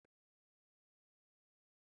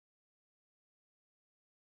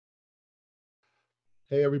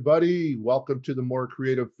Hey everybody, welcome to the More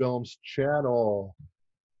Creative Films channel.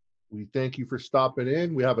 We thank you for stopping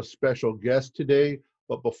in. We have a special guest today,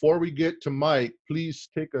 but before we get to Mike, please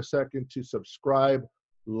take a second to subscribe,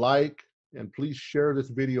 like, and please share this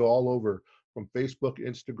video all over from Facebook,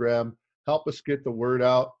 Instagram. Help us get the word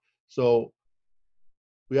out. So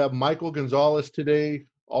we have Michael Gonzalez today,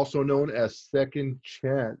 also known as Second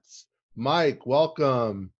Chance. Mike,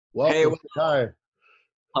 welcome. Hey, Welcome. Hi.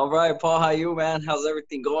 all right, Paul, how you, man? How's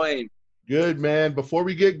everything going? Good, man. Before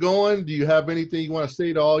we get going, do you have anything you want to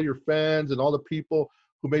say to all your fans and all the people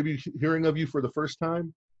who may be hearing of you for the first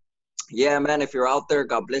time? Yeah, man, if you're out there,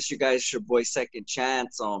 God bless you guys. It's your boy Second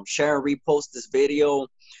Chance. Share and repost this video.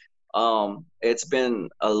 It's been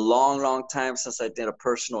a long time since I did a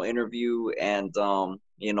personal interview, and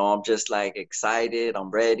I'm just like excited.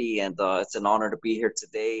 I'm ready, and it's an honor to be here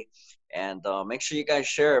today. And make sure you guys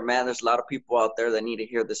share it, man. There's a lot of people out there that need to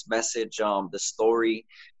hear this message, the story,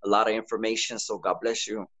 a lot of information. So God bless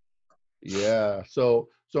you. Yeah. So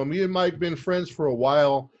me and Mike been friends for a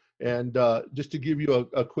while, and just to give you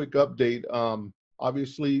a quick update,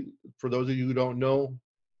 obviously, for those of you who don't know,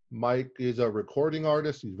 Mike is a recording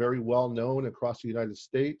artist. He's very well known across the United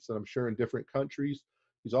States, and I'm sure in different countries.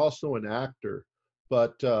 He's also an actor,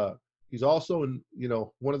 but he's also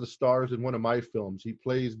one of the stars in one of my films. He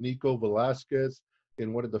plays NICO Velasquez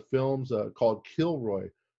in one of the films called Kilroy.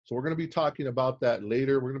 So we're going to be talking about that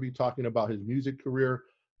later. We're going to be talking about his music career.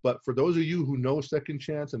 But for those of you who know Second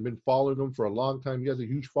Chance and been following him for a long time, he has a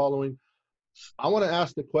huge following. I want to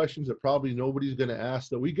ask the questions that probably nobody's going to ask,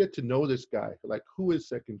 that we get to know this guy. Like, who is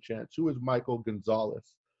Second Chance? Who is Michael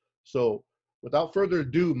Gonzalez? So without further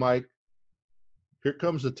ado, Mike, here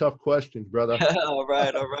comes the tough questions, brother. All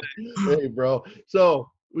right, all right. Hey, bro.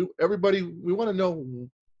 So everybody, we want to know,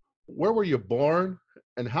 where were you born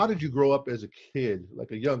and how did you grow up as a kid,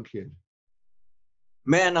 like a young kid?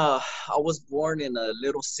 Man, I was born in a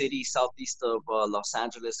little city southeast of Los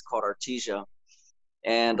Angeles called Artesia.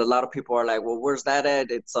 And a lot of people are like, well, where's that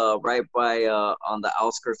at? It's right by on the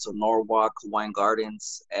outskirts of Norwalk, Hawaiian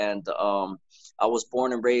Gardens. And I was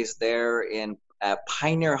born and raised there in at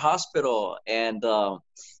Pioneer Hospital. And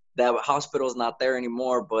that hospital is not there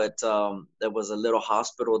anymore, but there was a little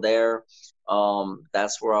hospital there.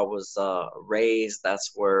 That's where I was raised.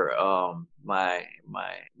 That's where my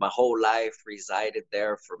whole life resided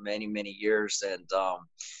there for many years, and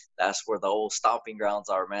that's where the old stomping grounds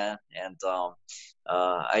are, man. And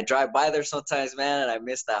I drive by there sometimes, man, and I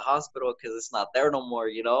miss that hospital because it's not there no more,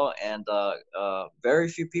 you know. And very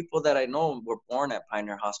few people that I know were born at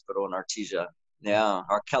Pioneer Hospital in Artesia, yeah,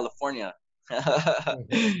 or California.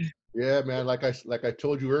 Yeah, man. Like I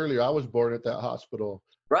told you earlier, I was born at that hospital.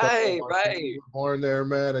 A couple of Right, my friends right. were born there,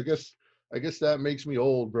 man. I guess that makes me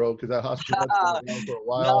old, bro, because that hospital has been around for a No,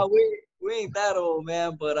 while. we ain't that old,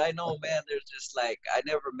 man. But I know, man. There's just like I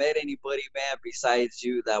never met anybody, man, besides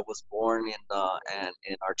you that was born in and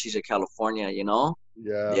in Artesia, California. You know?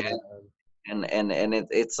 Yeah, Yeah. man.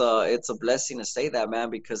 It's a blessing to say that, man,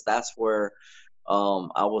 because that's where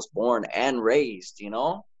I was born and raised. You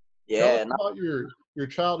know? Tell us Yeah. about your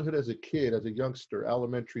childhood as a kid, as a youngster,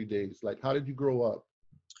 elementary days. Like, how did you grow up?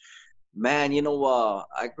 Man,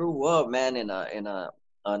 I grew up, man, in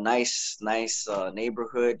a nice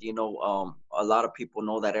neighborhood. A lot of people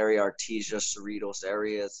know that area, Artesia, Cerritos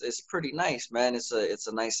area. It's pretty nice, man. It's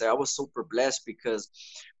a nice area. I was super blessed because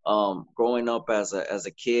growing up as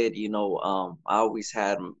a kid, I always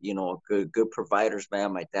had, good providers,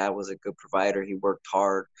 man. My dad was a good provider. He worked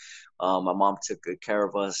hard. My mom took good care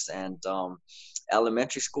of us, and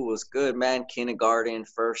elementary school was good, man. Kindergarten,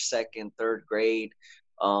 first, second, third grade,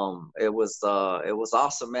 it was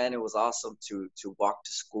awesome, man. It was awesome to walk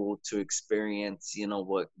to school, to experience,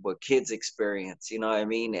 what kids experience, you know what I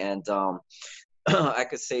mean? And I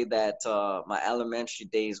could say that my elementary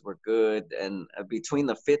days were good, and between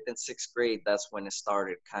the fifth and sixth grade, that's when it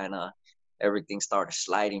started, kind of everything started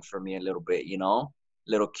sliding for me a little bit,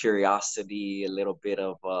 little curiosity, a little bit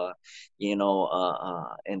of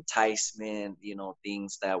enticement,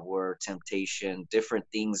 things that were temptation, different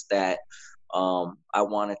things that I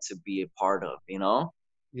wanted to be a part of,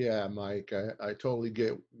 Yeah, Mike, I totally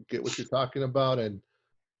get what you're talking about. And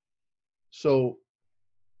so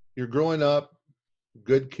you're growing up,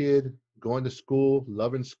 good kid, going to school,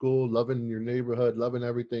 loving your neighborhood, loving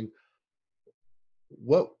everything.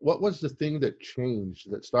 What was the thing that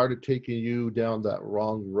changed, that started taking you down that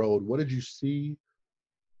wrong road? What did you see?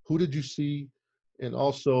 Who did you see? And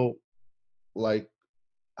also, like,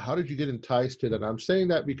 how did you get enticed to that? I'm saying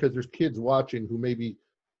that because there's kids watching who maybe,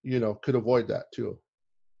 could avoid that too.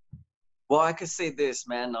 Well, I could say this,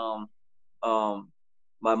 man. Um,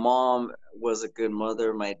 my mom was a good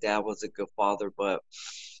mother, my dad was a good father, but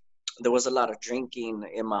there was a lot of drinking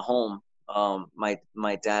in my home.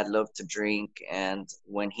 My dad loved to drink, and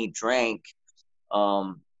when he drank,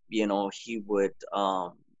 um, he would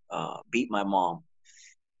beat my mom.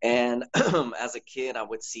 And as a kid, I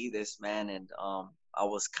would see this, man, and I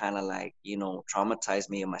was kind of like, traumatized.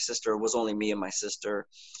 Me and my sister. It was only me and my sister.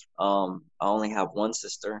 I only have one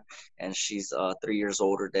sister, and she's 3 years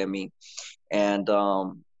older than me. And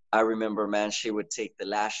I remember, man, she would take the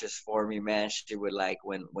lashes for me, man. She would, like,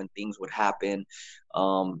 when things would happen,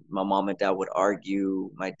 my mom and dad would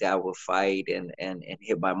argue, my dad would fight and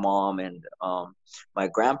hit my mom. And my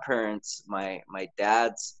grandparents, my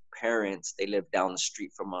dad's parents, they lived down the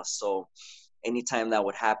street from us. So anytime that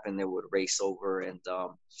would happen, they would race over. And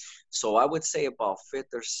so I would say about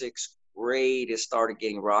fifth or sixth grade, it started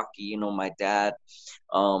getting rocky. My dad,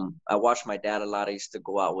 I watched my dad a lot. I used to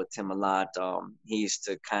go out with him a lot. He used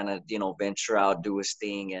to kind of, venture out, do his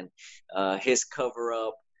thing. And his cover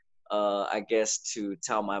up, I guess, to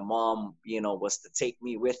tell my mom, was to take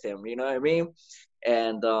me with him. You know what I mean?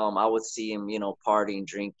 And I would see him, partying,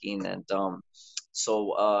 drinking. And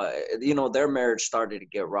so, their marriage started to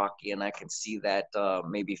get rocky. And I can see that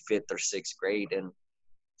maybe fifth or sixth grade. And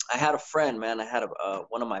I had a friend, man. I had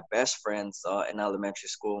one of my best friends in elementary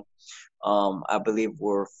school. I believe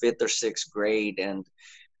we're fifth or sixth grade. And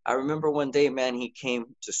I remember one day, man, he came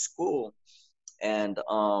to school, and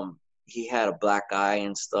he had a black eye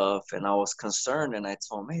and stuff. And I was concerned, and I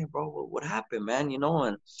told him, "Hey, bro, what happened, man?"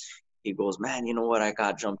 And he goes, "Man, you know what? I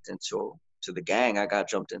got jumped into the gang. I got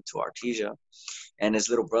jumped into Artesia." And his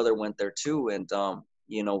little brother went there too. And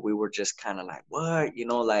we were just kind of like, what?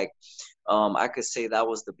 Like, I could say that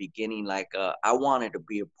was the beginning. Like, I wanted to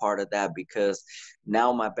be a part of that, because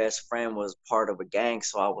now my best friend was part of a gang.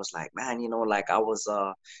 So I was like, man, like, I was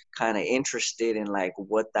kind of interested in, like,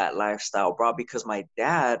 what that lifestyle brought, because my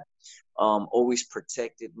dad always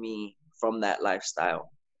protected me from that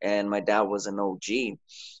lifestyle. And my dad was an OG.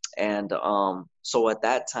 And so at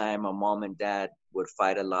that time, my mom and dad would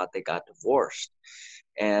fight a lot. They got divorced.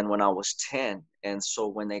 And when I was 10, and so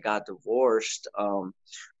when they got divorced,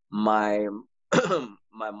 my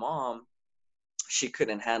my mom, she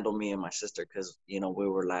couldn't handle me and my sister, because we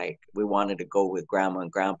were like, we wanted to go with grandma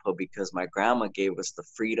and grandpa, because my grandma gave us the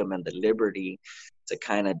freedom and the liberty to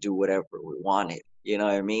kind of do whatever we wanted. You know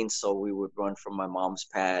what I mean? So we would run from my mom's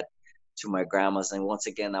pad to my grandma's. And once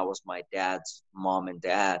again, that was my dad's mom and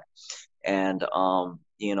dad. And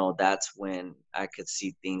that's when I could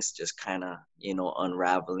see things just kind of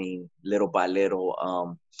unraveling little by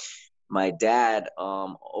little. My dad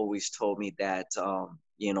always told me that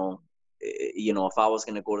if I was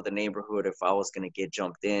going to go to the neighborhood, if I was going to get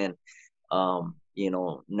jumped in,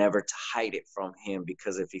 never to hide it from him,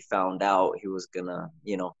 because if he found out, he was gonna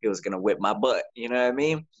whip my butt. You know what I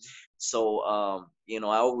mean? So I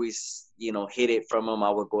always hid it from him. I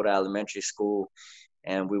would go to elementary school,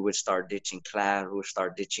 and we would start ditching class, we would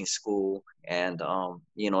start ditching school, and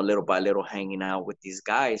little by little hanging out with these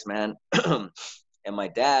guys, man. And my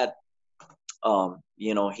dad,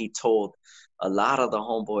 he told a lot of the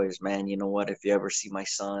homeboys, man, you know what, if you ever see my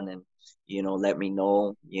son, and let me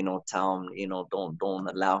know, tell him, don't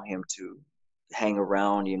allow him to hang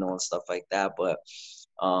around, and stuff like that. But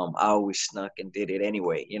I always snuck and did it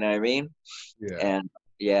anyway, you know what I mean? Yeah. And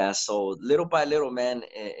yeah, so little by little, man,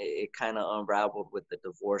 it kind of unraveled with the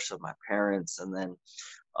divorce of my parents. And then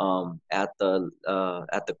at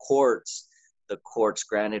the courts, the courts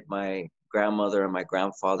granted my grandmother and my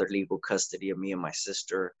grandfather legal custody of me and my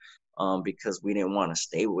sister, because we didn't want to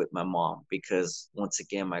stay with my mom, because once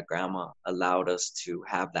again, my grandma allowed us to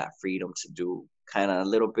have that freedom to do kind of a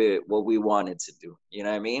little bit what we wanted to do. You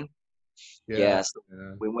know what I mean? Yeah. Yeah, so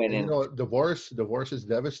Yeah. we went And in. divorce is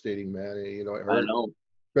devastating, man. It I hurts, know,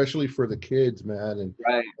 especially for the kids, man.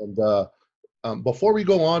 right? And before we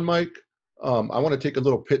go on, Mike, I want to take a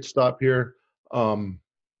little pit stop here. Um,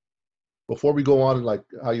 Before we go on, like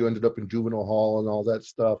how you ended up in juvenile hall and all that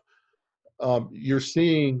stuff. You're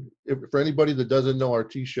seeing, for anybody that doesn't know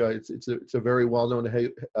Artesia, it's a very well-known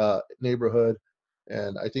neighborhood,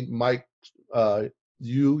 and I think Mike,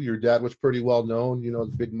 your dad was pretty well known,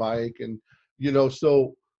 Big Mike, and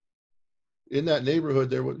so in that neighborhood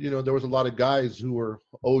there was a lot of guys who were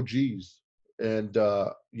OGs, and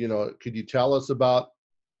could you tell us about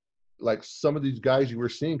like some of these guys you were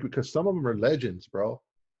seeing, because some of them are legends, bro.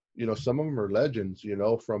 Some of them are legends,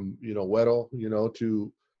 from Weddle,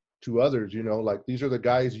 to others, like these are the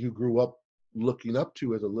guys you grew up looking up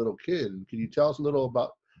to as a little kid. Can you tell us a little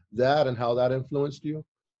about that and how that influenced you?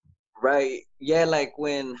 Right. Yeah, like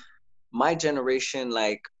when my generation,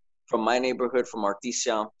 like from my neighborhood, from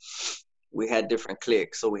Artesia, we had different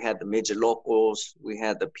cliques. So we had the midget locals, we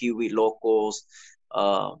had the peewee locals,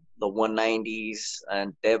 the 190s,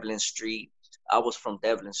 and Devlin Street. I was from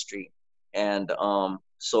Devlin Street, and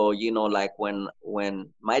so you know, like when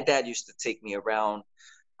my dad used to take me around,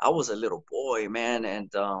 I was a little boy, man, and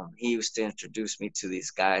he used to introduce me to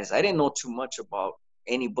these guys. I didn't know too much about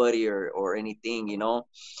anybody or anything, you know,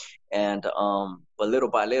 and but little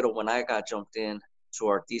by little, when I got jumped in to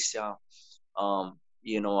Artesia,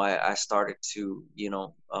 you know, I started to, you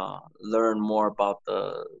know, learn more about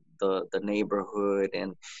the neighborhood,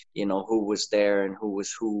 and you know who was there and who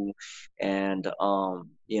was who, and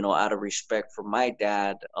you know, out of respect for my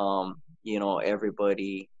dad, you know,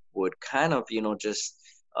 everybody would kind of, you know, just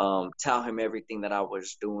tell him everything that I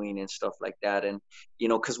was doing and stuff like that. And you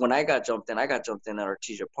know, because when I got jumped in at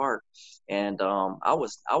Artesia Park, and I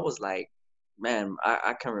was like, man,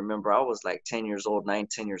 I can remember I was like 10 years old, 9,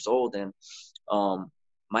 10 years old, and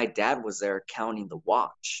my dad was there counting the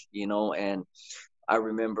watch, you know. And I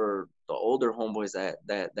remember the older homeboys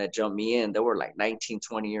that jumped me in, they were like 19,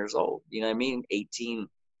 20 years old, you know what I mean, 18.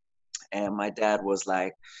 And my dad was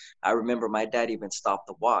like, I remember my dad even stopped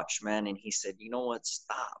the watch, man, and he said, you know what,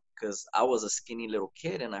 stop, because I was a skinny little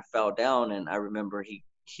kid and I fell down. And I remember he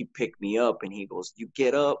picked me up and he goes, you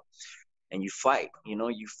get up and you fight, you know,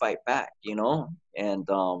 you fight back, you know. And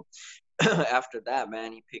after that,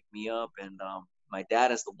 man, he picked me up, and my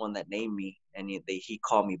dad is the one that named me, and he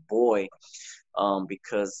called me boy,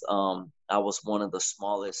 because I was one of the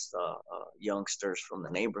smallest youngsters from the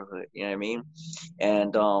neighborhood, you know what I mean?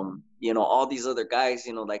 And you know, all these other guys,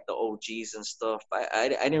 you know, like the OGs and stuff, I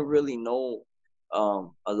didn't really know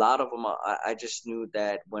a lot of them. I just knew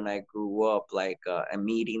that when I grew up, like and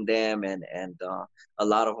meeting them, and a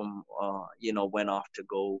lot of them, you know, went off to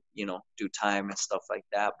go, you know, do time and stuff like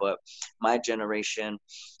that. But my generation,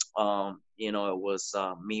 you know, it was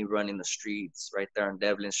me running the streets right there on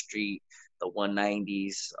Devlin Street, the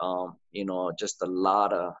 190s, you know, just a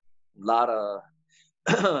lot of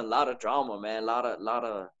a lot of drama, man, a lot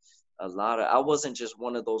of, I wasn't just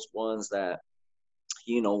one of those ones that,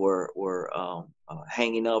 you know, were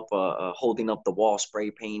hanging up, holding up the wall, spray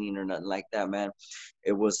painting or nothing like that, man.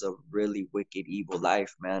 It was a really wicked, evil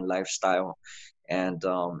life, man, lifestyle. And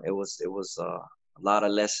it was a lot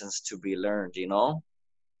of lessons to be learned, you know?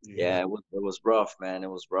 Yeah. Yeah, it was rough, man. It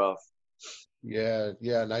was rough. Yeah,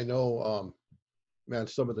 yeah, and I know, man,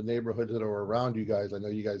 some of the neighborhoods that are around you guys, I know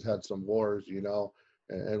you guys had some wars, you know,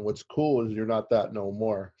 and what's cool is you're not that no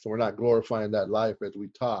more. So we're not glorifying that life as we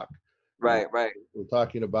talk. You know, Right, right. we're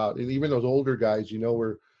talking about, and even those older guys, you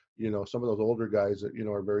know, you know, some of those older guys that, you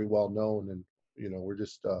know, are very well known, and, you know, we're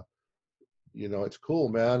just, you know, it's cool,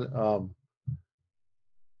 man.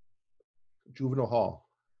 Juvenile hall,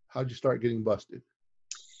 how'd you start getting busted?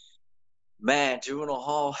 Man, juvenile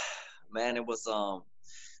hall, man, it was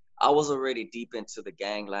I was already deep into the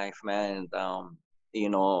gang life, man. And you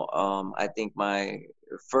know, I think my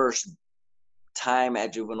first time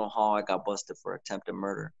at juvenile hall, I got busted for attempted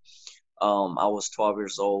murder. I was 12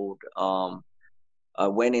 years old. I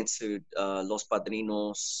went into Los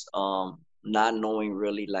Padrinos, not knowing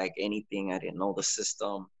really like anything. I didn't know the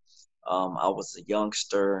system. I was a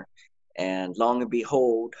youngster, and long and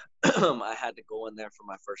behold, I had to go in there for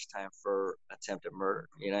my first time for attempted murder.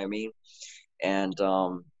 You know what I mean? And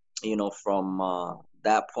you know, from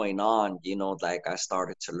that point on, you know, like I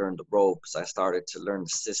started to learn the ropes. I started to learn the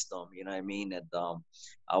system. You know what I mean? And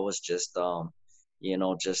I was just, you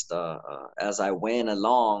know, just as I went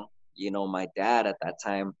along, you know, my dad at that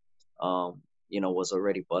time, you know, was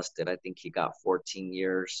already busted. I think he got 14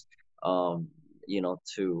 years. You know,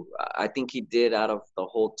 I think he did, out of the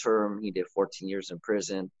whole term, he did 14 years in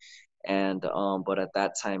prison. And but at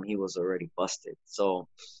that time he was already busted. So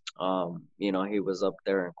you know, he was up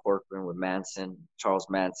there in courtroom with Charles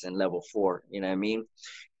Manson, level 4, you know what I mean?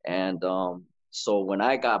 And so when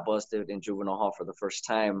I got busted in juvenile hall for the first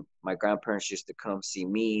time, my grandparents used to come see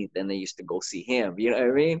me, then they used to go see him, you know what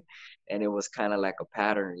I mean? And it was kind of like a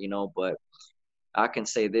pattern, you know. But I can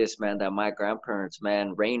say this, man, that my grandparents,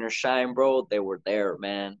 man, rain or shine, bro, they were there,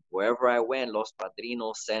 man. Wherever I went, Los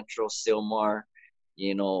Padrinos, Central, Silmar,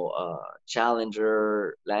 you know,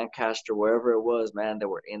 Challenger, Lancaster, wherever it was, man, they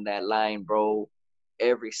were in that line, bro,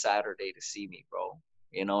 every Saturday to see me, bro.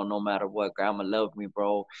 You know, no matter what, grandma loved me,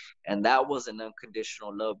 bro. And that was an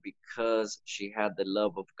unconditional love, because she had the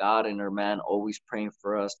love of God in her, man, always praying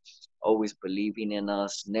for us, always believing in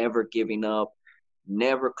us, never giving up,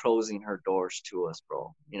 never closing her doors to us,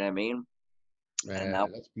 bro. You know what I mean? And Man,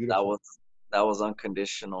 that's that beautiful. was that was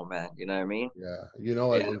unconditional, man. You know what I mean? Yeah, you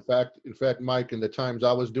know, Yeah. in fact, Mike, in the times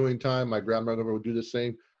I was doing time, my grandmother would do the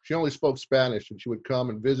same. she only spoke Spanish, and she would come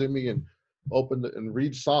and visit me and and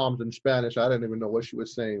read Psalms in Spanish. I didn't even know what she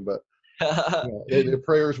was saying, but you know, their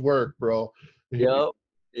prayers work, bro. Yep.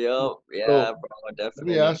 Yep. Yeah, So bro. let me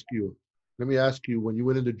Definitely. ask you, when you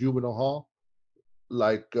went into juvenile hall,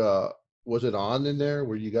 like, was it on in there?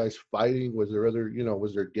 Were you guys fighting? Was there other, you know,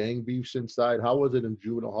 was there gang beefs inside? How was it in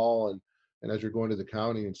juvenile hall and as you're going to the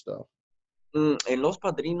county and stuff? In Los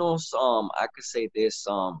Padrinos, I could say this.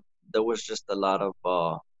 There was just a lot of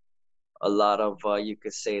you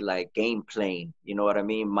could say like game playing. You know what I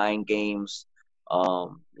mean? Mind games.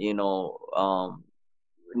 You know,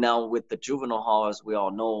 now with the juvenile hall, as we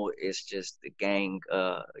all know, it's just the gang.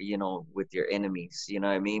 You know, with your enemies. You know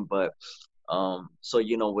what I mean? But so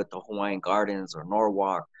you know, with the Hawaiian Gardens or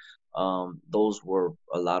Norwalk, those were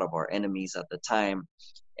a lot of our enemies at the time,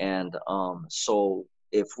 and so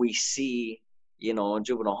if we see, you know, in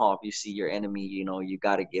juvenile hall, if you see your enemy, you know, you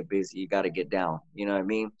got to get busy, you got to get down. You know what I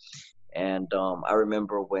mean? And I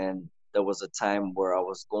remember when there was a time where I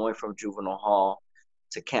was going from juvenile hall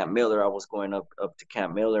to Camp Miller. I was going up to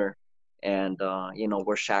Camp Miller, and you know,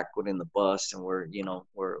 we're shackled in the bus, and we're, you know,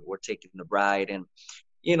 we're taking the ride, and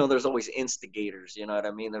you know, there's always instigators. You know what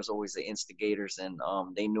I mean? There's always the instigators, and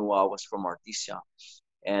they knew I was from Artesia.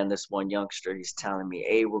 And this one youngster, he's telling me,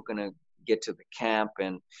 "Hey, we're gonna get to the camp,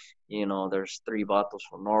 and you know, there's three bottles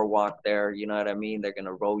from Norwalk there. You know what I mean? They're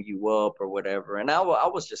gonna roll you up or whatever." And I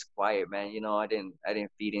was just quiet, man. You know, I didn't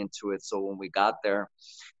feed into it. So when we got there,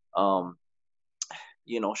 um,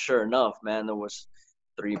 you know, sure enough, man, there was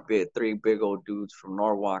three big old dudes from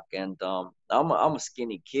Norwalk, and I'm a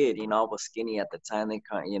skinny kid. You know, I was skinny at the time. They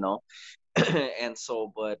kind of, you know, and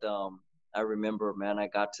so, but I remember, man, I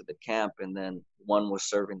got to the camp, and then one was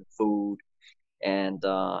serving the food, and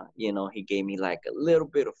you know, he gave me like a little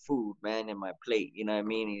bit of food, man, in my plate. You know what I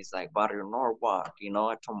mean? He's like, Barrio Norwalk, you know.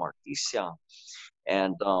 I told him Artesia.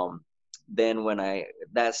 And then when I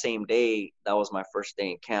that same day, that was my first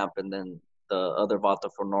day in camp, and then the other Vata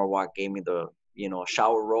from Norwalk gave me the, you know,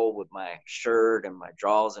 shower roll with my shirt and my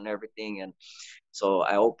drawers and everything. And so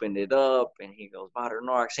I opened it up, and he goes, Barrio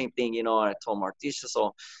Norwalk, same thing, you know. And I told him Artesia.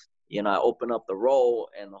 So, you know, I opened up the roll,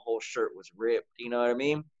 and the whole shirt was ripped. You know what I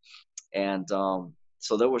mean? And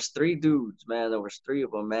so there was three dudes, man. There was three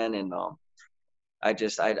of them, man. And I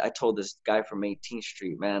told this guy from 18th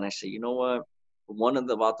Street, man. I said, you know what? One of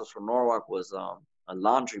the vatos from Norwalk was a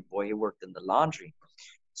laundry boy. He worked in the laundry.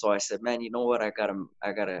 So I said, man, you know what? I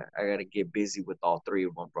gotta get busy with all three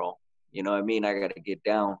of them, bro. You know what I mean? I gotta get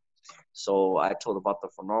down. So I told the vato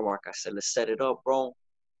from Norwalk, I said, let's set it up, bro.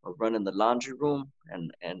 We're running the laundry room,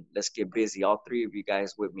 and let's get busy. All three of you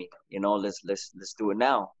guys with me. You know, let's do it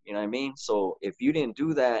now. You know what I mean? So if you didn't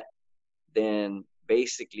do that, then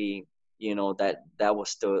basically, you know, that was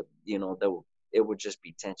still, you know, that it would just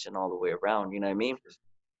be tension all the way around. You know what I mean?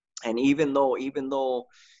 And even though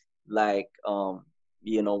like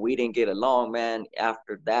you know, we didn't get along, man,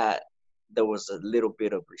 after that there was a little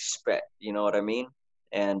bit of respect. You know what I mean?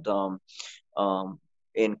 And um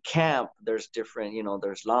in camp there's different, you know,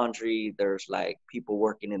 there's laundry, there's like people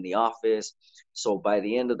working in the office. So by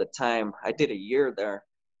the end of the time, I did a year there.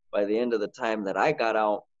 By the end of the time that I got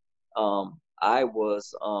out, I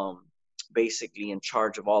was basically in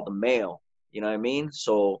charge of all the mail. You know what I mean?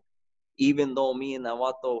 So even though me and that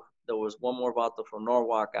vato, there was one more vato from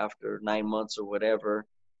Norwalk after 9 months or whatever,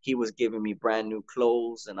 he was giving me brand new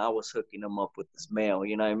clothes, and I was hooking him up with his mail.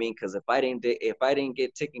 You know what I mean? Because if I didn't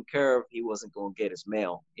get taken care of, he wasn't gonna get his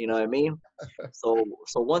mail. You know what I mean? So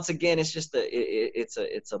once again, it's just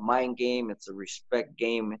it's a mind game, it's a respect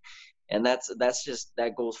game, and that's just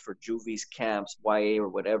that goes for juvies, camps, YA or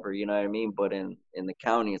whatever. You know what I mean? But in the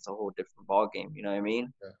county, it's a whole different ball game. You know what I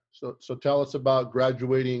mean? Yeah. So tell us about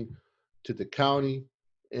graduating to the county,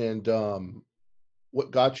 and what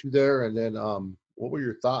got you there, and then what were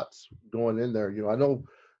your thoughts going in there? You know, I know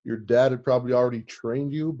your dad had probably already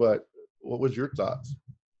trained you, but what was your thoughts?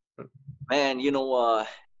 Man, you know,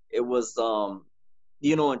 it was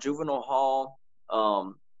you know, in juvenile hall,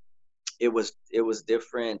 um, it was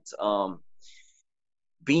different.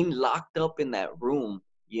 Being locked up in that room,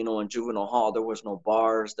 you know, in juvenile hall, there was no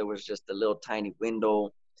bars, there was just a little tiny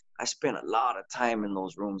window. I spent a lot of time in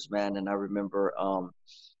those rooms, man, and I remember,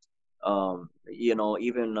 you know,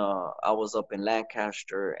 even I was up in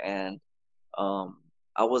Lancaster, and um,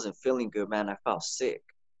 I wasn't feeling good, man. I felt sick,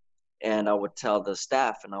 and I would tell the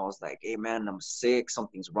staff, and I was like, "Hey, man, I'm sick.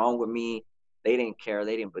 Something's wrong with me." They didn't care.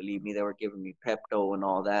 They didn't believe me. They were giving me Pepto and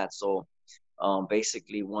all that. So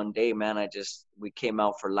basically, one day, man, we came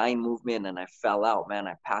out for line movement, and I fell out, man.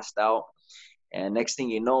 I passed out. And next thing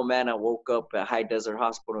you know, man, I woke up at High Desert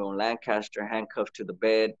Hospital in Lancaster, handcuffed to the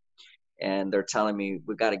bed. and they're telling me,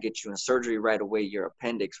 we got to get you in surgery right away. Your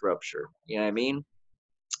appendix ruptured. You know what I mean?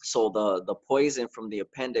 So the poison from the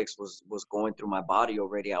appendix was going through my body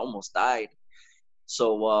already. I almost died.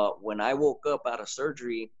 So when I woke up out of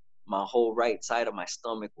surgery, my whole right side of my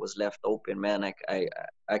stomach was left open, man.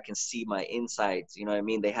 I can see my insides. You know what I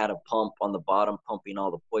mean? They had a pump on the bottom pumping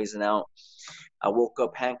all the poison out. I woke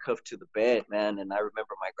up handcuffed to the bed, man. And I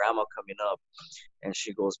remember my grandma coming up, and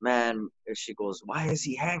she goes, man, she goes, why is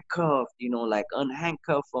he handcuffed? You know, like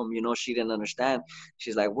unhandcuff him. You know, she didn't understand.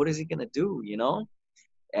 She's like, what is he gonna do? You know?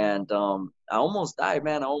 And I almost died,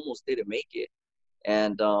 man. I almost didn't make it.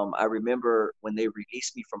 And I remember when they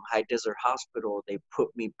released me from High Desert Hospital, they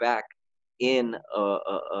put me back in,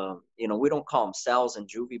 you know, we don't call them cells in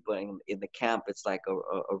juvie, but in the camp, it's like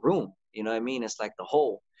a room. You know what I mean? It's like the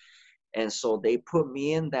hole. And so they put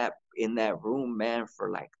me in that room, man,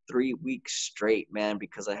 for like 3 weeks straight, man,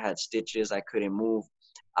 because I had stitches. I couldn't move.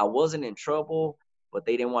 I wasn't in trouble, but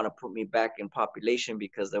they didn't want to put me back in population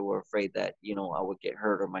because they were afraid that, you know, I would get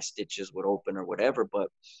hurt or my stitches would open or whatever. But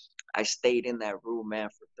I stayed in that room, man,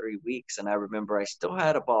 for 3 weeks. And I remember I still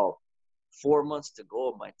had about 4 months to go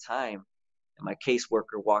of my time. And my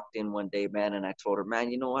caseworker walked in one day, man, and I told her, man,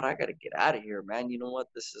 you know what? I got to get out of here, man. You know what?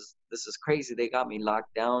 This is crazy. They got me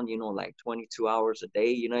locked down, you know, like 22 hours a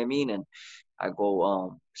day. You know what I mean? And I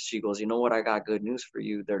go, she goes, you know what? I got good news for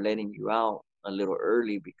you. They're letting you out a little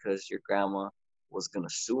early because your grandma was going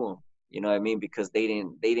to sue them. You know what I mean? Because they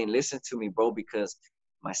didn't listen to me, bro, because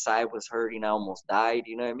my side was hurting. I almost died.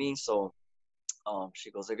 You know what I mean? So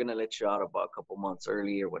she goes, they're going to let you out about a couple months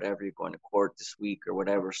early or whatever. You're going to court this week or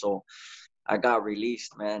whatever. So I got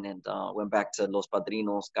released, man, and went back to Los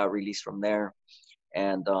Padrinos, got released from there.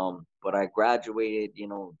 And but I graduated, you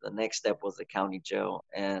know, the next step was the county jail.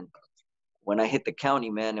 And when I hit the county,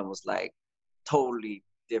 man, it was like totally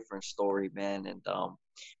different story, man. And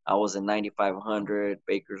I was in 9500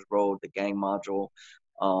 Bakers Road, the gang module.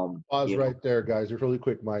 Pause right there, guys. Just really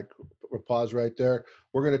quick, Mike. We'll pause right there.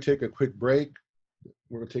 We're going to take a quick break.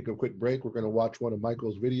 We're going to watch one of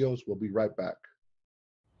Michael's videos. We'll be right back.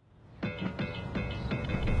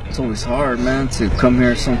 It's always hard, man, to come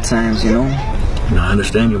here sometimes, you know? No, I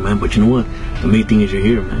understand you, man, but you know what? The main thing is you're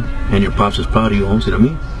here, man. And your pops is proud of you, see what I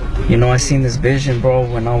mean? You know, I seen this vision, bro,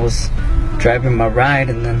 when I was driving my ride,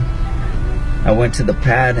 and then I went to the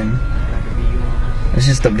pad, and it's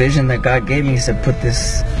just a vision that God gave me. He said, put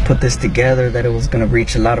this together, that it was gonna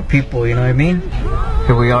reach a lot of people, you know what I mean?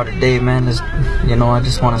 Here we are today, man. You know, I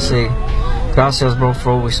just want to say gracias, bro, for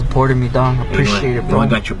always supporting me, dog. I appreciate it, bro. I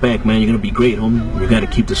got your back, man. You're gonna be great, homie. You gotta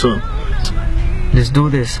keep this up. Let's do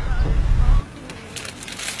this.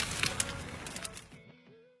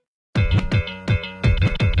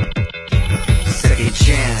 Second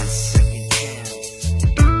chance.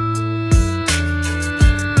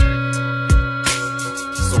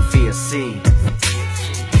 Sophia C.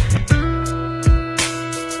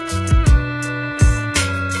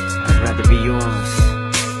 I'd rather be yours,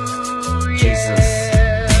 Jesus.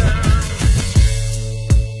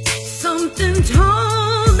 Something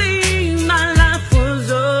told me my life was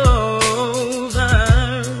over.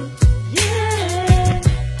 Yeah.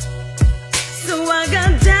 So I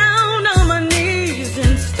got down on my knees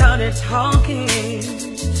and started talking.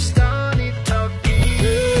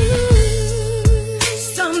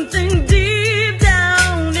 Something deep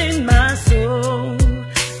down in my soul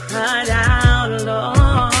cried out,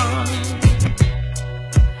 Lord,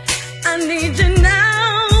 I need you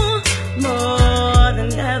now more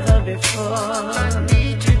than ever before. I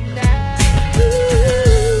need you now.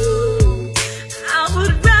 Ooh, I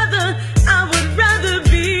would rather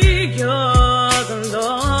be your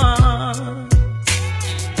Lord.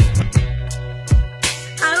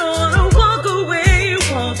 I don't wanna walk away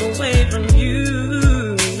from you,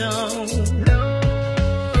 no.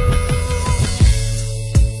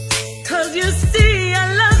 Cause you see,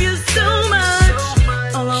 I love you so much.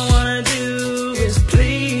 All I wanna do is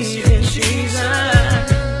please you, Jesus.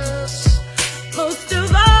 Most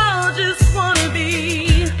of all, just wanna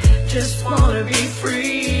be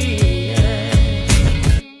free. Yeah.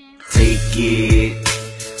 Take it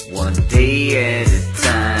one day at a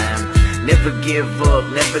time. Never give up,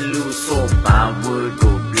 never lose hope. I would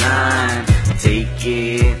go blind. Take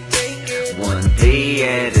it one day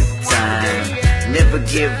at a time. Never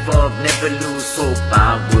give up, never lose hope.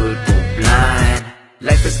 I would go blind.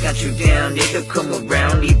 Life has got you down, it'll come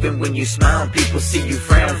around. Even when you smile, people see you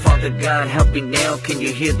frown. Father God, help me now, can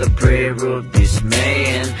you hear the prayer of this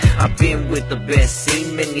man? I've been with the best,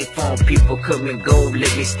 seen many fall people come and go.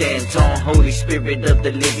 Let me stand tall, Holy Spirit of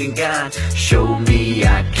the living God, show me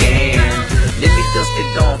I can. Let me dust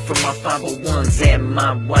it off from my 501s and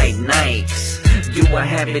my white Nikes. Do I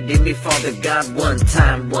have it in me, Father God? One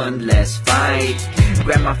time, one last fight.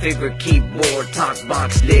 Grab my favorite keyboard, talk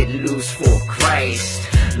box, let loose for Christ.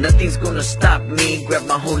 Nothing's gonna stop me, grab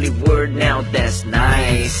my holy word, now that's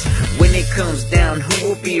nice. When it comes down, who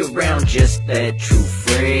will be around? Just that true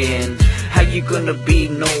friend. How you gonna be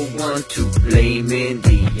no one to blame in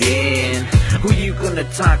the end? Who you gonna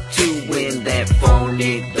talk to when that phone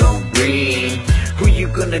it don't ring? Who you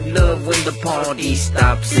gonna love when the party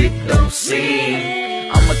stops, it don't sing?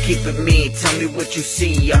 I'ma keep it me, tell me what you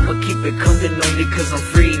see. I'ma keep it coming only cause I'm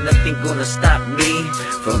free. Nothing gonna stop me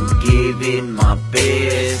from giving my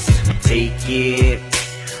best. Take it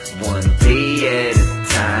one day at a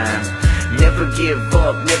time. Never give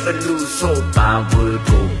up, never lose hope. I would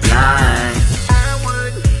go blind.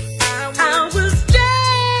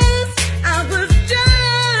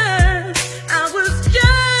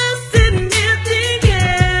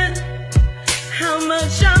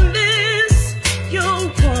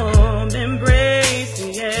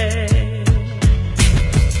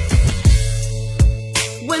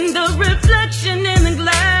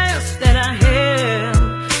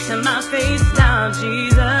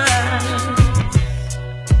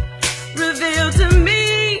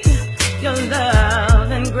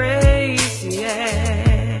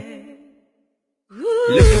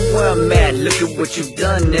 Look at where I'm at, look at what you've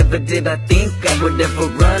done. Never did I think I would ever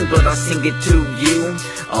run, but I'll sing it to you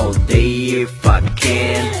all day if I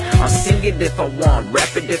can. I'll sing it if I want,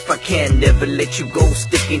 rap it if I can. Never let you go,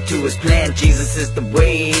 sticking to his plan. Jesus is the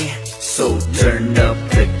way, so turn up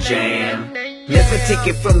the jam. Never take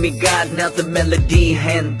it from me, God, now the melody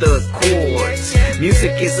and the chords.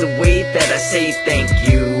 Music is a way that I say thank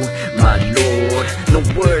you, my Lord. No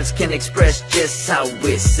words can express just how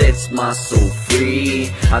it sets my soul free.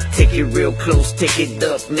 I'll take it real close, take it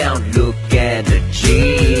up, now look at a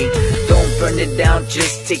G. Don't burn it down,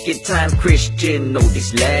 just take your time, Christian, know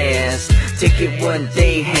this last. Take it one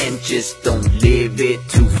day and just don't live it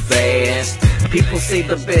too fast. People say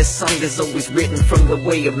the best song is always written from the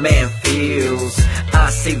way a man feels. I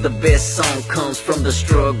say the best song comes from the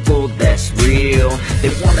struggle that's real.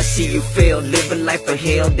 They wanna see you fail, live a life of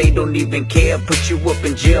hell. They don't even care, put you up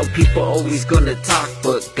in jail. People always gonna talk,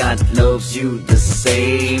 but God loves you the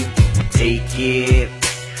same. Take it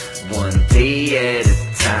one day at a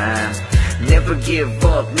time. Never give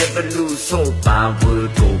up, never lose hope. I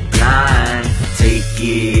would go blind. Take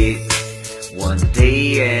it one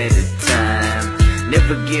day at a time.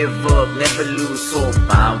 Never give up, never lose hope.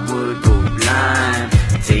 I would go blind.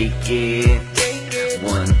 Take it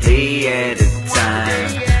one day at a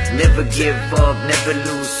time. Never give up, never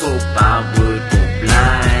lose hope. I would go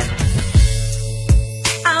blind.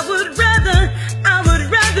 I would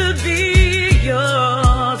rather be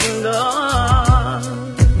yours, Lord.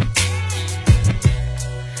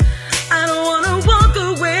 I don't wanna walk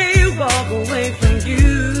away from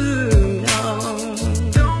you, no.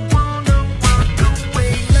 Don't wanna walk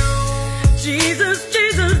away, no. Jesus,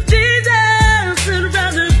 Jesus, Jesus, I'd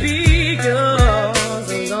rather be yours,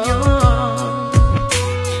 Lord.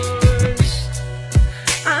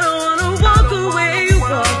 I don't wanna walk away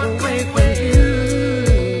from you,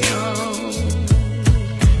 no.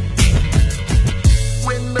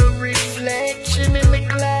 When the reflection in the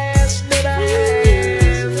glass that I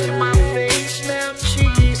have in my face now,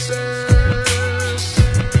 Jesus,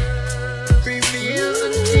 reveals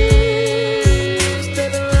the tears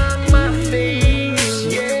that are on my face,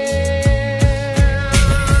 yeah.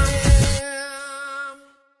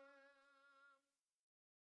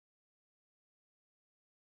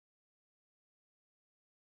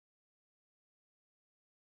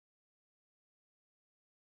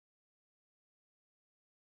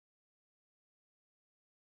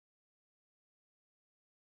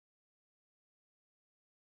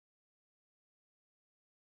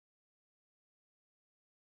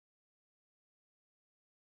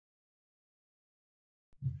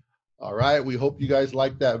 All right, we hope you guys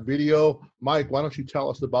liked that video. Mike, why don't you tell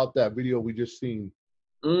us about that video we just seen?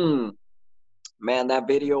 Man, that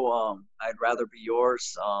video, I'd rather be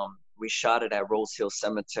yours. We shot it at Rose Hill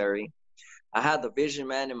Cemetery. I had the vision,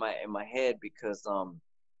 man, in my head because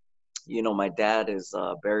you know, my dad is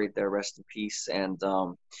buried there, rest in peace. And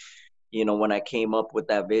you know, when I came up with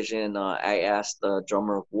that vision, I asked the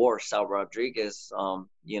drummer of War, Sal Rodriguez,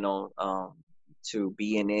 you know, to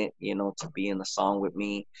be in it, you know, to be in the song with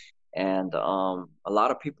me. And a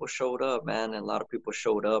lot of people showed up, man, and a lot of people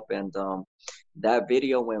showed up, and that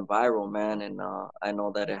video went viral, man. And I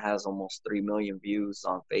know that it has almost 3 million views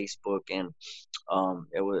on Facebook, and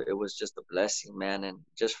it was just a blessing, man. And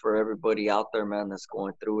just for everybody out there, man, that's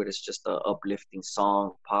going through it, it's just a uplifting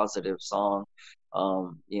song, positive song.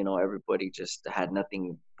 You know, everybody just had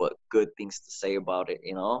nothing but good things to say about it,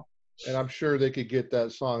 you know. And I'm sure they could get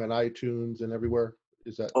that song on iTunes and everywhere.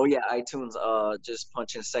 Is that Oh yeah, iTunes. Just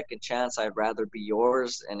punch in Second Chance. I'd rather be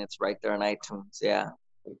yours, and it's right there on iTunes. Yeah,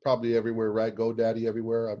 probably everywhere, right? GoDaddy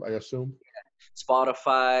everywhere, I assume.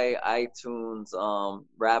 Spotify, iTunes,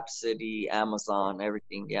 Rhapsody, Amazon,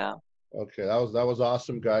 everything. Yeah. Okay, that was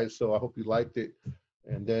awesome, guys. So I hope you liked it.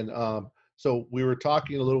 And then, so we were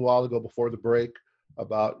talking a little while ago before the break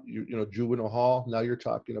about you know, juvenile hall. Now you're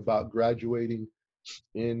talking about graduating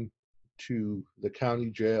into the county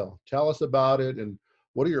jail. Tell us about it, and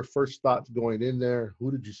what are your first thoughts going in there?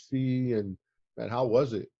 Who did you see, and how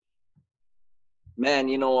was it? Man,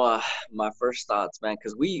 you know, my first thoughts, man,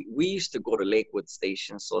 because we used to go to Lakewood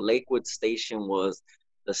Station. So Lakewood Station was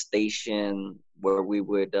the station where we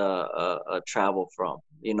would travel from,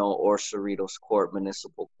 you know, or Cerritos Court,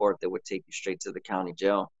 Municipal Court, that would take you straight to the county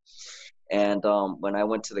jail. And when I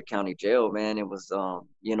went to the county jail, man, it was,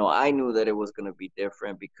 you know, I knew that it was going to be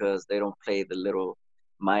different because they don't play the little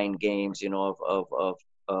mind games, you know,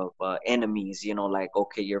 of enemies, you know, like,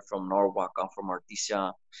 okay, you're from Norwalk, I'm from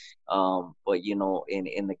Artesia. But, you know,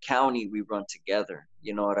 in the county, we run together,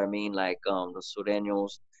 you know what I mean? Like the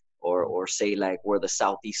Sureños, or say like we're the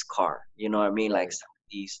Southeast car, you know what I mean? Like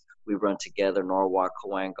Southeast, we run together, Norwalk,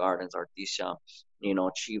 Hawaiian Gardens, Artesia. You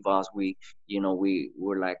know, Chivas,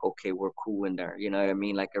 we're like, okay, we're cool in there. You know what I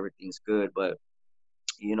mean? Like everything's good. But,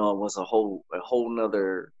 you know, it was a whole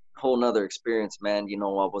nother experience, man. You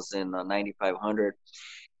know, I was in 9500.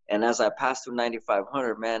 And as I passed through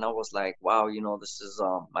 9500, man, I was like, wow, you know, this is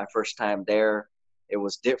my first time there. It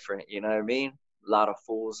was different. You know what I mean? A lot of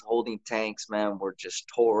fools holding tanks, man, were just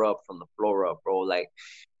tore up from the floor up, bro. Like,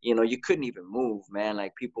 you know, you couldn't even move, man.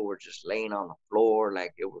 Like people were just laying on the floor.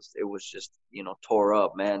 Like it was just, you know, tore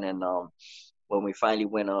up, man. And when we finally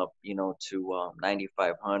went up, you know, to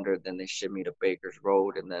 9500, then they shipped me to Baker's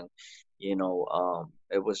Road. And then, you know,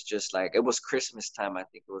 it was just like, it was Christmas time. I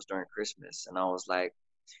think it was during Christmas. And I was like,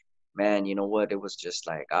 man, you know what? It was just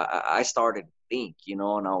like, I started to think, you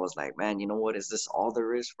know, and I was like, man, you know what? Is this all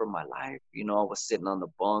there is for my life? You know, I was sitting on the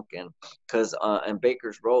bunk, and because in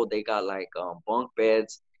Baker's Road, they got like bunk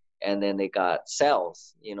beds, and then they got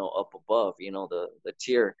cells, you know, up above, you know, the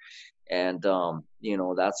tier. And, you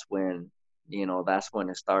know, that's when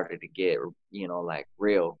it started to get, you know, like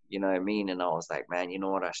real, you know what I mean? And I was like, man, you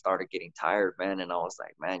know what? I started getting tired, man. And I was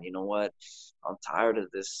like, man, you know what? I'm tired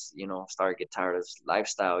of this, you know, started to get tired of this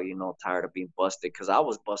lifestyle, you know, tired of being busted. Cause I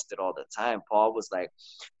was busted all the time. Paul was like,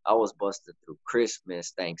 I was busted through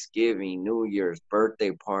Christmas, Thanksgiving, New Year's,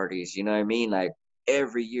 birthday parties, you know what I mean? Like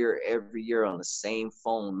every year on the same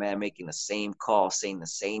phone, man, making the same call, saying the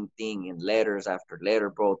same thing in letters after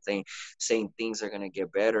letter, bro, saying things are going to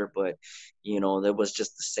get better. But, you know, there was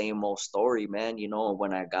just the same old story, man. You know,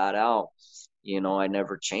 when I got out, you know, I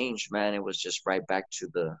never changed, man. It was just right back to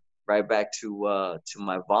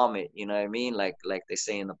my vomit, you know what I mean? Like they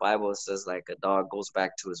say in the Bible, it says like a dog goes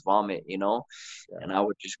back to his vomit, you know. Yeah. And I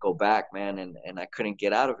would just go back, man, and I couldn't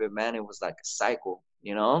get out of it, man. It was like a cycle,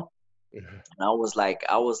 you know. And I was like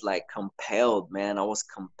compelled, man. I was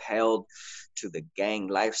compelled to the gang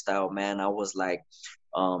lifestyle, man. I was like,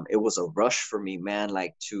 it was a rush for me, man,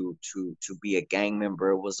 like to be a gang member.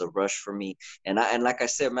 It was a rush for me. And like I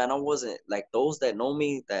said, man, I wasn't like, those that know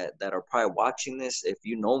me that are probably watching this, if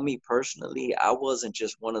you know me personally, I wasn't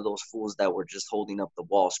just one of those fools that were just holding up the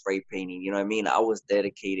wall spray painting, you know what I mean? I was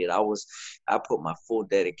dedicated. I put my full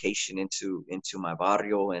dedication into my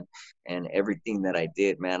barrio and everything that I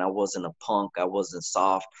did, man. I wasn't a punk. I wasn't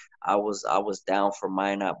soft. I was down for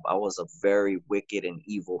mine. I was a very wicked and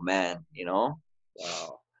evil man, you know?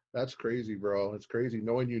 Wow, that's crazy, bro. It's crazy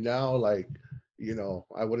knowing you now. Like, you know,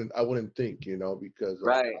 I wouldn't think, you know, because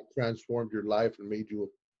right. God transformed your life and made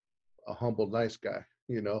you a humble, nice guy,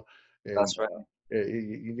 you know. And, that's right.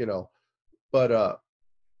 You know, but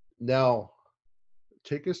now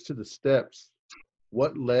take us to the steps.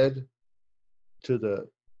 What led to the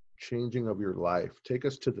changing of your life? Take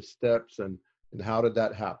us to the steps, and how did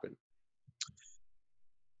that happen?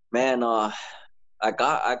 Man, I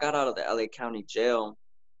got out of the LA County Jail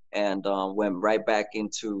and went right back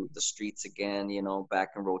into the streets again, you know, back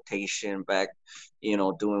in rotation, back, you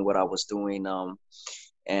know, doing what I was doing.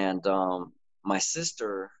 And my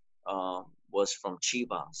sister, was from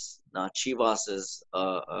Chivas. Now Chivas is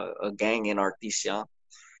a gang in Artesia,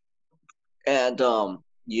 and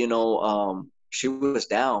she was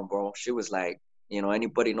down, bro. She was like,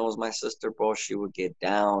 anybody knows my sister, bro, she would get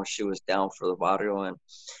down. She was down for the barrio, and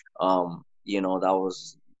that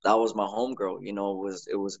was my homegirl.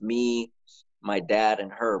 It was me, my dad,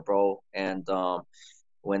 and her, bro. And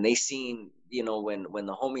when they seen, when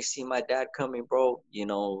the homies seen my dad coming, bro, it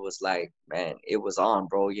was like, man, it was on,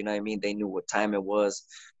 bro. You know what I mean? They knew what time it was.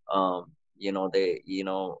 My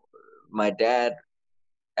dad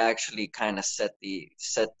actually kind of set the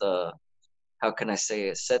how can I say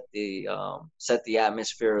it, set the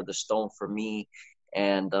atmosphere of the stone for me.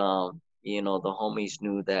 And the homies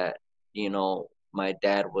knew that, my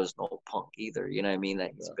dad was no punk either, you know what I mean,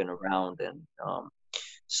 that he's been around. And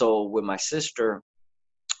so with my sister,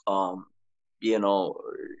 um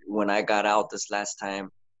when I got out this last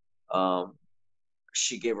time, um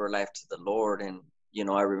she gave her life to the Lord. And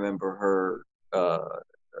I remember her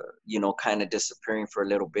kind of disappearing for a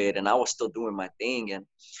little bit, and I was still doing my thing. And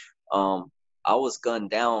I was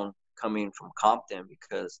gunned down coming from Compton,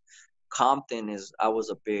 because Compton is, I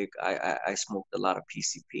smoked a lot of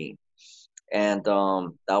PCP. And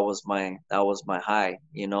that was my high,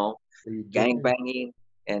 Were you gang dipping? banging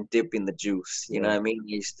and dipping the juice. You know Yeah. what I mean? I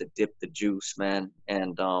used to dip the juice, man.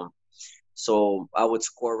 And so I would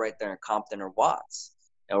score right there in Compton or Watts,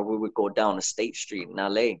 or we would go down to State Street in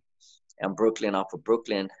LA and Brooklyn, off of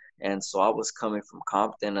Brooklyn. And so I was coming from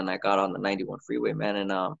Compton, and I got on the 91 freeway, man.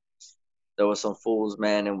 And there was some fools,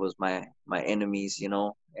 man, and was my enemies,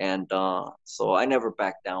 and so I never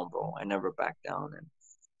backed down, bro. I never backed down. And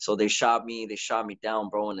so they shot me down,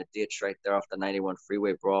 bro, in the ditch right there off the 91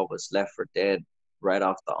 freeway, bro. I was left for dead right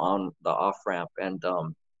off the off ramp. And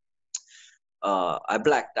I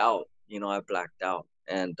blacked out,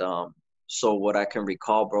 And so what I can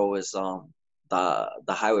recall, bro, is the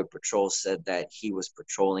highway patrol said that he was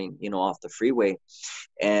patrolling, off the freeway,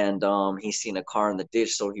 and he seen a car in the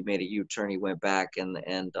ditch, so he made a U-turn. He went back, and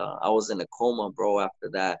I was in a coma, bro, after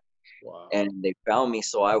that. Wow. And they found me,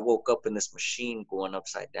 so I woke up in this machine going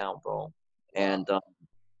upside down, bro. And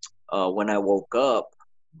when I woke up,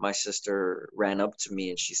 my sister ran up to me,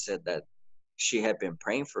 and she said that she had been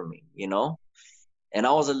praying for me, and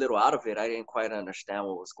I was a little out of it. I didn't quite understand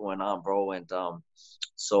what was going on, bro. And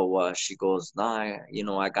so she goes, nah,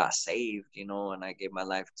 I got saved, and I gave my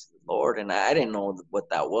life to the Lord. And I didn't know what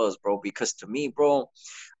that was, bro, because to me, bro,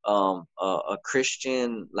 a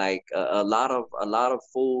Christian, like a lot of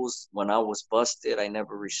fools, when I was busted, I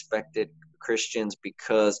never respected Christians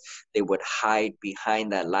because they would hide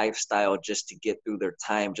behind that lifestyle just to get through their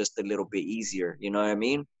time just a little bit easier. You know what I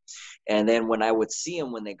mean? And then when I would see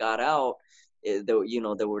them when they got out,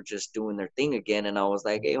 they were just doing their thing again. And I was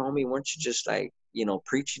like, hey, homie, weren't you just like,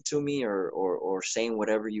 preaching to me or saying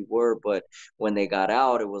whatever you were? But when they got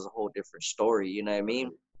out, it was a whole different story. You know what I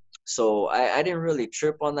mean? So I didn't really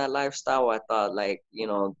trip on that lifestyle. I thought like,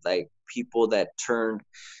 like people that turned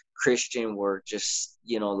Christian were just,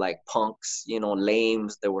 like punks,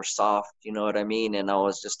 lames, they were soft, you know what I mean? And I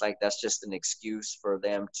was just like, that's just an excuse for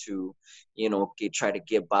them to, try to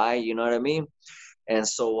get by, you know what I mean? And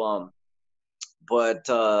so, but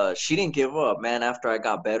she didn't give up, man. After I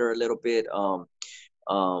got better a little bit,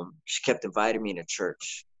 she kept inviting me to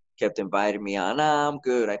church, kept inviting me on. Nah, I'm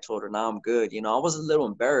good. I told her, nah, I'm good. I was a little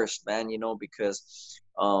embarrassed, man, because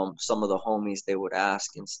some of the homies, they would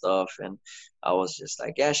ask and stuff. And I was just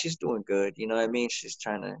like, yeah, she's doing good. You know what I mean? She's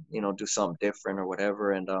trying to, do something different or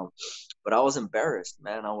whatever. And, but I was embarrassed,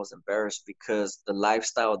 man. I was embarrassed because the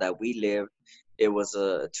lifestyle that we lived,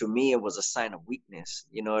 to me, it was a sign of weakness.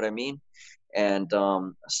 You know what I mean? And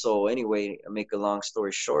so anyway, make a long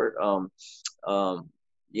story short, I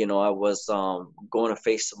was going to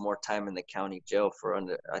face some more time in the county jail for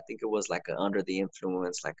I think it was like under the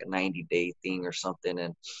influence, like a 90-day thing or something.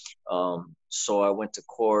 And so I went to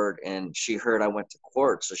court, and she heard I went to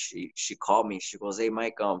court, so she called me. She goes, hey,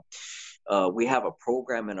 Mike, we have a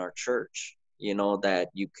program in our church, that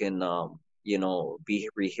you can be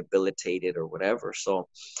rehabilitated or whatever. So.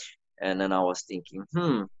 And then I was thinking,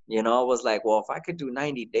 I was like, well, if I could do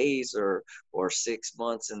 90 days or 6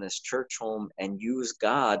 months in this church home and use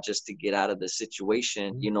God just to get out of the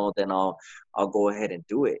situation, then I'll go ahead and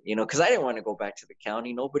do it, because I didn't want to go back to the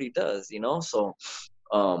county. Nobody does, So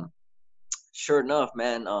sure enough,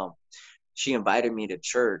 man, she invited me to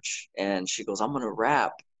church, and she goes, I'm going to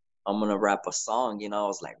rap a song. I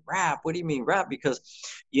was like, rap? What do you mean rap? Because,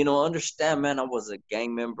 understand, man, I was a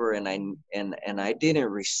gang member, and I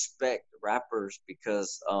didn't respect rappers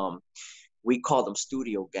because, we call them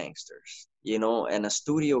studio gangsters, you know, and a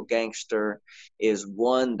studio gangster is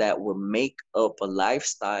one that will make up a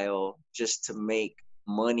lifestyle just to make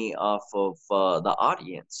money off of the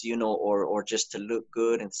audience, you know, or just to look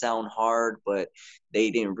good and sound hard, but they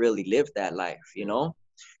didn't really live that life, you know.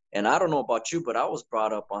 And I don't know about you, but I was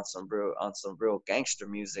brought up on some real gangster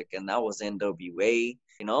music, and that was NWA,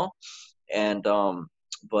 you know. And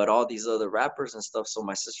but all these other rappers and stuff. So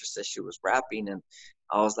my sister said she was rapping, and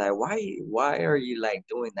I was like, why are you like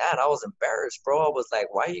doing that? I was embarrassed, bro. I was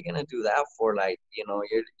like, why are you gonna do that for? Like, you know,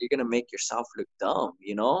 you're gonna make yourself look dumb,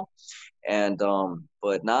 you know. And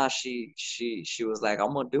but nah, she was like,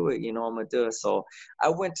 I'm gonna do it, you know, I'm gonna do it. So I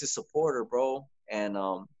went to support her, bro. And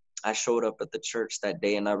I showed up at the church that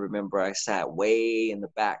day, and I remember I sat way in the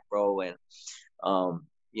back, bro. And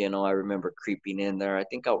you know, I remember creeping in there. I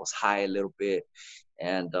think I was high a little bit,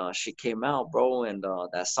 and she came out, bro, and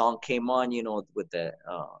that song came on, you know, with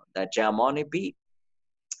that Jam On It beat.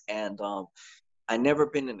 And I never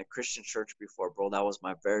been in a Christian church before, bro. That was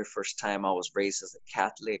my very first time. I was raised as a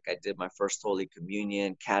Catholic. I did my first Holy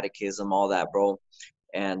Communion, catechism, all that, bro.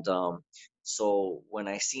 And so when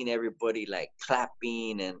I seen everybody like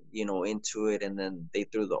clapping and, you know, into it, and then they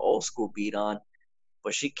threw the old school beat on,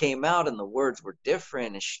 but she came out and the words were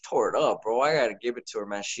different, and she tore it up, bro. I gotta give it to her,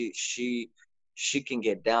 man. She can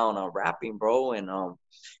get down on rapping, bro. And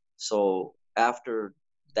so after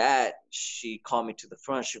that, she called me to the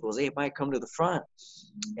front. She goes, "Hey, Mike, come to the front."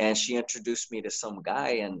 And she introduced me to some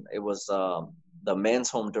guy, and it was the men's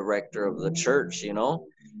home director of the church, you know.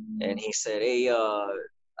 And he said, "Hey,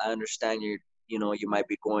 I understand you know, you might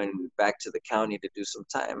be going back to the county to do some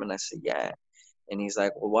time." And I said, "Yeah." And he's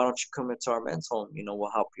like, "Well, why don't you come into our men's home? You know,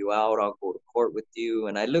 we'll help you out. I'll go to court with you."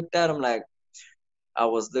 And I looked at him like, I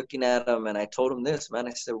was looking at him, and I told him this, man.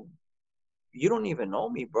 I said, "You don't even know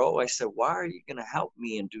me, bro." I said, "Why are you gonna help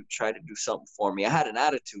me and try to do something for me?" I had an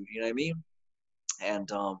attitude, you know what I mean? And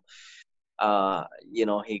you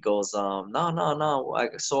know, he goes, no.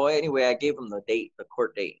 So anyway, I gave him the date, the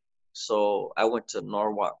court date. So I went to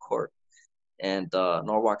Norwalk Court, and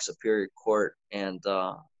Norwalk Superior Court, and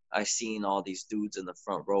I seen all these dudes in the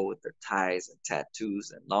front row with their ties and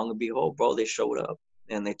tattoos, and long and behold, bro, they showed up,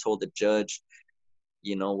 and they told the judge,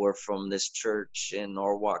 you know, "We're from this church in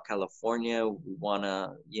Norwalk, California. We want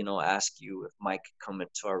to, you know, ask you if Mike could come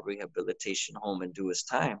into our rehabilitation home and do his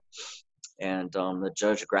time." And the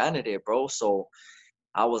judge granted it, bro. So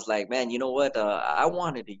I was like, man, you know what? I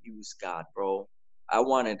wanted to use God, bro. I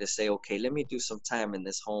wanted to say, okay, let me do some time in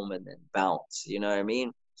this home and then bounce. You know what I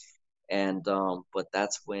mean? And but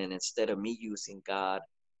that's when, instead of me using God,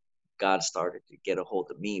 God started to get a hold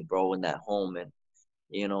of me, bro, in that home. And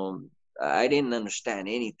you know, I didn't understand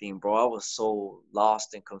anything, bro. I was so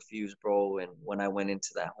lost and confused, bro. And when I went into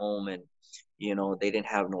that home, and you know, they didn't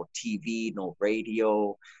have no TV, no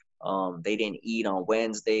radio. They didn't eat on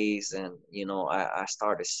Wednesdays, and you know, I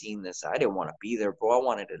started seeing this. I didn't want to be there, bro. I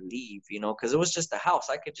wanted to leave, you know, because it was just a house.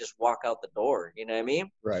 I could just walk out the door, you know what I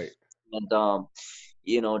mean? Right. And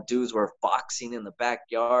you know, dudes were boxing in the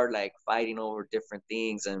backyard, like fighting over different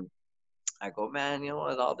things. And I go, man, you know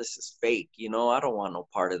what? All this is fake. You know, I don't want no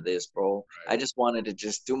part of this, bro. I just wanted to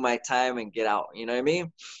just do my time and get out. You know what I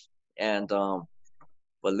mean? And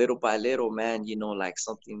but little by little, man, you know, like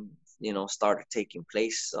something, you know, started taking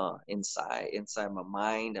place inside my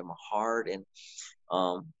mind and my heart.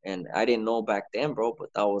 And I didn't know back then, bro,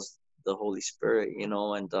 but that was the Holy Spirit, you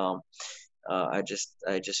know. And I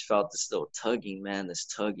just felt this little tugging, man, this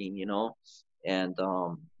tugging, you know. And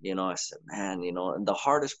you know, I said, man, you know, and the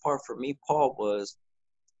hardest part for me, Paul, was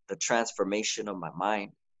the transformation of my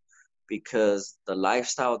mind, because the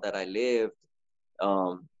lifestyle that I lived,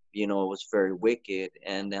 you know, was very wicked.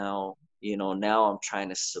 And now, you know, now I'm trying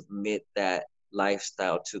to submit that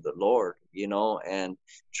lifestyle to the Lord, you know, and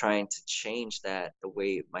trying to change that, the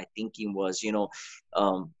way my thinking was, you know,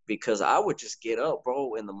 because I would just get up,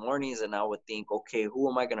 bro, in the mornings, and I would think, okay, who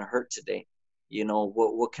am I going to hurt today? You know,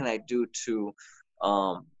 what can I do to,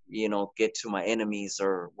 you know, get to my enemies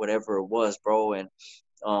or whatever it was, bro. And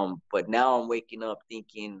but now I'm waking up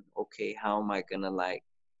thinking, okay, how am I going to like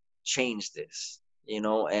change this? You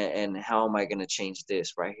know, and how am I gonna change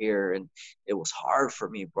this right here? And it was hard for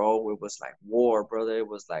me, bro. It was like war, brother. It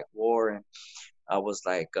was like war, and I was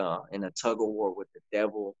like in a tug of war with the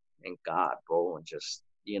devil and God, bro. And just,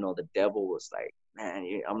 you know, the devil was like,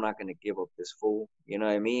 man, I'm not gonna give up this fool. You know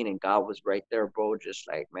what I mean? And God was right there, bro, just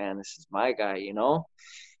like, man, this is my guy, you know.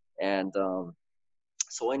 And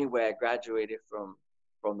so anyway, I graduated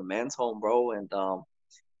from the men's home, bro, and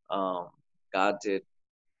God did.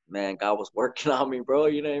 Man, God was working on me, bro.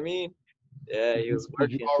 You know what I mean? Yeah, he was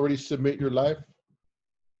Did you working. already submit your life?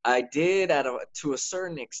 I did to a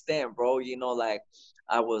certain extent, bro. You know, like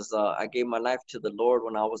I gave my life to the Lord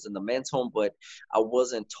when I was in the men's home, but I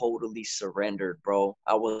wasn't totally surrendered, bro.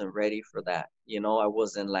 I wasn't ready for that. You know, I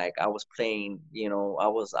wasn't like I was playing, you know, I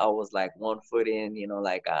was like 1 foot in, you know,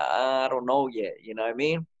 like I don't know yet, you know what I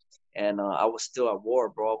mean? And I was still at war,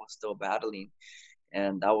 bro. I was still battling,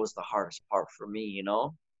 and that was the hardest part for me, you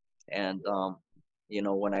know. And you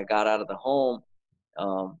know, when I got out of the home,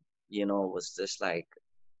 um, you know, it was just like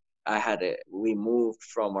we moved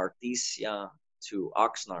from Artesia to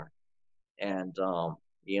Oxnard. And,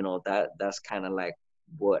 you know, that's kind of like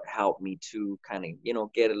what helped me to kind of, you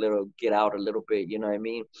know, get out a little bit, you know what I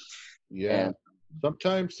mean? Yeah. And,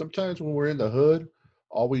 Sometimes when we're in the hood,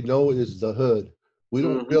 all we know is the hood. We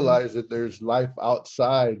don't mhm, realize that there's life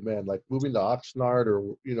outside, man. Like moving to Oxnard or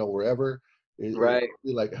wherever, it right,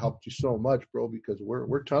 really like helped you so much, bro. Because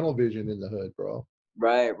we're tunnel vision in the hood, bro.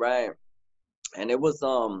 right, right. And it was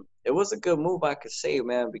a good move, I could say,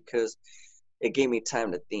 man, because it gave me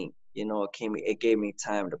time to think, you know, it gave me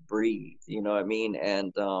time to breathe, you know what I mean?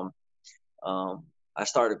 And, um, I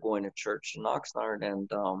started going to church in Oxnard, and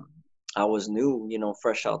I was new, you know,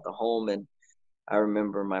 fresh out the home. And I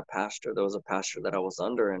remember my pastor, there was a pastor that I was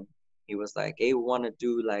under, and he was like, "Hey, we want to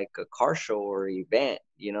do like a car show or event,"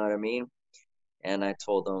 you know what I mean? And I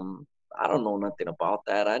told him, "I don't know nothing about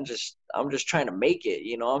that. I'm just trying to make it,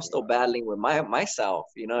 you know. I'm still battling with myself,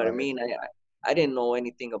 you know what I Right. mean? I didn't know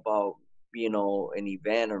anything about, you know, an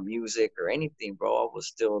event or music or anything, bro. I was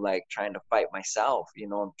still like trying to fight myself, you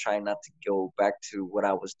know. I'm trying not to go back to what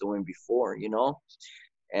I was doing before, you know.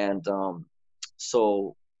 And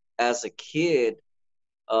so as a kid,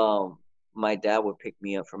 um, my dad would pick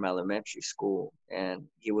me up from elementary school, and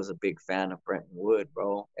he was a big fan of Brenton Wood,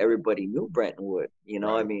 bro. Everybody knew Brenton Wood, you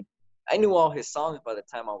know. I Right. mean, I knew all his songs by the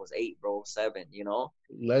time I was 8, bro, 7, you know.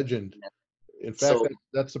 Legend. In fact, So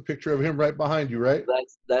that's a picture of him right behind you, right?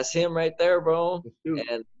 that's him right there, bro. The suit.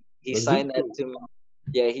 And he The zoot signed that suit. to me.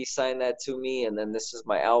 Yeah, he signed that to me, and then this is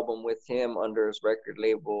my album with him under his record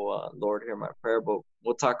label, Lord Hear My Prayer. But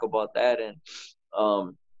we'll talk about that. And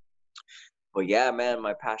um, but yeah, man,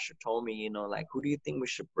 my pastor told me, you know, like, who do you think we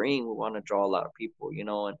should bring? We want to draw a lot of people, you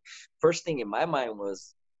know. And first thing in my mind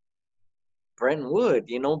was Brentwood,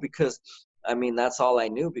 you know, because I mean, that's all I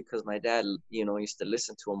knew because my dad, you know, used to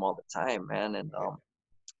listen to him all the time, man. And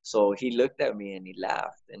so he looked at me and he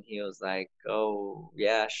laughed and he was like, "Oh,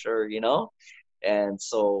 yeah, sure," you know. And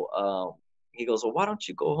so he goes, "Well, why don't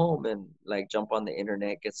you go home and like jump on the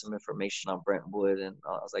internet, get some information on Brentwood?" And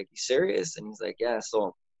I was like, "You serious?" And he's like, "Yeah."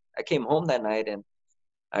 So I came home that night and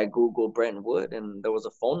I Googled Brentwood and there was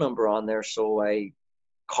a phone number on there. So I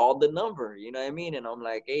called the number, you know what I mean? And I'm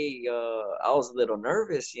like, "Hey, I was a little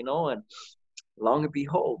nervous, you know." And long and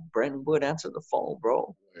behold, Brentwood answered the phone,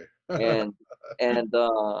 bro. And and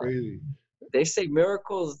Crazy. they say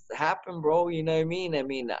miracles happen, bro. You know what I mean? I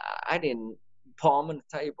mean, I didn't, Paul, I'm gonna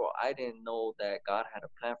tell you, bro, I didn't know that God had a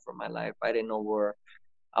plan for my life. I didn't know where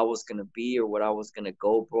I was gonna be or what I was gonna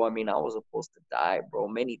go, bro. I mean, I was supposed to die, bro,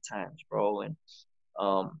 many times, bro. And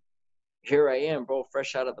um here I am, bro,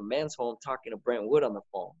 fresh out of the men's home talking to Brent Wood on the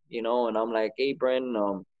phone, you know, and I'm like, "Hey, Brent,"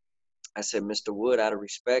 I said, "Mr. Wood, out of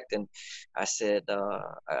respect," and I said,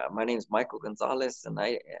 "My name's Michael Gonzalez, and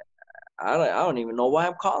I don't even know why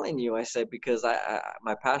I'm calling you." I said, "Because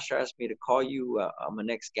my pastor asked me to call you. I'm an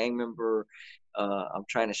ex-gang member. I'm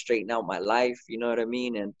trying to straighten out my life. You know what I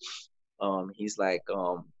mean?" And he's like,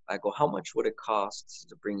 I go, "How much would it cost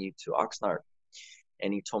to bring you to Oxnard?"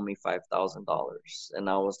 And he told me $5,000. And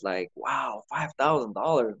I was like, "Wow,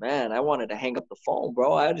 $5,000, man!" I wanted to hang up the phone,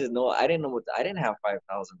 bro. I didn't know I didn't have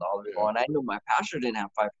 $5,000, bro, Yeah. and I knew my pastor didn't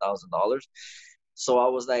have $5,000. So I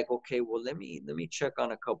was like, "Okay, well, let me check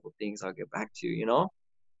on a couple things. I'll get back to you, you know."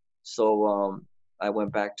 So I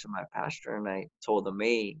went back to my pastor and I told him,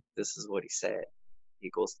 "Hey, this is what he said." He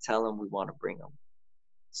goes, "Tell him we want to bring him."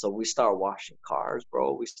 So we started washing cars,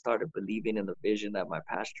 bro. We started believing in the vision that my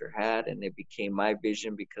pastor had, and it became my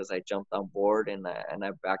vision because I jumped on board and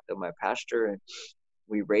I backed up my pastor, and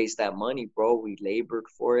we raised that money, bro. We labored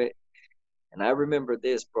for it, and I remember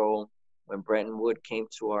this, bro. When Brenton Wood came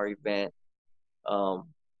to our event,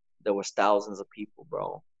 um, there was thousands of people,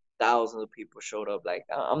 bro. Thousands of people showed up. Like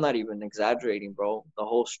I'm not even exaggerating, bro. The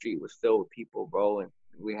whole street was filled with people, bro, and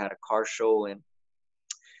we had a car show. And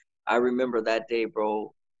I remember that day,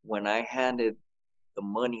 bro, when I handed the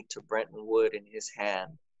money to Brenton Wood in his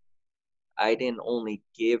hand. I didn't only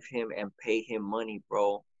give him and pay him money,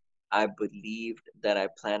 bro. I believed that I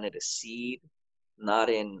planted a seed, not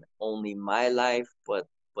in only my life, but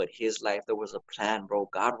his life. There was a plan, bro.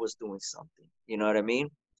 God was doing something. You know what I mean?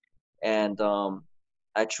 And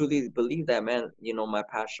I truly believe that, man. You know, my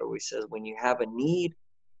pastor always says, when you have a need,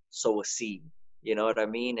 sow a seed. You know what I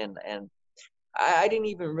mean? And I didn't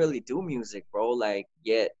even really do music, bro. Like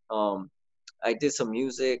yet, I did some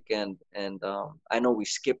music, and I know we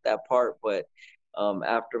skipped that part, but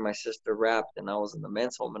after my sister rapped and I was in the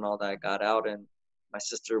men's home and all that, I got out, and my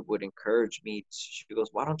sister would encourage me. She goes,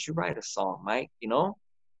 "Why don't you write a song, Mike?" You know?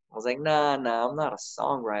 I was like, "Nah, I'm not a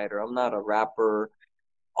songwriter. I'm not a rapper."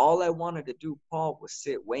 All I wanted to do, Paul, was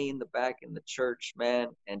sit way in the back in the church,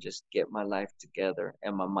 man, and just get my life together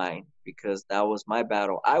and my mind, because that was my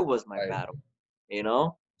battle. I was my Right. battle, you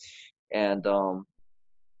know? And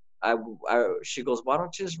she goes, "Why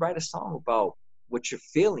don't you just write a song about what you're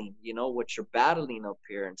feeling, you know, what you're battling up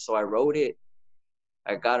here?" And so I wrote it.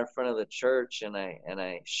 I got in front of the church and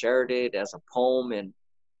I shared it as a poem, and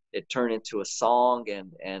it turned into a song.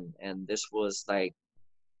 And this was like,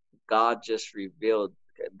 God just revealed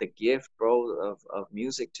the gift, bro, of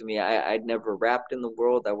music to me. I'd never rapped in the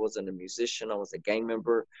world. I wasn't a musician. I was a gang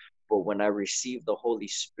member. But when I received the Holy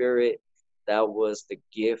Spirit, that was the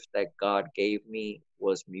gift that God gave me,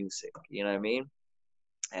 was music. You know what I mean?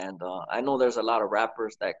 And I know there's a lot of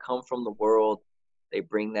rappers that come from the world. They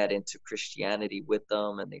bring that into Christianity with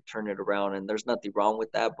them and they turn it around. And there's nothing wrong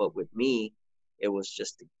with that. But with me, it was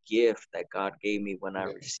just a gift that God gave me when I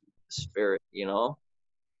Yeah. received the Spirit, you know?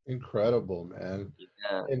 Incredible, man.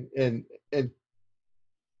 Yeah. And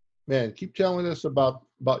man, keep telling us about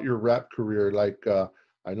your rap career. Like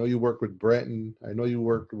I know you worked with Brenton. I know you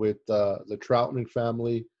worked with the Troutman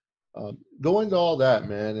family. Go into all that,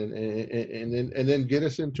 man, and then get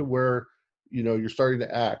us into where you're starting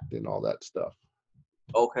to act and all that stuff.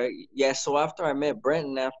 Okay. Yeah. So after I met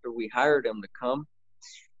Brenton, after we hired him to come,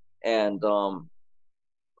 and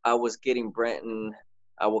I was getting Brenton.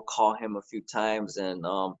 I would call him a few times, and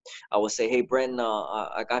I would say, "Hey, Brenton,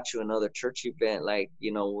 I got you another church event. Like,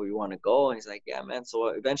 you know, where you want to go?" And he's like, "Yeah, man." So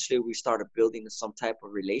eventually, we started building some type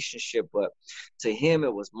of relationship. But to him,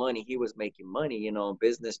 it was money. He was making money, you know, in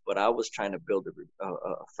business. But I was trying to build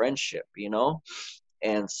a friendship, you know.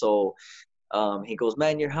 And so he goes,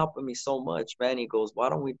 "Man, you're helping me so much, man." He goes, "Why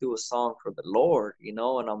don't we do a song for the Lord?" You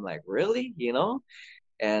know, and I'm like, "Really?" You know.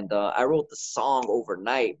 And I wrote the song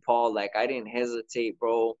overnight, Paul. Like, I didn't hesitate,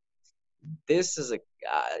 bro. This is a,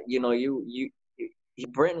 you know,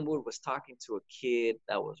 Brenton Wood was talking to a kid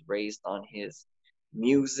that was raised on his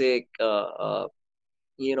music.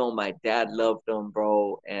 You know, my dad loved him,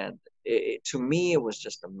 bro. And to me, it was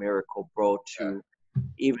just a miracle, bro, to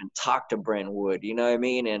even talk to Brenton Wood. You know what I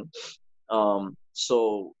mean? And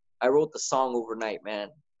so I wrote the song overnight,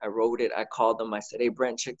 man. I wrote it. I called him. I said, "Hey,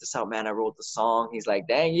 Brent, check this out, man. I wrote the song." He's like,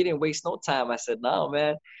 "Dang, you didn't waste no time." I said, "No,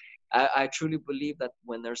 man. I truly believe that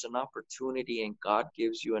when there's an opportunity and God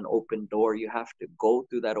gives you an open door, you have to go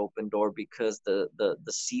through that open door, because the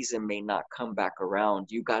season may not come back around.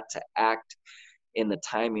 You got to act in the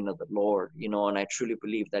timing of the Lord, you know." And I truly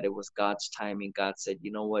believe that it was God's timing. God said,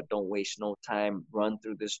 "You know what? Don't waste no time. Run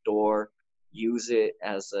through this door. Use it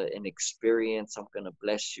as an experience. I'm going to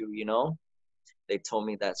bless you," you know. They told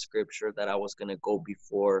me that scripture that I was going to go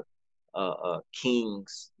before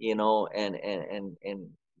kings, you know, and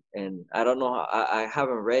I don't know, I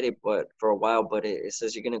haven't read it but for a while, but it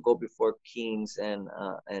says you're going to go before kings and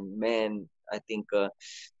men. I think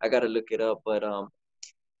I got to look it up, but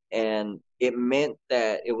and it meant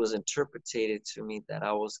that it was interpreted to me that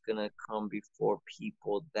I was going to come before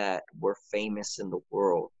people that were famous in the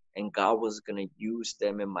world, and God was going to use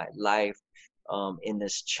them in my life, in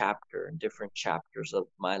this chapter, in different chapters of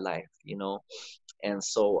my life, you know. And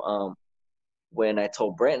so when I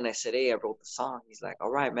told Brenton, I said, "Hey, I wrote the song." He's like,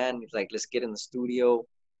 "All right, man." He's like, "Let's get in the studio.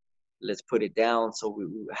 Let's put it down." So we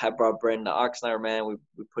had brought Brenton to Oxnard, man.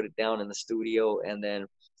 We put it down in the studio, and then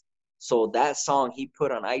so that song he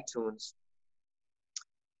put on iTunes,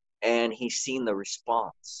 and he's seen the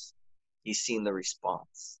response. He's seen the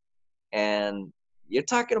response. And you're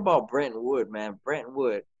talking about Brenton Wood, man. Brenton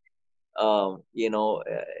Wood, you know,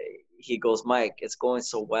 he goes, "Mike, it's going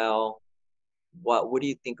so well. What do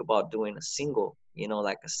you think about doing a single, you know,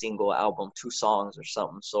 like a single album, 2 songs or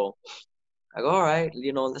something?" So I go, "All right,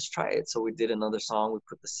 you know, let's try it." So we did another song. We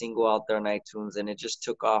put the single out there on iTunes, and it just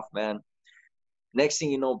took off, man. Next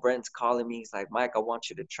thing you know, Brent's calling me. He's like, "Mike, I want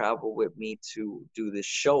you to travel with me to do this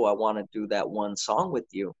show. I want to do that one song with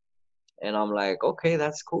you." And I'm like, "Okay,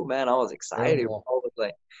 that's cool, man." I was excited. Incredible.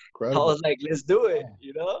 I Incredible. was like, "Let's do it," Yeah.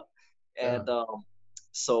 you know? Yeah. And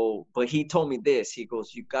so, but he told me this. He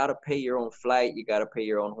goes, "You got to pay your own flight. You got to pay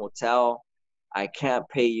your own hotel. I can't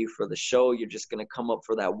pay you for the show. You're just going to come up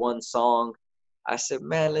for that one song." I said,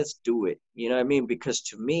 "Man, let's do it." You know what I mean? Because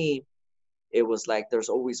to me, it was like there's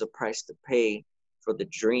always a price to pay for the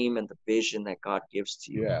dream and the vision that God gives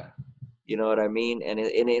to you. Yeah. You know what I mean? And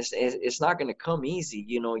it's not going to come easy.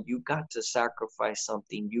 You know, you got to sacrifice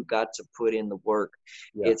something. You got to put in the work.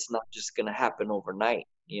 Yeah. It's not just going to happen overnight.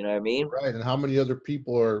 You know what I mean? Right. And how many other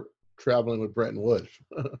people are traveling with Brenton Wood?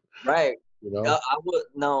 Right. You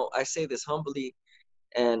know? I say this humbly,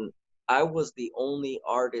 and I was the only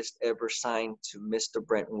artist ever signed to Mr.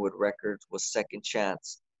 Brenton Wood Records was Second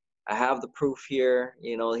Chance. I have the proof here.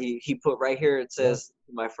 You know, he put right here, it says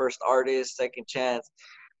my first artist, Second Chance.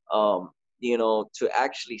 You know, to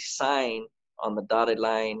actually sign on the dotted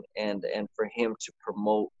line and for him to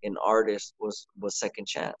promote an artist was Second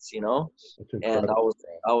Chance, you know. And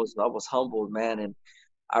I was humbled, man. And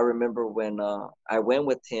I remember when I went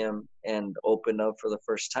with him and opened up for the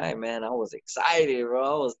first time, man, I was excited,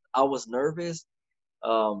 bro. I was nervous.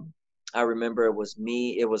 I remember it was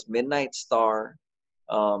Midnight Star,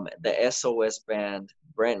 the SOS band,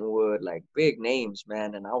 Brenton Wood, like big names,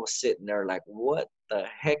 man. And I was sitting there like, what the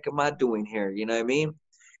heck am I doing here? You know what I mean?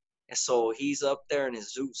 And so he's up there in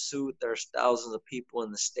his zoot suit. There's thousands of people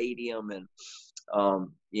in the stadium, and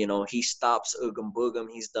you know, he stops Oogum Boogum.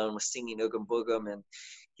 He's done with singing Oogum Boogum, and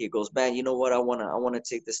he goes, man, you know what? I wanna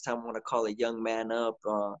take this time. I wanna call a young man up.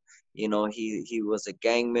 You know, he was a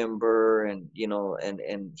gang member, and you know,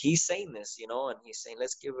 and he's saying this, you know, and he's saying,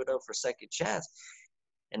 let's give it up for Second Chance,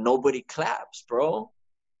 and nobody claps, bro.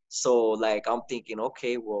 So like I'm thinking,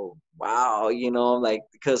 okay, well, wow, you know, like,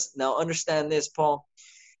 because now understand this, Paul,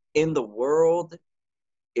 in the world,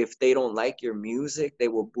 if they don't like your music, they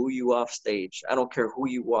will boo you off stage. I don't care who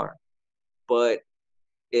you are. But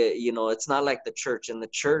you know, it's not like the church. In the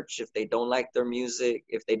church, if they don't like their music,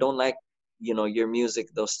 if they don't like, you know, your music,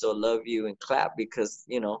 they'll still love you and clap because,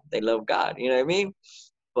 you know, they love God. You know what I mean?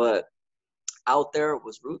 But out there it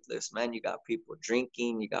was ruthless, man. You got people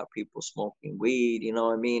drinking, you got people smoking weed, you know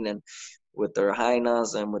what I mean, and with their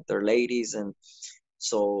hyenas and with their ladies. And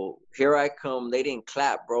so here I come, they didn't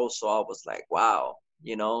clap, bro. So I was like, wow,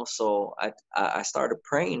 you know. So I started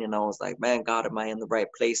praying, and I was like, man, God, am I in the right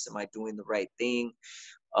place? Am I doing the right thing?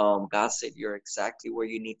 God said, you're exactly where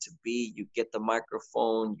you need to be. You get the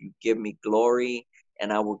microphone, you give me glory,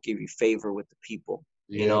 and I will give you favor with the people,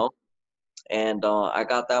 you know. And I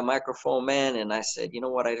got that microphone, man, and I said, you know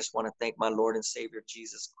what? I just want to thank my Lord and Savior,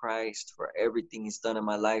 Jesus Christ, for everything he's done in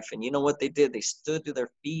my life. And you know what they did? They stood to their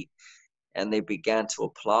feet and they began to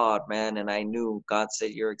applaud, man. And I knew God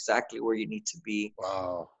said, you're exactly where you need to be.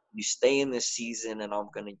 Wow. You stay in this season and I'm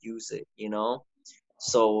going to use it, you know?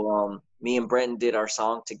 So me and Brenton did our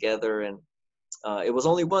song together, and it was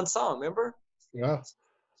only one song, remember? Yeah.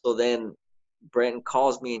 So then Brenton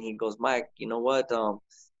calls me and he goes, Mike, you know what?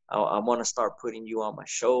 I want to start putting you on my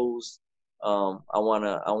shows. I want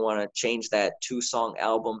to change that 2-song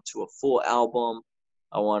album to a full album.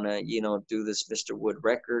 I want to, you know, do this Mr. Wood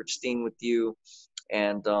Records thing with you.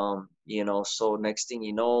 And, you know, so next thing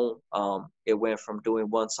you know, it went from doing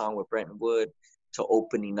one song with Brenton Wood to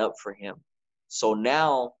opening up for him. So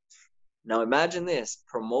now imagine this,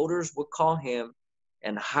 promoters would call him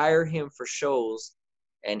and hire him for shows,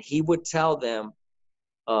 and he would tell them,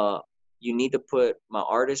 you need to put my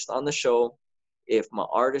artist on the show. If my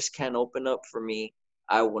artist can't open up for me,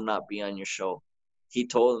 I will not be on your show. He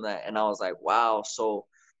told them that, and I was like, wow. So,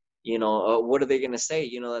 you know, what are they going to say?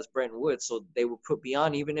 You know, that's Brenton Wood. So they would put me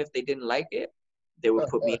on, even if they didn't like it, they would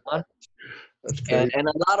put me on. That's crazy. And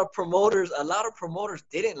a lot of promoters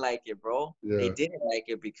didn't like it, bro. Yeah. They didn't like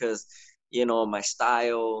it because, you know, my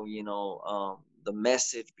style, you know, the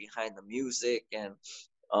message behind the music, and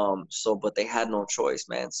so, but they had no choice,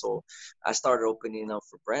 man. So I started opening up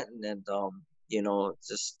for Brenton, and you know,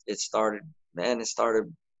 it started,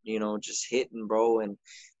 you know, just hitting, bro. And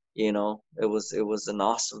you know, it was an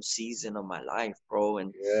awesome season of my life, bro.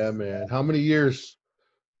 And yeah, man. How many years?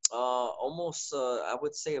 Almost I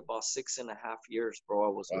would say about 6.5 years, bro. I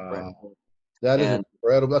was with Brenton. That is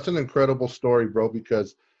incredible. That's an incredible story, bro,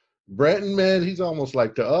 because Brenton, man, he's almost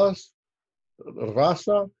like, to us,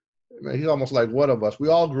 Rasa, man, he's almost like one of us. We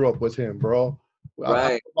all grew up with him, bro. Right. I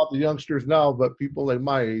don't know about the youngsters now, but people like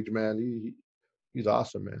my age, man, he's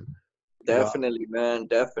awesome, man. Definitely, man.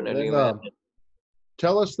 Definitely, man.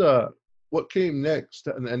 Tell us what came next,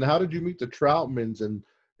 and how did you meet the Troutmans, and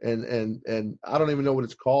I don't even know what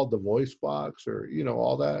it's called, the voice box, or you know,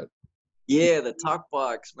 all that. Yeah, the talk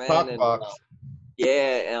box, man. Talk box.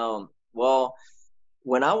 Yeah. Well,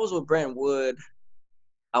 when I was with Brenton Wood,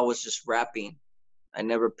 I was just rapping. I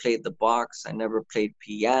never played the box. I never played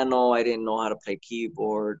piano. I didn't know how to play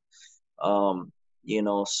keyboard. You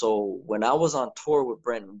know, so when I was on tour with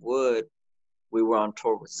Brenton Wood, we were on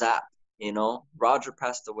tour with Zap. You know, Roger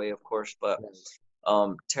passed away, of course, but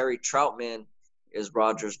Terry Troutman, is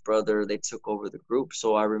Roger's brother. They took over the group.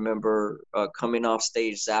 So I remember coming off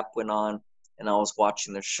stage, Zap went on, and I was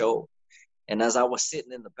watching the show. And as I was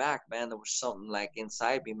sitting in the back, man, there was something like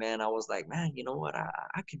inside me, man. I was like, man, you know what?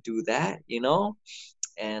 I could do that, you know?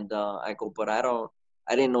 And I go, but I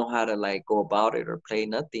didn't know how to like go about it or play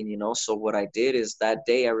nothing, you know? So what I did is that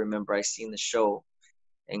day, I remember I seen the show,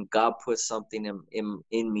 and God put something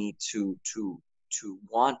in me to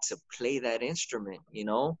want to play that instrument, you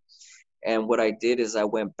know? And what I did is I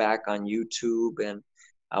went back on YouTube and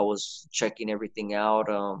I was checking everything out.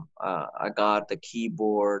 I got the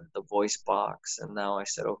keyboard, the voice box, and now I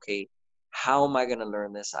said, okay, how am I going to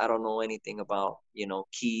learn this? I don't know anything about, you know,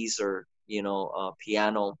 keys or, you know,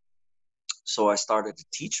 piano. So I started to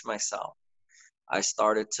teach myself. I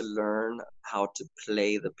started to learn how to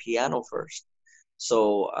play the piano first.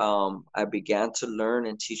 So I began to learn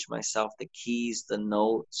and teach myself the keys, the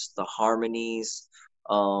notes, the harmonies,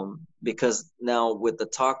 because now with the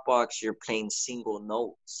talk box, you're playing single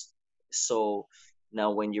notes. So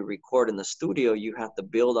now when you record in the studio, you have to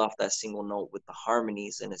build off that single note with the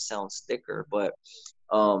harmonies, and it sounds thicker. But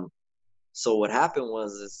so what happened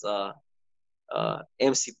was is I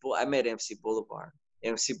met MC Boulevard.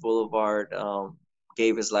 MC Boulevard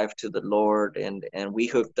gave his life to the Lord, and we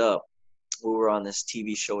hooked up. We were on this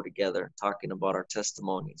TV show together talking about our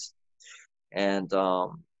testimonies. And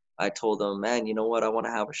I told him, man, you know what? I want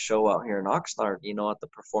to have a show out here in Oxnard, you know, at the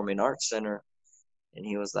Performing Arts Center. And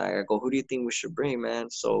he was like, I go, who do you think we should bring, man?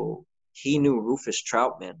 So he knew Rufus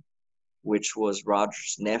Troutman, which was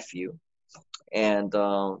Roger's nephew. And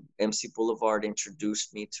MC Boulevard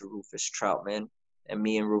introduced me to Rufus Troutman. And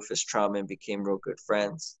me and Rufus Troutman became real good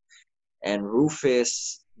friends. And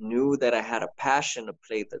Rufus knew that I had a passion to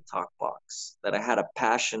play the talk box, that I had a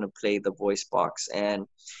passion to play the voice box, and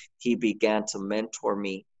he began to mentor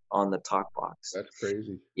me on the talk box. That's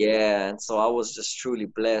crazy. Yeah, and so I was just truly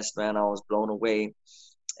blessed, man. I was blown away.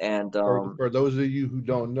 And for those of you who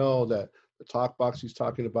don't know, that the talk box he's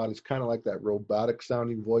talking about is kind of like that robotic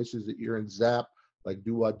sounding voices that you're in Zap, like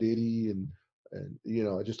Doo Diddy and you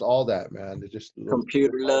know, just all that, man. It's just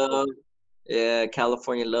Computer Love. Yeah,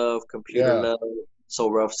 California Love, Computer Love, So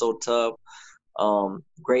Rough, So Tough,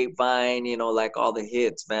 Grapevine, you know, like all the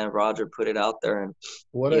hits, man. Roger put it out there, and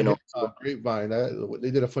what a hit, Grapevine. They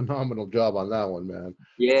did a phenomenal job on that one, man.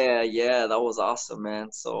 Yeah, that was awesome,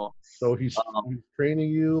 man. So he's training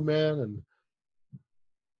you, man, and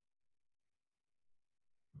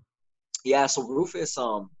yeah. So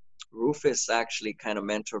Rufus actually kind of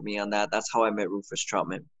mentored me on that. That's how I met Rufus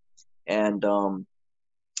Troutman, and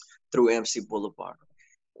through MC Boulevard.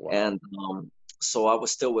 Wow. And so I was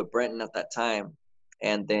still with Brenton at that time,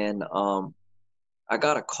 and then I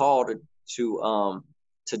got a call to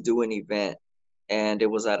do an event, and it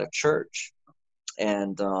was at a church.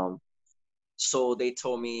 And so they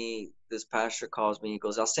told me, this pastor calls me, he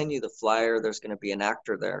goes, I'll send you the flyer, there's going to be an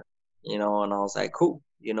actor there, you know. And I was like, cool,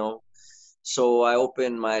 you know. So I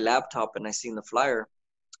opened my laptop and I seen the flyer,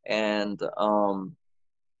 and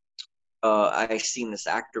I seen this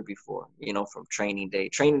actor before, you know, from Training Day.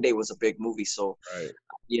 Training Day was a big movie, so right.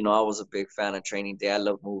 You know, I was a big fan of Training Day. I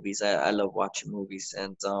love movies. I love watching movies.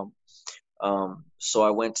 And so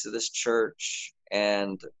I went to this church,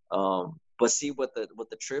 and but see, what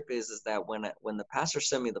the trip is that when the pastor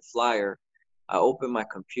sent me the flyer, I opened my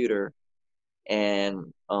computer,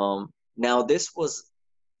 and now this was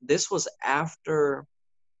after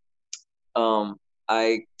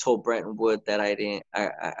I told Brenton Wood that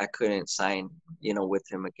I couldn't sign, you know, with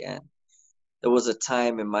him again. There was a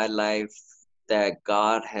time in my life that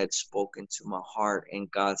God had spoken to my heart, and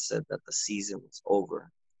God said that the season was over.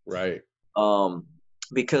 Right.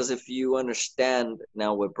 Because if you understand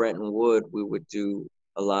now, with Brenton Wood, we would do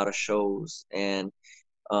a lot of shows, and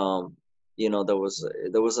you know, there was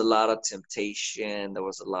a lot of temptation, there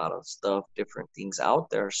was a lot of stuff, different things out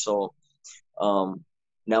there. So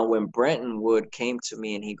now when Brenton Wood came to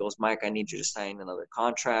me and he goes, Mike, I need you to sign another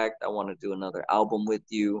contract. I want to do another album with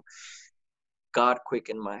you. God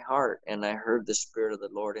quickened my heart, and I heard the Spirit of the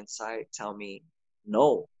Lord inside tell me,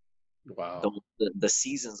 no. Wow. The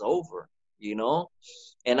season's over, you know?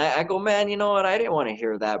 And I go, man, you know what? I didn't want to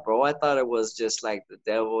hear that, bro. I thought it was just like the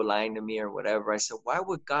devil lying to me or whatever. I said, why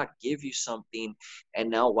would God give you something, and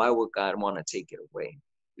now why would God want to take it away?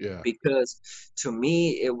 Yeah. Because to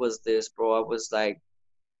me, it was this, bro. I was like,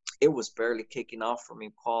 it was barely kicking off for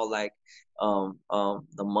me, Paul. Like,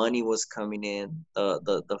 the money was coming in,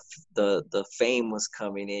 the fame was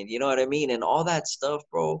coming in, you know what I mean? And all that stuff,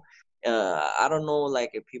 bro. I don't know,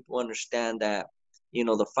 like, if people understand that, you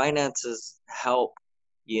know, the finances help,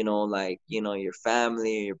 you know, like, you know, your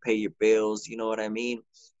family, you pay your bills, you know what I mean?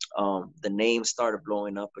 the name started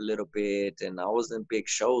blowing up a little bit, and I was in big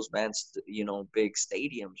shows, man, big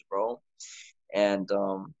stadiums, bro. And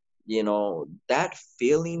that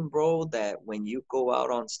feeling, bro, that when you go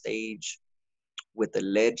out on stage with a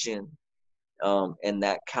legend, and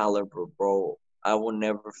that caliber, bro, I will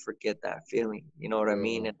never forget that feeling. You know what I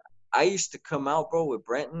mean? And I used to come out, bro, with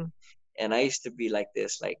Brenton, and I used to be like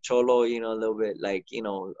this, like cholo, a little bit like,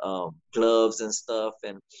 gloves and stuff.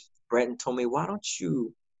 And Brenton told me, why don't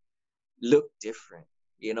you look different,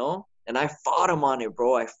 And I fought him on it,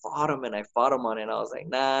 bro. I fought him and I fought him on it. And I was like,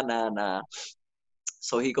 nah, nah, nah.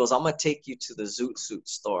 So he goes, I'm going to take you to the zoot suit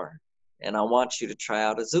store, and I want you to try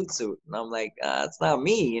out a zoot suit. And I'm like, it's not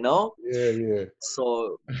me, Yeah.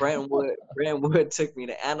 So Brentwood took me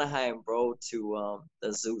to Anaheim, bro, to the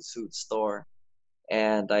zoot suit store.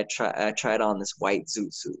 And I tried on this white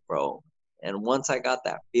zoot suit, bro. And once I got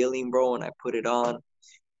that feeling, bro, and I put it on,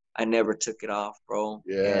 I never took it off, bro.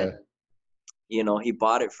 Yeah. And he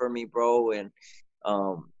bought it for me, bro. And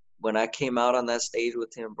when I came out on that stage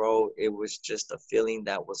with him, bro, it was just a feeling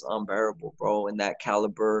that was unbearable, bro. And that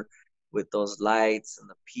caliber with those lights and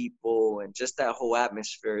the people and just that whole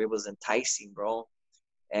atmosphere, it was enticing, bro.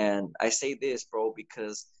 And I say this, bro,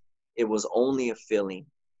 because it was only a feeling.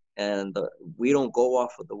 And we don't go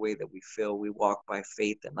off of the way that we feel. We walk by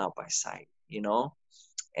faith and not by sight,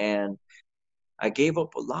 And I gave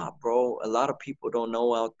up a lot, bro. A lot of people don't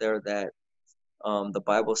know out there that the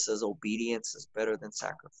Bible says obedience is better than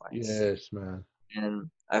sacrifice. Yes, man. And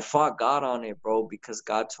I fought God on it, bro, because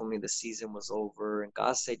God told me the season was over. And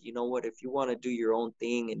God said, you know what, if you want to do your own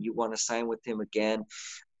thing and you want to sign with him again,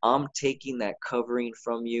 I'm taking that covering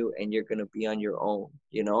from you and you're going to be on your own,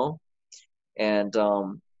 And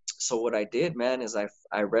so what I did, man, is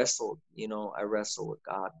I wrestled, I wrestled with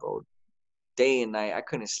God, bro, day and night. I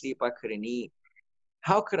couldn't sleep. I couldn't eat.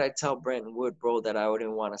 How could I tell Brenton Wood, bro, that I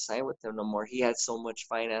wouldn't want to sign with him no more? He had so much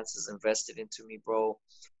finances invested into me, bro.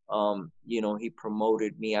 He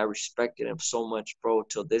promoted me. I respected him so much, bro.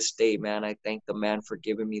 Till this day, man, I thank the man for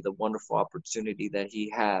giving me the wonderful opportunity that he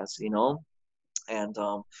has, And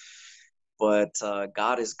but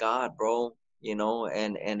God is God, bro.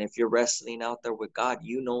 And if you're wrestling out there with God,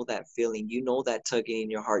 that feeling, that tugging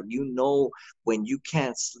in your heart, when you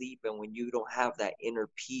can't sleep and when you don't have that inner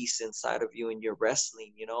peace inside of you and you're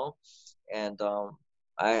wrestling, And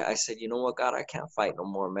I said, you know what, God, I can't fight no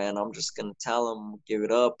more, man. I'm just gonna tell him, give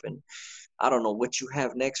it up, and I don't know what you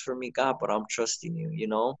have next for me, God, but I'm trusting you,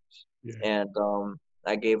 Yeah. And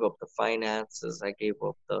I gave up the finances, I gave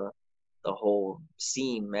up the whole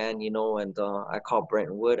scene, man, and I called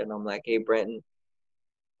Brenton Wood and I'm like, hey, Brenton,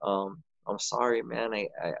 I'm sorry, man,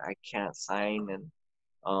 I can't sign. And,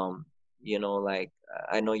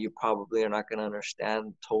 I know you probably are not going to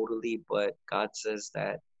understand totally, but God says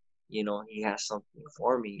that, he has something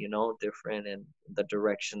for me, different in the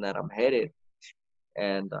direction that I'm headed.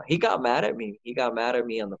 And he got mad at me. He got mad at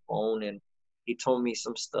me on the phone and he told me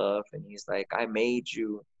some stuff. And he's like, I made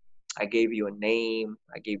you. I gave you a name.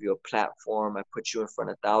 I gave you a platform. I put you in front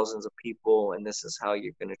of thousands of people, and this is how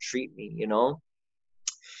you're going to treat me,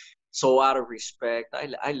 So out of respect,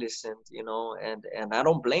 I listened, and I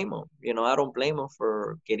don't blame him. I don't blame him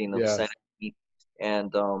for getting upset at me.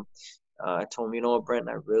 And I told him, Brent,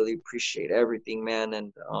 I really appreciate everything, man.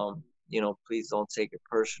 And, please don't take it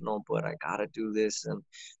personal, but I got to do this. And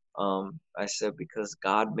I said, because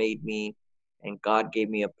God made me and God gave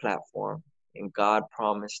me a platform. And God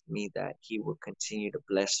promised me that he would continue to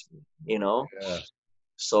bless me, Yeah.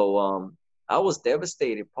 So I was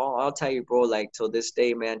devastated, Paul. I'll tell you, bro, like till this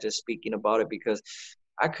day, man, just speaking about it, because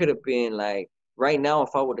I could have been like, right now, if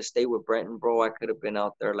I would have stayed with Brenton, bro, I could have been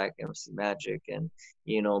out there like MC Magic and,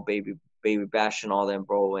 baby Bash and all them,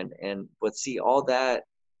 bro. But see, all that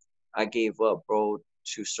I gave up, bro,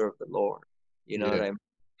 to serve the Lord. You know what I mean?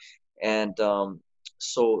 And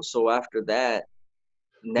so after that,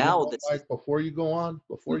 now Mike, before you go on,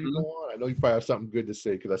 I know you probably have something good to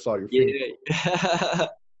say because I saw your finger. Yeah.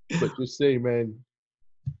 But just say, man,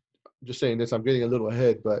 just saying this, I'm getting a little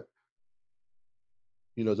ahead, but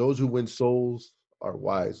those who win souls are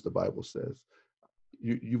wise, the Bible says.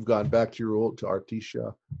 You've gone back to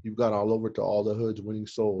ARTESIA. You've gone all over to all the hoods winning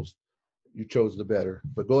souls. You chose the better.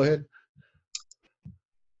 But go ahead.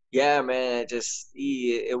 Yeah, man,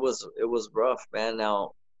 it was rough, man.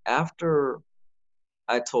 Now, after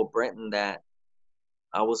I told Brenton that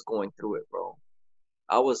I was going through it, bro,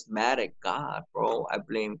 I was mad at God, bro. I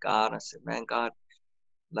blamed God. I said, man, God,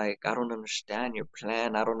 like, I don't understand your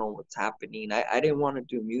plan. I don't know what's happening. I didn't want to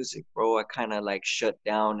do music, bro. I kind of like shut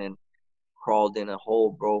down and crawled in a hole,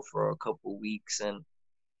 bro, for a couple weeks. And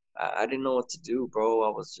I didn't know what to do, bro. I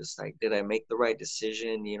was just like, did I make the right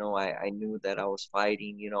decision? You know, I knew that I was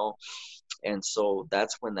fighting, you know. And so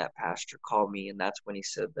that's when that pastor called me, and that's when he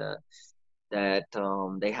said that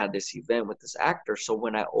they had this event with this actor. So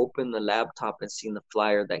when I opened the laptop and seen the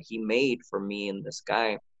flyer that he made for me and this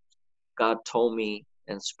guy, God told me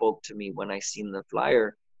and spoke to me when I seen the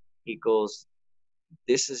flyer. He goes,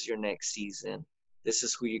 this is your next season. This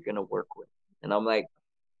is who you're going to work with. And I'm like,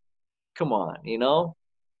 come on, you know?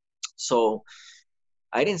 So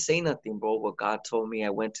I didn't say nothing, bro. But God told me, I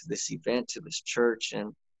went to this event, to this church,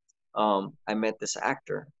 and I met this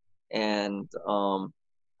actor. And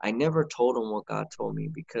I never told him what God told me,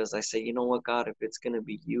 because I said, you know what, God, if it's going to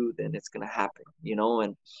be you, then it's going to happen, you know?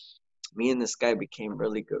 And me and this guy became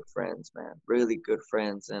really good friends, man, really good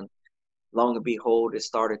friends. And long and behold, it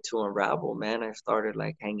started to unravel, man. I started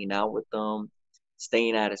like hanging out with them,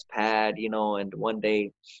 staying at his pad, you know. And one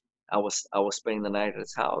day I was spending the night at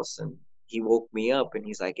his house, and he woke me up and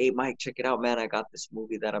he's like, hey, Mike, check it out, man. I got this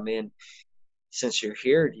movie that I'm in. Since you're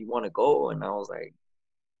here, do you want to go? And I was like,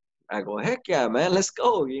 I go, heck yeah, man, let's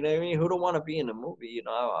go. You know what I mean? Who don't want to be in a movie? You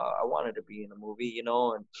know, I wanted to be in a movie, you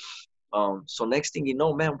know. And so next thing you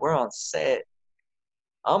know, man, we're on set.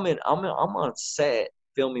 I'm on set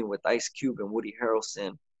filming with Ice Cube and Woody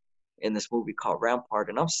Harrelson in this movie called Rampart.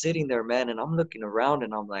 And I'm sitting there, man, and I'm looking around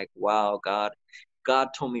and I'm like, wow, God. God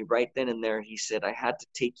told me right then and there, he said, I had to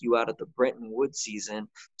take you out of the Brenton Wood season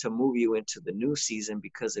to move you into the new season,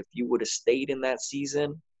 because if you would have stayed in that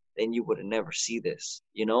season, then you would have never see this,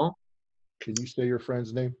 you know? Can you say your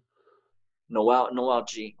friend's name? Noel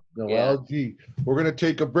G. Noel Yeah. G. We're going to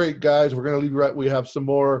take a break, guys. We're going to leave right. We have some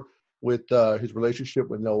more with his relationship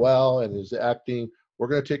with Noel and his acting. We're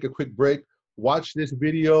going to take a quick break. Watch this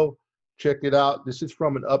video. Check it out. This is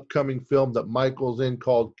from an upcoming film that Michael's in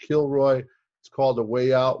called Kilroy. It's called A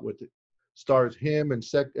Way Out. With it stars him and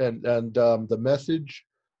The Message,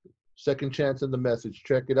 Second Chance and The Message.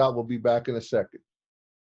 Check it out. We'll be back in a second.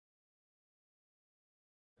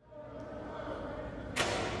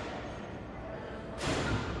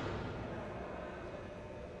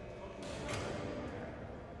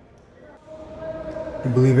 You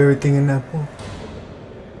believe everything in that book?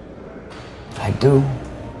 I do.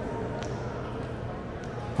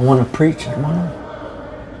 I want to preach it, Mom.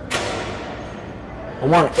 I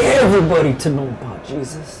want everybody to know about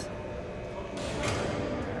Jesus.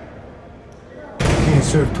 You can't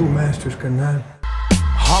serve two masters, carnal.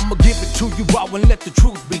 I'ma give it to you raw and let the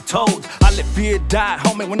truth be told. I let fear die,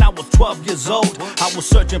 homie, when I was 12 years old. I was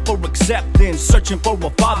searching for acceptance, searching for a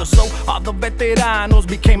father. So all the veteranos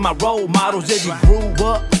became my role models as we grew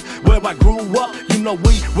up. Where I grew up, you know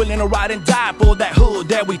we willing to ride and die for that hood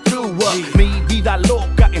that we threw up. Me, vida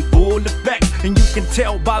loca in full effect, and you can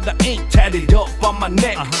tell by the ink tatted up on my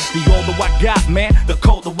neck. The older I got, man, the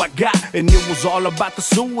colder I got, and it was all about the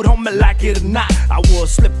suit, homie, like it or not. I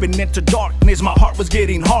was slipping into darkness, my heart was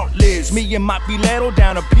getting heartless. Me and my Filero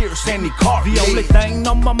down a Pierce and he carved. The only thing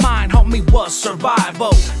on my mind, homie, was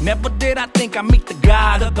survival. Never did I think I'd meet the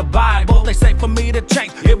God of the Bible. They say for me to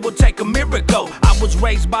change, it would take a miracle. I was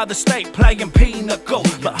raised by the state playing pinochle,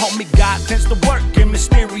 but homie, God tends to work in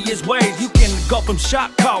mysterious ways. You can go from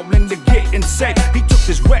shot calling to getting saved. He took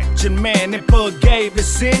this wretched man and forgave his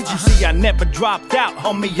sins. You see, I never dropped out,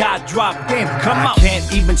 homie, I dropped in. Come on, I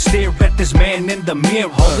can't even stare at this man in the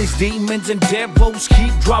mirror. All these demons and devils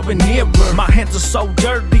keep drawing nearer. My hands are so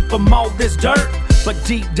dirty from all this dirt, but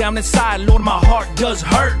deep down inside, Lord, my heart does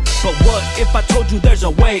hurt. But what if I told you there's a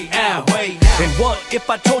way out? And what if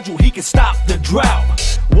I told you he can stop the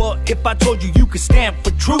drought? What if I told you you could stand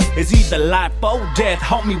for truth? It's either life or death,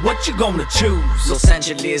 homie, what you gonna choose? Los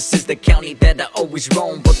Angeles is the county that I always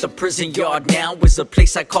roam, but the prison yard now is a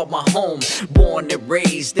place I call my home. Born and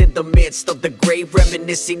raised in the midst of the grave,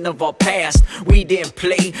 reminiscing of our past. We didn't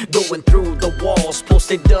play, going through the walls,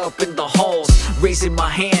 posted up in the halls, raising my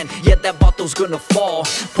hand, yeah, that botto's gonna fall.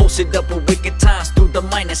 Posted up with wicked times through the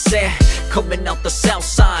mindset, coming out the south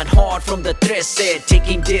side, hard from the 13.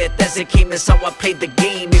 Taking death as it came is how I played the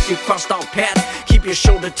game. If you crossed our path, keep your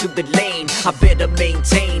shoulder to the lane. I better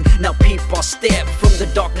maintain, now peep our step from the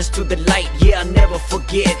darkness to the light. Yeah, I never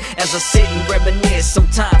forget, as I sit and reminisce.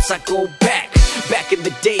 Sometimes I go back in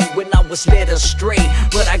the day when I was led astray.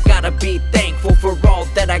 But I gotta be thankful for all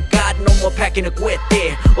that I got. No more packing a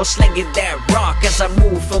cuete or slinging that rock. As I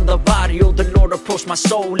move from the barrio, the Lord approached my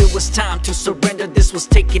soul. It was time to surrender, this was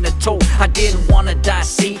taking a toll. I didn't wanna die,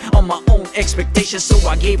 see, on my own expectations, so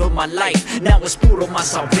I gave him my life. Now it's puro my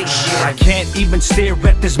salvation. I can't even stare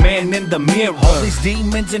at this man in the mirror. All these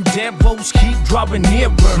demons and devils keep drawing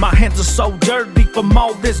nearer. My hands are so dirty from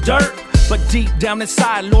all this dirt, But deep down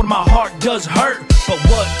inside, Lord, my heart does hurt. But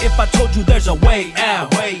what if I told you there's a way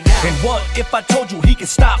out? And what if I told you he can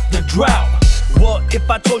stop the drought? What if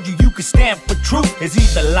I told you you could stand for truth? It's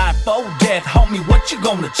either life or death, homie, what you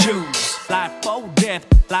gonna choose? Life or death,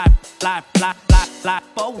 life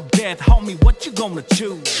or death, homie, what you gonna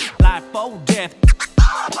choose? Life or death,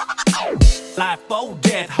 life or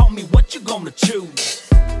death, homie, what you gonna choose?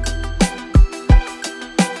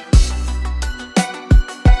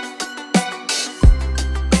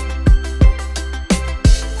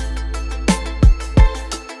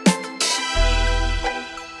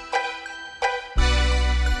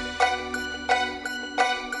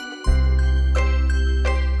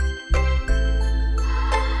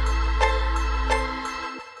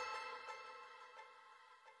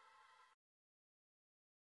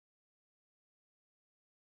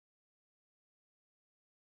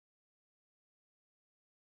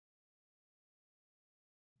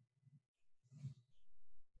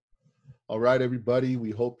 All right, everybody.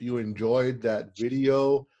 We hope you enjoyed that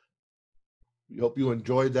video. We hope you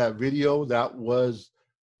enjoyed that video. That was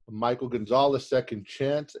Michael Gonzalez, Second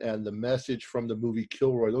Chance, and the message from the movie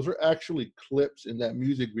Kilroy. Those are actually clips in that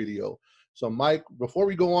music video. So, Mike, before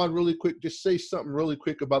we go on really quick, just say something really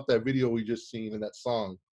quick about that video we just seen and that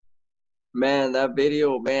song. Man, that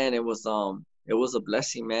video, man, it was a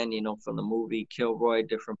blessing, man, you know, from the movie Kilroy,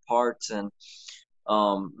 different parts. And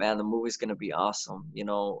man, the movie's gonna be awesome, you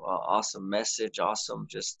know, awesome message, awesome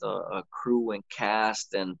just a crew and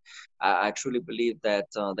cast. And I truly believe that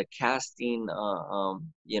the casting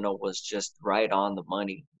you know, was just right on the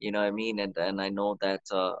money, you know what I mean? And I know that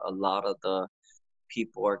a lot of the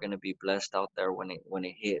people are gonna be blessed out there when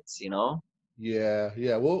it hits, you know. Yeah,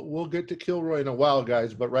 we'll get to Kilroy in a while,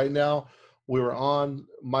 guys. But right now, we were on,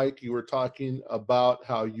 Mike, you were talking about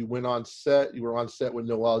how you went on set. You were on set with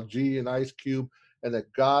Noel G and Ice Cube, and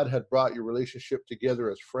that God had brought your relationship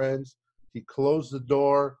together as friends. He closed the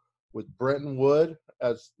door with Brenton Wood,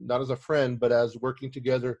 as not as a friend, but as working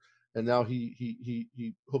together. And now he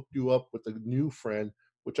hooked you up with a new friend,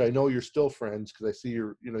 which I know you're still friends because I see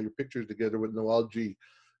your pictures together with Noel G.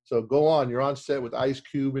 So go on. You're on set with Ice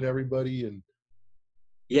Cube and everybody, and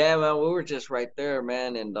Yeah, man, we were just right there,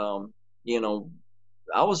 man. And you know,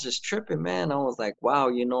 I was just tripping, man. I was like, wow,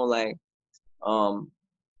 you know, like um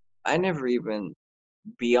I never even,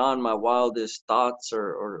 beyond my wildest thoughts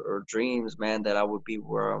or dreams, man, that I would be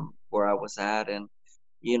where I was at. And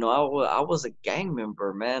you know, I was a gang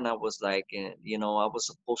member, man. I was like, you know, I was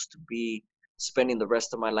supposed to be spending the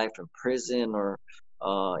rest of my life in prison or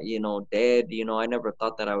you know, dead. You know, I never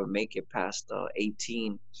thought that I would make it past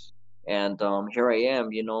 18. And here I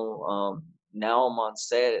am, you know. Now I'm on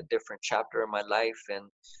set, a different chapter in my life, and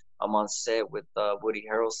I'm on set with Woody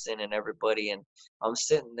Harrelson and everybody. And I'm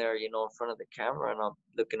sitting there, you know, in front of the camera, and I'm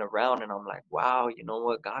looking around, and I'm like, wow, you know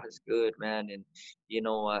what, God is good, man. And you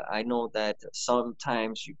know, I know that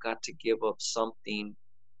sometimes you got to give up something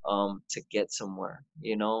to get somewhere,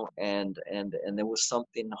 you know. And there was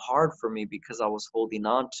something hard for me because I was holding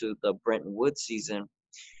on to the Brenton Wood season.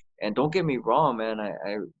 And don't get me wrong, man.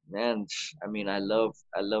 Man, I mean, I love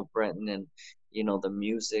Brenton and you know the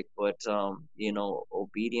music, but you know,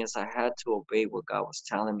 obedience. I had to obey what God was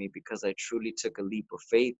telling me because I truly took a leap of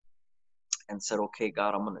faith and said, "Okay,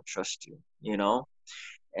 God, I'm gonna trust you," you know.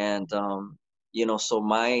 And you know, so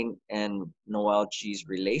mine and Noel G's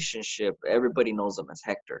relationship, everybody knows him as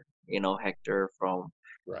Hector. You know, Hector from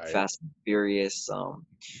right. Fast and Furious.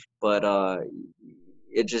 But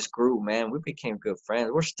it just grew, man. We became good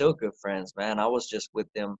friends. We're still good friends, man. I was just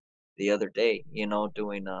with them the other day, you know,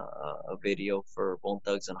 doing a video for Bone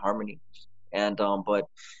Thugs and Harmony. And but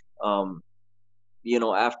um you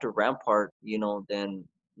know, after Rampart, you know, then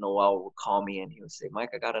Noel would call me and he would say, Mike,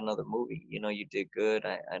 I got another movie. You know, you did good.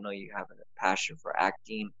 I know you have a passion for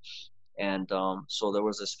acting. And so there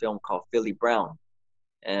was this film called Philly Brown.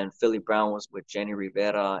 And Philly Brown was with Jenny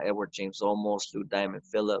Rivera, Edward James Olmos, Lou Diamond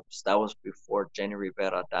Phillips. That was before Jenny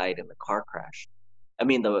Rivera died in the car crash. I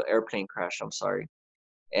mean, the airplane crash, I'm sorry.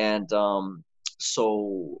 And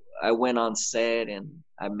so I went on set and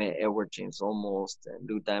I met Edward James Olmos and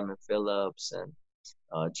Lou Diamond Phillips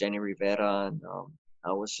and Jenny Rivera. And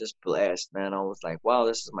I was just blessed, man. I was like, wow,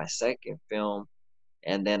 this is my second film.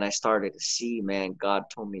 And then I started to see, man, God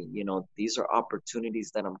told me, you know, these are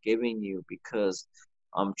opportunities that I'm giving you because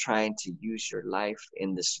I'm trying to use your life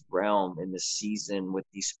in this realm, in this season with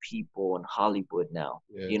these people in Hollywood now.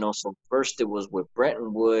 Yeah. You know, so first it was with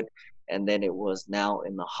Brenton Wood, and then it was now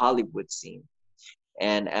in the Hollywood scene.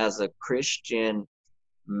 And as a Christian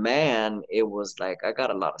man, it was like I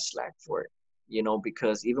got a lot of slack for it. you know,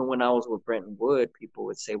 because even when I was with Brenton Wood, people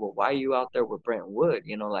would say, well, why are you out there with Brenton Wood?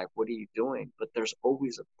 You know, like, what are you doing? But there's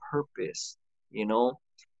always a purpose, you know?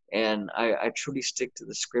 And I truly stick to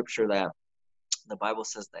the scripture that the Bible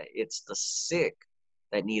says that it's the sick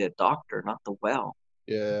that need a doctor, not the well.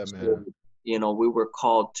 Yeah, So, man. you know, we were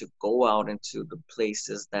called to go out into the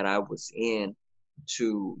places that I was in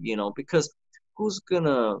to, you know, because who's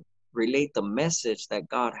gonna relate the message that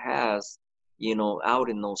God has, you know, out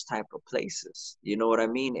in those type of places? You know what I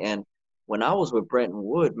mean? And when I was with Brenton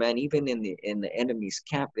Wood, man, even in the enemy's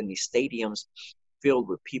camp, in these stadiums filled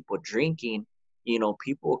with people drinking, you know,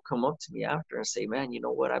 people will come up to me after and say, man, you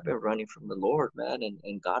know what, I've been running from the Lord, man,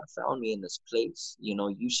 and God found me in this place. You know,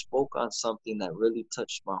 you spoke on something that really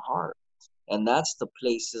touched my heart. And that's the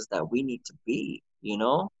places that we need to be, you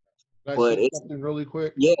know? Can I But say it's, something really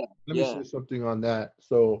quick? yeah, Let me yeah, say something on that.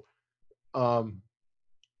 So,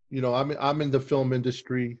 you know, I'm in the film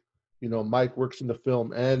industry. You know, Mike works in the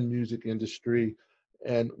film and music industry.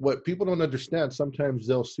 And what people don't understand, sometimes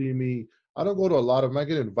they'll see me. I don't go to a lot of them. I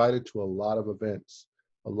get invited to a lot of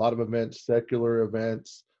events, secular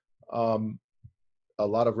events, um, a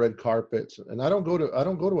lot of red carpets. And I don't go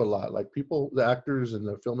to a lot. Like people, the actors in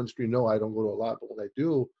the film industry know I don't go to a lot, but when I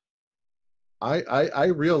do, I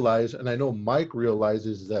realize, and I know Mike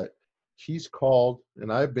realizes that he's called,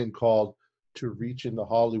 and I've been called to reach into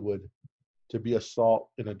Hollywood, to be a salt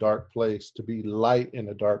in a dark place, to be light in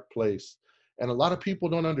a dark place. And a lot of people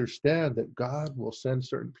don't understand that God will send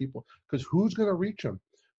certain people, because who's going to reach them?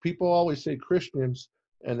 People always say Christians,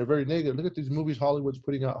 and they're very negative. Look at these movies Hollywood's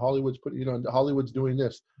putting out. Hollywood's putting, you know, Hollywood's doing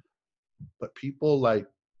this. But people like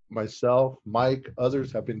myself, Mike,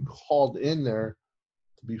 others have been called in there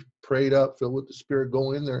to be prayed up, filled with the Spirit,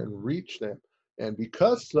 go in there and reach them. And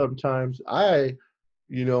because sometimes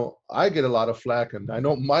you know, I get a lot of flack, and I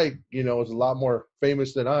know Mike, you know, is a lot more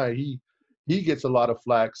famous than I. He gets a lot of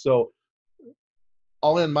flack. So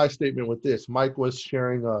I'll end my statement with this. Mike was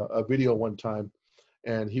sharing a video one time,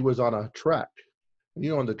 and he was on a track. And,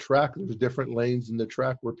 you know, on the track, there's different lanes in the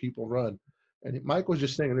track where people run. And Mike was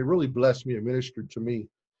just saying, and it really blessed me, it ministered to me,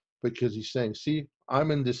 because he's saying, see,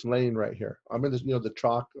 I'm in this lane right here. I'm in this, you know, the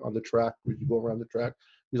chalk on the track, where you go around the track.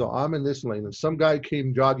 He's like, I'm in this lane. And some guy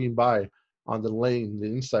came jogging by on the lane, the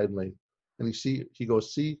inside lane. And he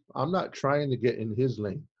goes, see, I'm not trying to get in his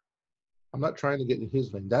lane. I'm not trying to get in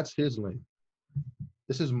his lane. That's his lane.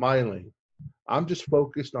 This is my lane. I'm just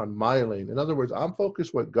focused on my lane. In other words, I'm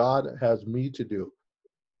focused what God has me to do.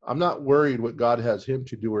 I'm not worried what God has him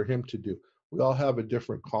to do or him to do. We all have a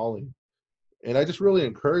different calling. And I just really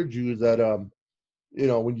encourage you that, you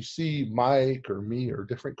know, when you see Mike or me or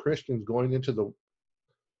different Christians going into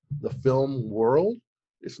the film world,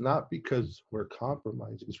 it's not because we're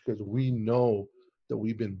compromising. It's because we know that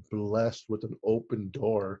we've been blessed with an open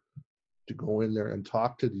door to go in there and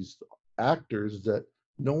talk to these actors that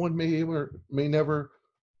no one may never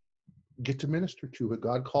get to minister to, but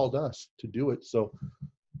God called us to do it. So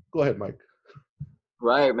go ahead, Mike.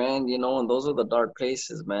 right, man. You know, and those are the dark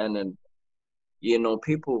places, man. And, you know,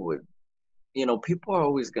 people are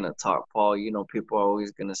always going to talk, Paul. You know, people are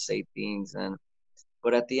always going to say things.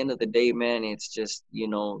 But at the end of the day, man, it's just, you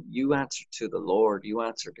know, you answer to the Lord, you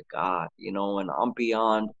answer to God, you know, and I'm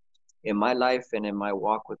beyond in my life and in my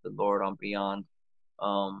walk with the Lord, I'm beyond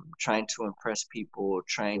trying to impress people,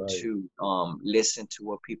 trying Right. to listen to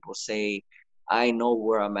what people say. I know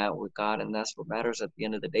where I'm at with God, and that's what matters at the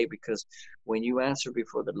end of the day, because when you answer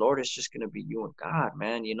before the Lord, it's just going to be you and God,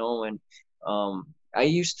 man, you know. And I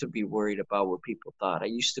used to be worried about what people thought. I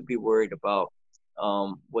used to be worried about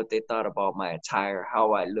what they thought about my attire,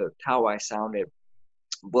 how I looked, how I sounded,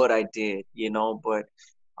 what I did, you know. But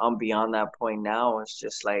I'm beyond that point now. It's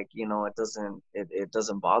just like, you know, it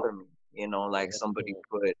doesn't bother me, you know, like somebody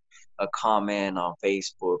put a comment on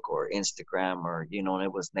Facebook or Instagram, or, you know, and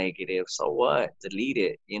it was negative. So what? Delete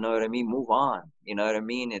it. You know what I mean? Move on. You know what I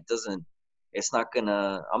mean? I'm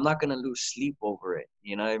not gonna lose sleep over it.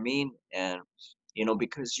 You know what I mean? And, you know,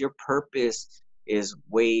 because your purpose is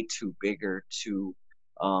way too bigger to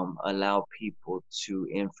allow people to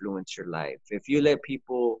influence your life. If you let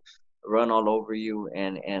people run all over you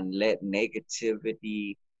and let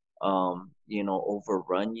negativity you know,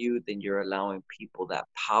 overrun you, then you're allowing people that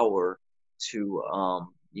power to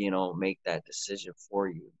you know, make that decision for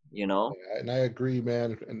you, you know. And I agree,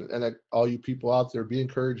 man. And all you people out there, be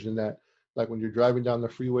encouraged in that. Like when you're driving down the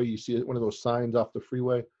freeway, you see one of those signs off the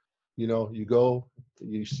freeway. You know, you go,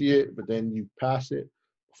 you see it, but then you pass it.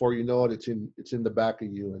 Before you know it, it's in the back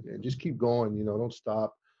of you, and just keep going. You know, don't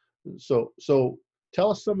stop. So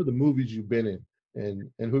tell us some of the movies you've been in,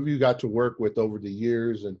 and who have you got to work with over the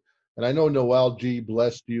years, and And I know Noel G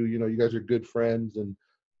blessed you. You know, you guys are good friends. And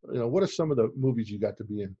you know, what are some of the movies you got to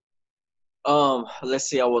be in? Let's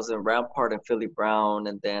see. I was in Rampart and Philly Brown,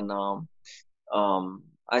 and then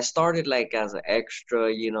I started like as an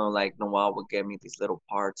extra. You know, like Noel would give me these little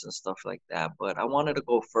parts and stuff like that. But I wanted to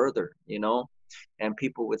go further. You know, and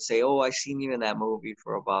people would say, "Oh, I seen you in that movie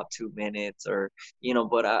for about 2 minutes," or you know.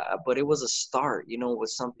 But it was a start. You know, with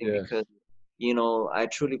something Yes. because you know I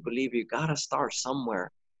truly believe you gotta start somewhere,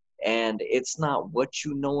 and it's not what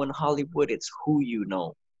you know in Hollywood; it's who you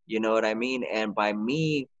know. You know what I mean? And by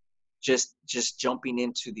me just jumping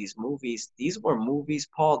into these were movies,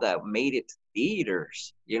 Paul, that made it to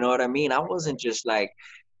theaters. You know what I mean? I wasn't just like,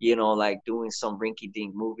 you know, like doing some rinky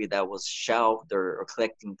dink movie that was shelved or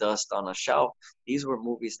collecting dust on a shelf. These were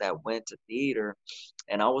movies that went to theater,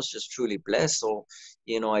 and I was just truly blessed. So,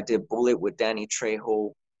 you know, I did Bullet with Danny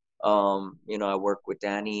Trejo. You know, I worked with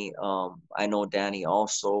Danny. I know Danny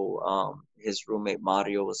also. His roommate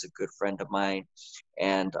Mario was a good friend of mine.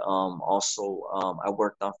 And also, I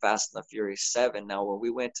worked on Fast and the Furious 7. Now, when we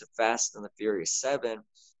went to Fast and the Furious 7,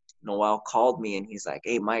 Noel called me and he's like,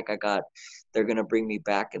 "Hey, Mike, they're going to bring me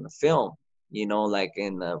back in the film, you know, like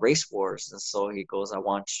in the Race Wars." And so he goes, "I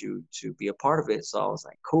want you to be a part of it." So I was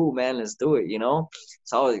like, "Cool, man, let's do it," you know?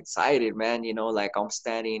 So I was excited, man, you know, like I'm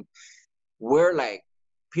standing, we're like,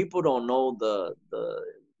 people don't know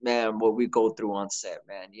man, what we go through on set,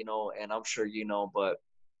 man, you know, and I'm sure you know, but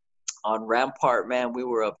on Rampart, man, we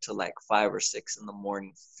were up to like 5 or 6 in the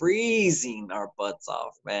morning, freezing our butts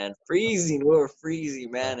off, man. Freezing. We were freezing,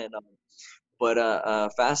 man. And but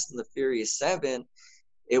Fast and the Furious 7,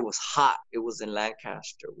 it was hot. It was in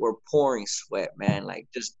Lancaster. We're pouring sweat, man, like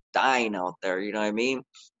just dying out there, you know what I mean?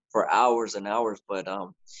 For hours and hours. But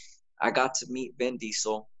I got to meet Vin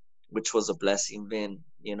Diesel, which was a blessing. Vin,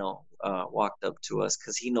 you know, walked up to us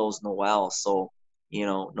because he knows Noel. So, you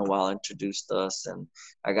know, Noel introduced us, and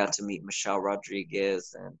I got to meet Michelle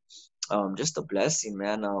Rodriguez, and just a blessing,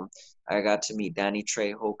 man. I got to meet Danny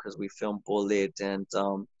Trejo because we filmed Bullet, and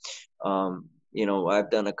you know, I've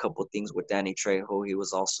done a couple things with Danny Trejo. He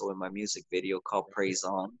was also in my music video called Praise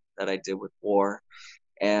On that I did with War.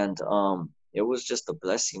 And it was just a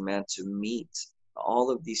blessing, man, to meet all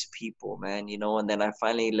of these people, man, you know. And then I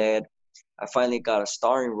finally got a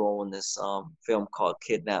starring role in this film called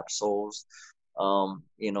Kidnapped Souls.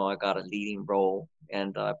 You know, I got a leading role,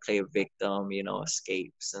 and I play a victim, you know,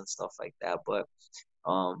 escapes and stuff like that. But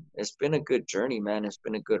it's been a good journey, man. It's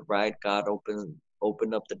been a good ride. God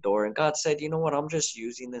opened up the door, and God said, "You know what? I'm just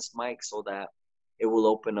using this mic so that it will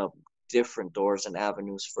open up different doors and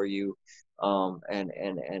avenues for you." And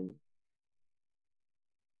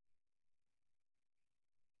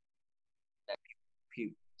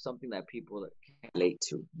something that people can relate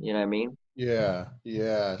to, you know what I mean? Yeah,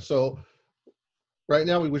 yeah. So right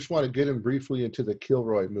now we just want to get in briefly into the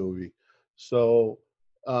Kilroy movie. So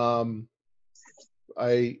I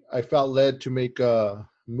felt led to make a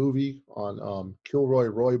movie on Kilroy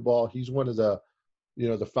Roybal. He's one of the, you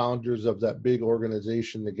know, the founders of that big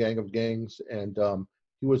organization, the Gang of Gangs, and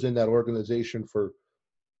he was in that organization for,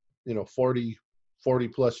 you know, 40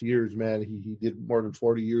 plus years, man. He did more than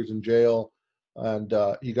 40 years in jail, and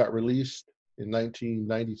he got released in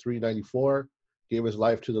 1993, 94, gave his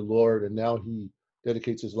life to the Lord, and now he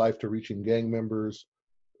dedicates his life to reaching gang members,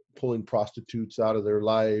 pulling prostitutes out of their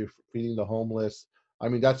life, feeding the homeless. I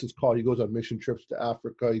mean, that's his call. He goes on mission trips to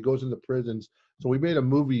Africa. He goes into prisons. So we made a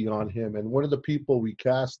movie on him. And one of the people we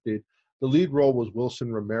casted, the lead role was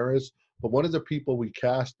Wilson Ramirez, but one of the people we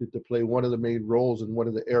casted to play one of the main roles in one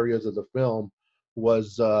of the areas of the film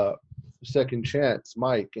was Second Chance,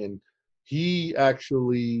 Mike. And he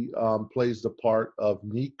actually plays the part of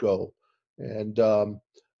NICO. And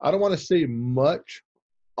I don't want to say much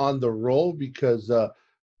on the role because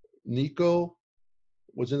NICO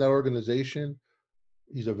was in that organization.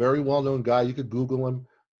 He's a very well-known guy. You could Google him,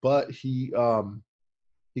 but he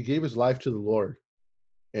gave his life to the Lord,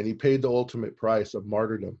 and he paid the ultimate price of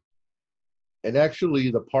martyrdom. And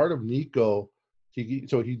actually, the part of NICO,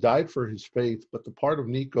 so he died for his faith, but the part of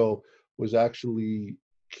NICO was actually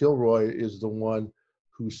Kilroy is the one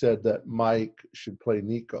who said that Mike should play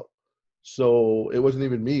NICO. So it wasn't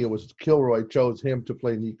even me. It was Kilroy chose him to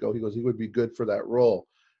play NICO. He goes, he would be good for that role.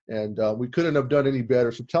 And we couldn't have done any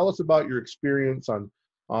better. So tell us about your experience on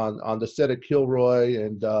the set of Kilroy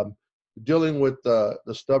and dealing with the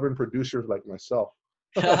stubborn producers like myself.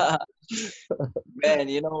 Man,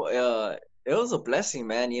 you know, it was a blessing,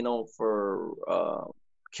 man, you know, for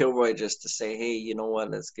Kilroy just to say, "Hey, you know what,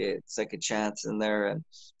 let's get Second Chance in there." And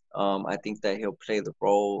I think that he'll play the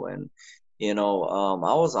role. And, you know,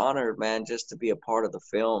 I was honored, man, just to be a part of the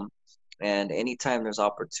film. And anytime there's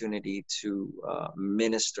opportunity to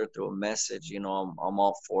minister through a message, you know, I'm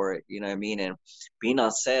all for it. You know what I mean? And being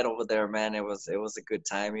on set over there, man, it was a good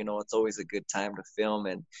time. You know, it's always a good time to film.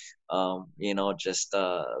 And you know, just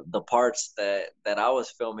the parts that I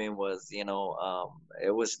was filming was, you know,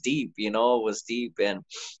 it was deep. You know, it was deep. And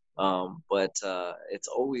but it's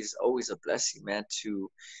always a blessing, man,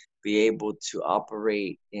 to be able to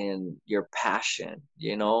operate in your passion,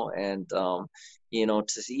 you know. And you know,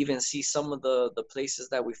 to even see some of the places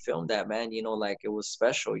that we filmed at, man, you know, like it was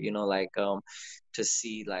special, you know, like to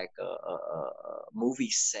see like a movie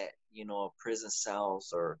set, you know, prison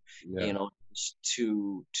cells, or Yeah. you know,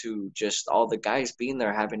 to just all the guys being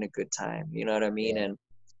there having a good time, you know what I mean? Yeah. And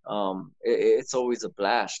it's always a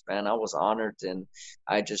blast, man. I was honored, and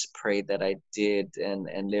I just prayed that I did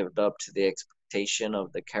and lived up to the expectation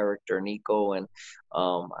of the character Nico. And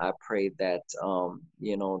I prayed that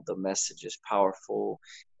you know, the message is powerful,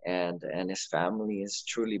 and his family is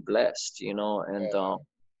truly blessed, you know. And Yeah.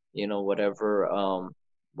 you know, whatever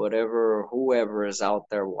whoever is out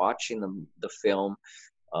there watching the film,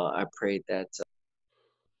 I prayed that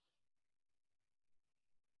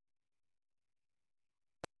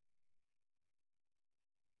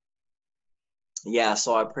yeah,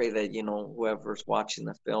 so I pray that, you know, whoever's watching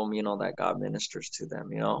the film, you know, that God ministers to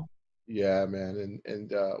them, you know. Yeah, man,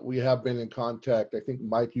 and we have been in contact. I think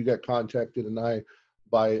Mike, you got contacted, and I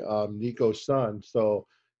by Nico's son. So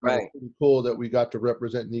Right. pretty cool that we got to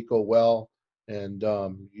represent Nico well, and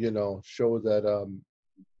you know, show that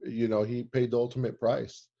you know, he paid the ultimate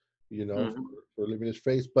price, you know, Hmm. for living his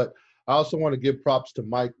faith. But I also want to give props to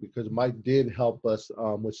Mike, because Mike did help us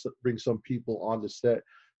bring some people on the set.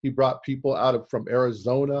 He brought people out of from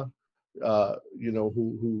Arizona, you know,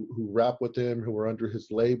 who rap with him, who were under his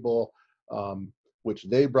label, which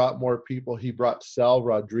they brought more people. He brought Sal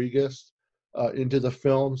Rodriguez into the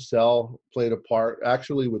film. Sal played a part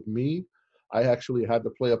actually with me. I actually had to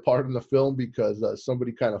play a part in the film because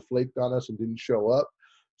somebody kind of flaked on us and didn't show up.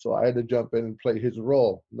 So I had to jump in and play his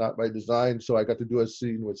role, not by design. So I got to do a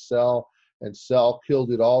scene with Sal, and Sal killed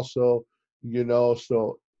it also, you know.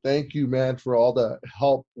 So thank you, man, for all the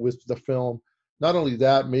help with the film. Not only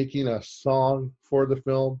that, making a song for the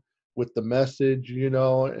film with the message, you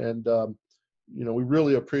know, and you know, we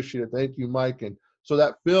really appreciate it. Thank you, Mike. And so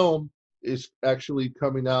that film is actually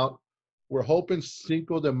coming out. We're hoping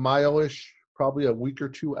Cinco de Mayo-ish, probably a week or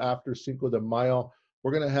two after Cinco de Mayo.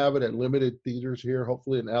 We're going to have it at limited theaters here,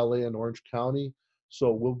 hopefully in LA and Orange County.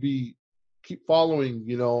 So we'll be keep following,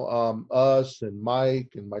 you know, us and Mike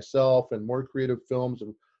and myself and more creative films,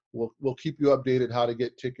 and we'll keep you updated how to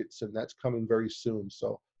get tickets, and that's coming very soon.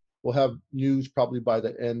 So we'll have news probably by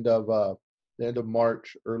the end of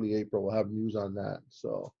March, early April. We'll have news on that.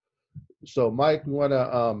 So Mike, we want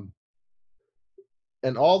to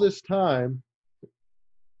and all this time,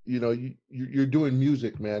 you know, you're doing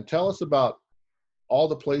music, man. Tell us about all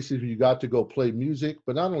the places you got to go play music,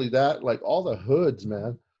 but not only that, like all the hoods,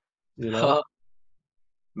 man. You know?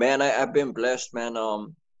 Man, I've been blessed, man.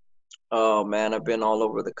 Oh man, I've been all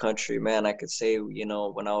over the country, man. I could say, you know,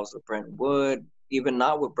 when I was with Brentwood, even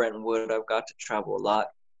not with Brentwood, I've got to travel a lot.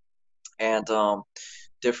 And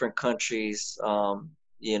different countries,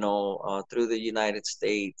 you know, through the United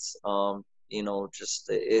States, you know, just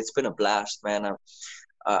it's been a blast, man.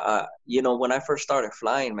 You know, when I first started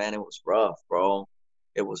flying, man, it was rough, bro.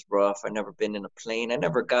 It was rough. I never been in a plane. I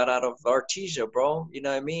never got out of Artesia, bro. You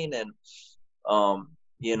know what I mean? And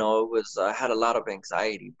you know, it was I had a lot of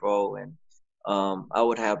anxiety, bro, and I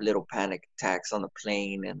would have little panic attacks on the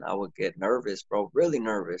plane, and I would get nervous, bro, really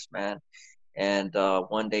nervous, man. And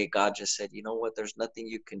one day God just said, you know what? There's nothing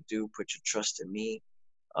you can do. Put your trust in me.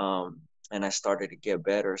 And I started to get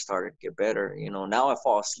better, You know, now I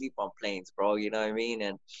fall asleep on planes, bro. You know what I mean?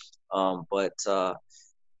 And but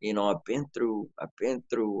you know, I've been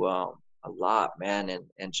through a lot, man,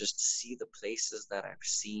 and just to see the places that I've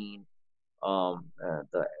seen,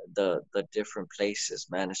 the different places,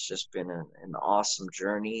 man, it's just been an awesome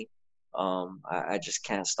journey. I just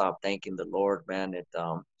can't stop thanking the Lord, man.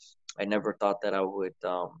 I never thought that I would,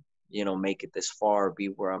 you know, make it this far, be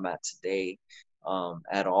where I'm at today,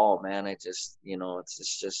 at all, man. I just, you know,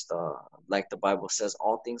 it's just, like the Bible says,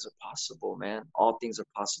 all things are possible, man. All things are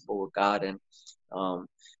possible with God. And,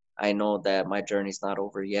 I know that my journey's not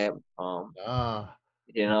over yet. Ah,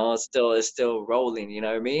 You know, it's still rolling, you know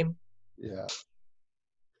what I mean? yeah.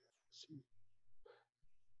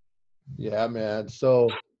 Yeah, man. So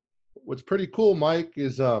what's pretty cool, Mike,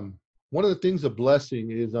 is one of the things of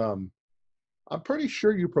blessing is I'm pretty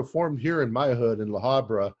sure you performed here in my hood in La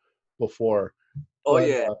Habra before, Oh but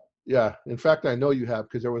yeah. Yeah, in fact, I know you have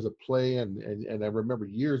because there was a play, and I remember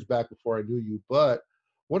years back before I knew you. But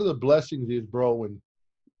one of the blessings is, bro, when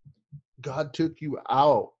God took you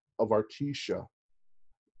out of Artesia,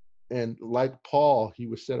 and like Paul, he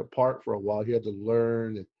was set apart for a while. He had to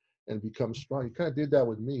learn and become strong. He kind of did that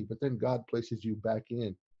with me, but then God places you back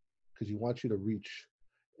in because he wants you to reach.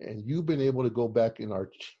 And you've been able to go back in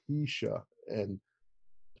Artesia and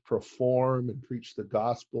perform and preach the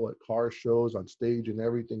gospel at car shows, on stage, and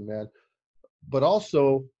everything, man. But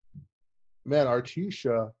also, man,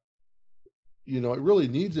 Artesia, it really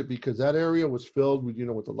needs it because that area was filled with,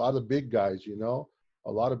 with a lot of big guys,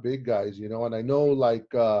 a lot of big guys, and I know, like,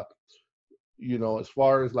 as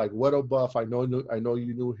far as like Weddle Buff, I know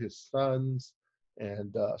you knew his sons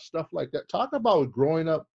and stuff like that. Talk about growing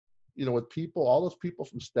up, with people, all those people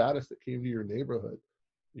from Status that came to your neighborhood.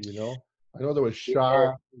 I know there was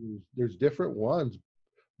Shaw. There's different ones. Yeah,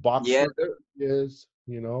 Boxer there is,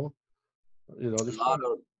 a there's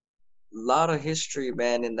lot of history,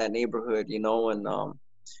 man, in that neighborhood, and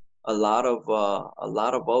a lot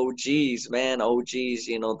of OGs, man, OGs,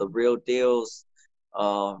 the real deals.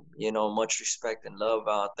 Much respect and love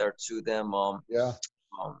out there to them. yeah.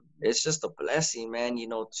 It's just a blessing, man,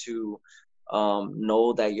 to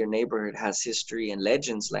know that your neighborhood has history and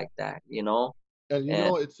legends like that, And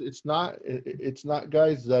and it's not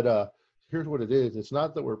guys that here's what it is. It's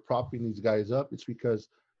not that we're propping these guys up. It's because,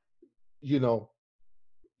 you know,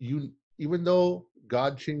 you even though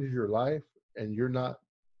God changes your life and you're not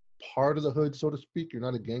part of the hood, so to speak, you're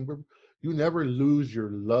not a gang member, you never lose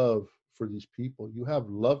your love for these people. You have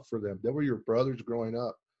love for them. They were your brothers growing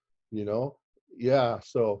up, you know? Yeah.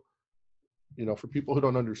 So, for people who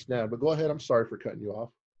don't understand, but go ahead. I'm sorry for cutting you off.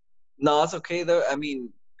 no, it's okay though. I mean,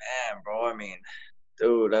 man, bro, I mean,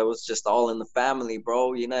 dude, that was just all in the family,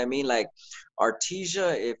 bro. You know what I mean? Like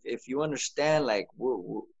Artesia, if you understand, like we're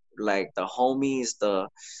like the homies, the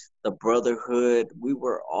brotherhood, we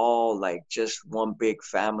were all like just one big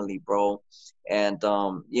family, bro. And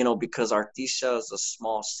because Artesia is a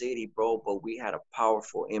small city, bro, but we had a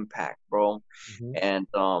powerful impact, bro. Mhm. And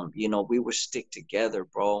we would stick together,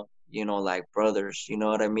 bro, like brothers, you know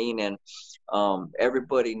what I mean? And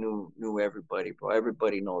everybody knew everybody, bro.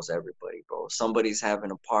 Everybody knows everybody, bro. Somebody's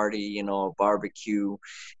having a party, a barbecue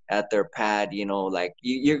at their pad, like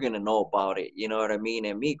you're gonna know about it, you know what I mean?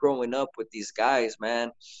 And me growing up with these guys,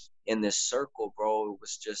 man, in this circle, bro, it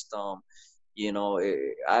was just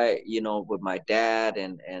with my dad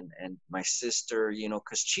and my sister,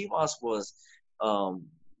 because Chivas was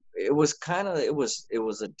it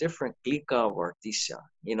was a different clica of Artesia,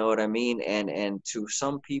 you know what I mean? And to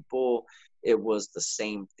some people it was the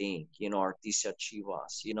same thing, Artesia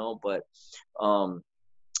Chivas, but um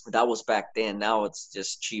that was back then. Now it's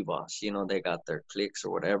just Chivas, they got their cliques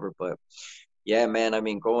or whatever. But yeah, man, I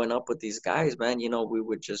mean, growing up with these guys, man, we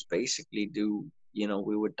would just basically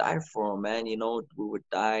we would die for them, man. We would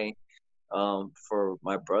die for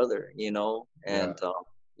my brother, Yeah. and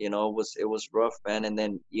it was rough, man. And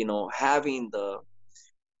then having those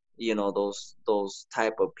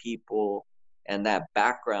type of people and that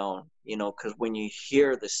background, because when you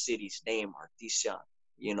hear the city's name, Artesia,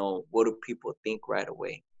 what do people think right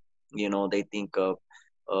away? They think of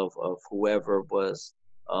whoever was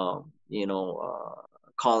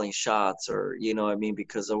calling shots, or what I mean,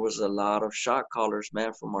 because there was a lot of shot callers,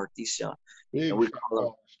 man, from Artesia, and Big we shot call them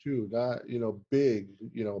callers too. Not, big,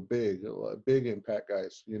 big impact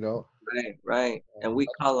guys, right, and we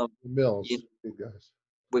Not call them Mills, big guys.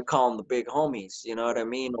 the big homies, you know what I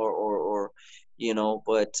mean, or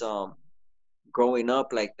but growing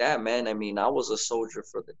up like that, man, I mean, I was a soldier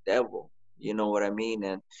for the devil, you know what I mean?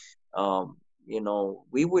 And um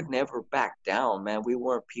we would never back down, man. We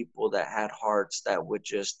weren't people that had hearts that would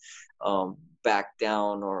just back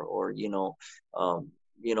down, or um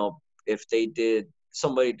if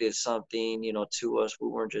somebody did something, to us, we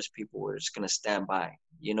weren't just people who were just gonna stand by,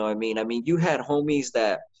 you know what I mean? I mean, you had homies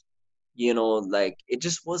that like it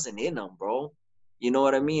just wasn't in them, bro. You know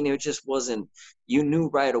what I mean? It just wasn't. You knew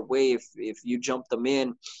right away if you jumped them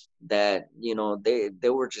in that they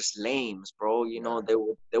were just lames, bro. Yeah.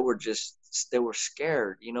 They were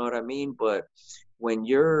scared. You know what I mean? But when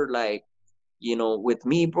you're like, with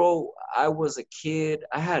me, bro, I was a kid.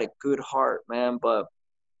 I had a good heart, man. But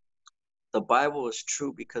the Bible is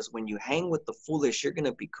true, because when you hang with the foolish, you're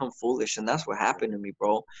gonna become foolish, and that's what happened to me,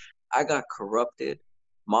 bro. I got corrupted.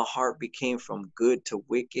 My heart became from good to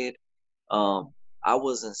wicked. Um, I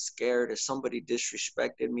wasn't scared. If somebody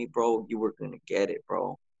disrespected me, bro, you were gonna get it,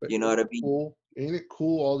 bro. But You know ain't what I it mean? cool? Ain't it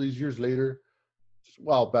cool all these years later? Just a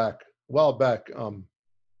while back,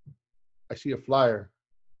 I see a flyer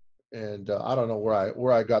and I don't know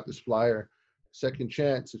where I got this flyer. Second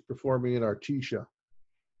Chance is performing in Artesia.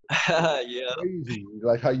 Yeah. Crazy,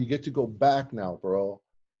 like how you get to go back now, bro,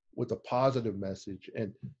 with a positive message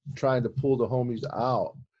and trying to pull the homies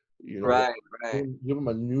out. You know, Right, right. give them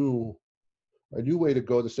a new way to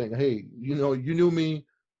go to saying, hey, you know, you knew me,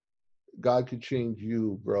 God could change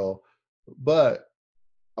you, bro. But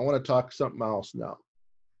I want to talk something else now.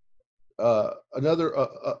 Another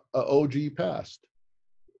OG passed.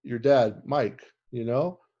 Your dad, Mike. You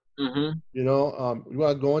know, Mm-hmm. you want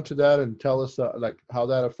to go into that and tell us like how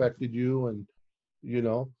that affected you, and you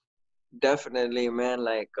know. Definitely, man.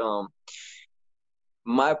 Like,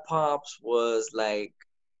 my pops was like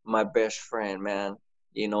my best friend, man.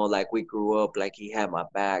 You know, like we grew up, like he had my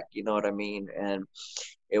back, you know what I mean? And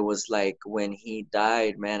it was like when he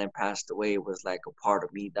died, man, and passed away, it was like a part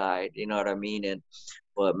of me died, you know what I mean? And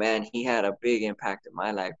but man, he had a big impact in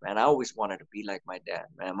my life, man. I always wanted to be like my dad,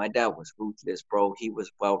 man. My dad was ruthless, bro. He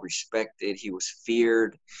was well respected. He was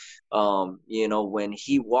feared. You know, when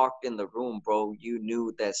he walked in the room, bro, you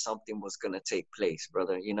knew that something was gonna take place,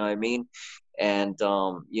 brother. You know what I mean? And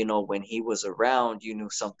you know, when he was around, you knew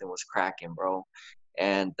something was cracking, bro.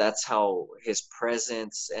 And that's how his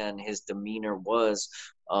presence and his demeanor was.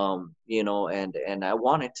 You know, and I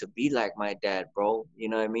wanted to be like my dad, bro. You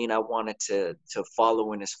know what I mean? I wanted to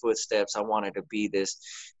follow in his footsteps. I wanted to be this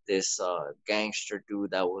gangster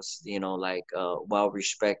dude that was, you know, like well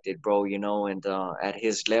respected, bro, you know, and at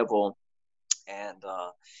his level. And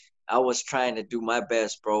I was trying to do my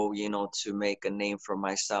best, bro, you know, to make a name for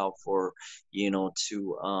myself, or, you know,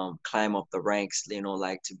 to climb up the ranks, you know,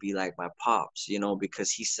 like to be like my pops, you know, because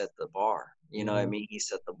he set the bar, you know what I mean? He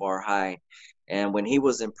set the bar high. And when he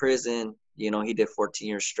was in prison, you know, he did 14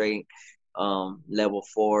 years straight, level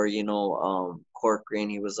 4, you know, Corcoran,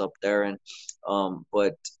 he was up there. And,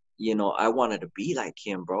 but, you know, I wanted to be like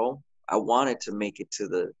him, bro. I wanted to make it to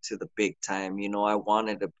the big time, you know. I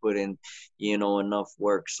wanted to put in, you know, enough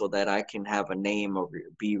work so that I can have a name or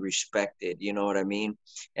be respected, you know what I mean?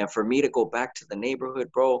 And for me to go back to the neighborhood,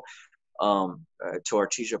 bro, to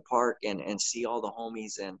Artesia Park and see all the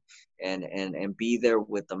homies and be there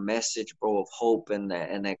with the message, bro, of hope, and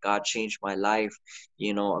that God changed my life,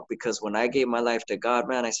 you know, because when I gave my life to God,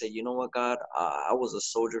 man, I said, you know what, God, I was a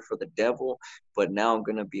soldier for the devil, but now I'm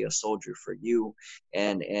gonna be a soldier for you,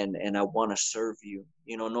 and I want to serve you,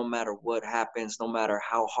 you know, no matter what happens, no matter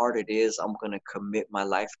how hard it is, I'm gonna commit my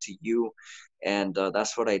life to you. And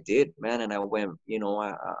that's what I did, man. And I went, you know,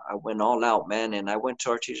 I went all out, man. And I went to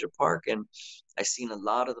Artesia Park, and I seen a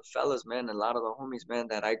lot of the fellas, man, a lot of the homies, man,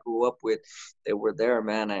 that I grew up with. They were there,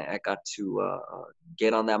 man. I got to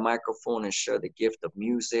get on that microphone and share the gift of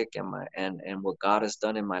music and and what God has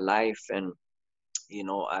done in my life. And you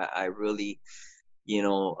know, I really, you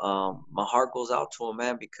know, my heart goes out to them,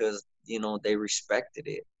 man, because you know they respected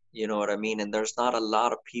it. You know what I mean? And there's not a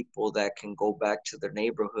lot of people that can go back to their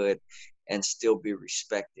neighborhood and still be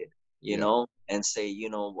respected, you Yeah. know, and say, you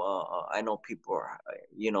know, I know people are,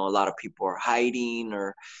 you know, a lot of people are hiding,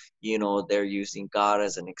 or, you know, they're using God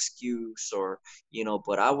as an excuse, or, you know,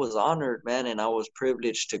 but I was honored, man, and I was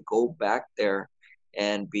privileged to go back there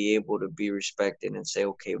and be able to be respected and say,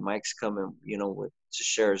 okay, Mike's coming, you know, with to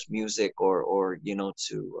share his music, or you know,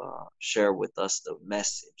 to share with us the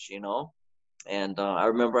message, you know. And I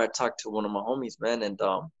remember I talked to one of my homies, man,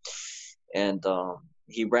 and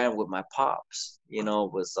he ran with my pops, you know,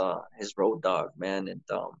 was his road dog, man. And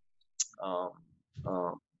um,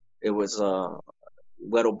 um, it was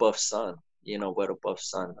Weddle Buff's son, you know, Weddle Buff's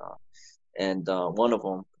son, and one of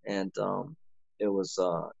them. And it was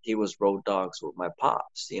he was road dogs with my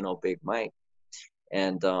pops, you know, Big Mike.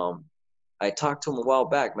 And I talked to him a while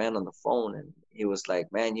back, man, on the phone, and he was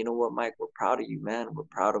like, man, you know what, Mike, we're proud of you, man. We're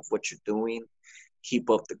proud of what you're doing. Keep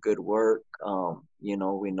up the good work. You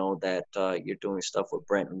know, we know that you're doing stuff with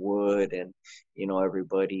Brenton Wood and, you know,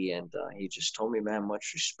 everybody. And he just told me, man,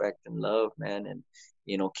 much respect and love, man. And,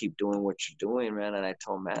 you know, keep doing what you're doing, man. And I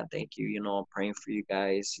told him, man, thank you. You know, I'm praying for you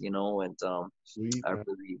guys, you know, and Sweet, man.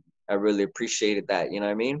 I really appreciated that. You know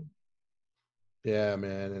what I mean? Yeah,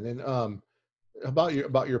 man. And then about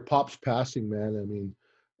your pops passing, man.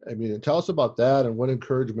 I mean, tell us about that and what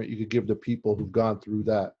encouragement you could give to people who've gone through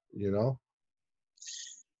that, you know?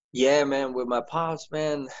 Yeah, man, with my pops,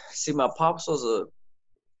 man. See, my pops was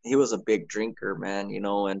he was a big drinker, man, you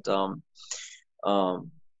know, and um,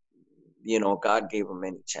 you know, God gave him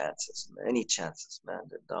many chances, man.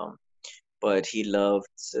 And but he loved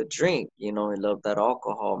to drink, you know, he loved that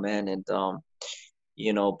alcohol, man. And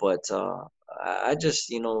you know, but I just,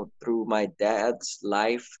 you know, through my dad's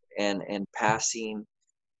life and passing,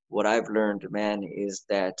 what I've learned, man, is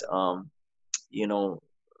that you know,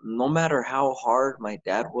 no matter how hard my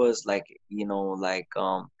dad was, like,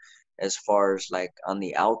 as far as like on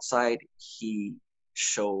the outside, he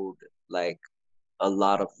showed like a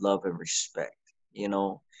lot of love and respect, you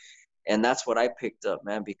know. And that's what I picked up,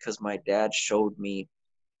 man, because my dad showed me,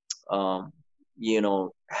 um,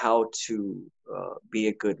 how to be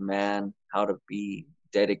a good man, how to be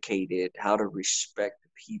dedicated, how to respect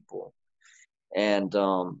people. And,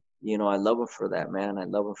 I love him for that, man. I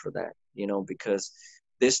love him for that, because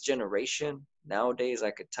this generation nowadays,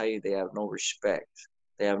 I could tell you they have no respect.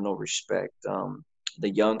 They have no respect. The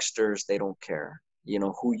youngsters, they don't care,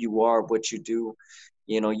 who you are, what you do.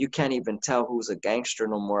 You can't even tell who's a gangster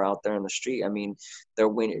no more out there in the street. I mean, they're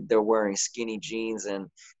wearing skinny jeans and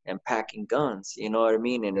packing guns. You know what I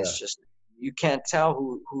mean? And Yeah. it's just, you can't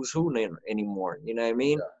tell who's who anymore. You know what I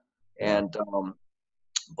mean? Yeah. And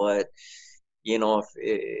but if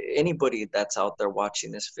anybody that's out there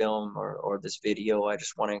watching this film or this video, I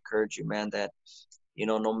just want to encourage you, man, that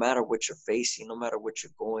no matter what you're facing, no matter what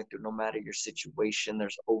you're going through, no matter your situation,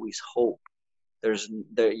 there's always hope.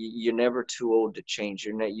 You're never too old to change.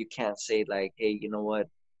 You can't say like, hey, you know what,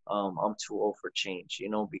 I'm too old for change,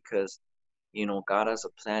 because God has a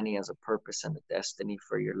plan, he has a purpose and a destiny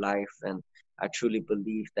for your life. And I truly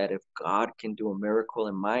believe that if God can do a miracle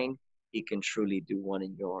in mine, he can truly do one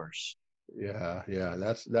in yours. Yeah.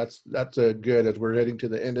 That's a good, as we're heading to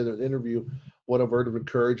the end of the interview, what a word of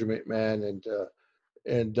encouragement, man.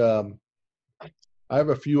 And I have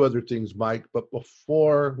a few other things, Mike, but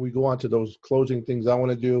before we go on to those closing things I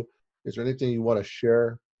want to do, is there anything you want to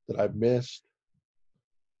share that I've missed?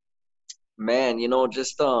 Man,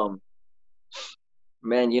 just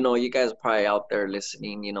man, you guys are probably out there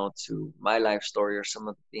listening, to my life story or some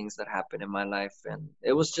of the things that happened in my life, and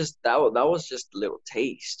it was just that was just a little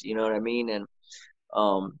taste, you know what I mean? And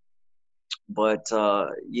but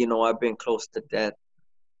I've been close to death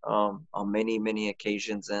on many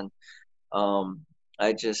occasions, and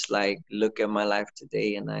I just like look at my life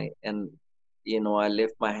today, and I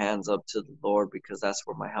lift my hands up to the Lord, because that's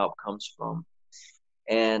where my help comes from.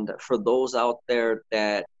 And for those out there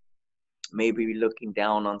that maybe looking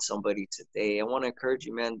down on somebody today, I want to encourage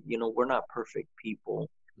you, man, we're not perfect people.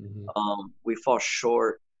 We fall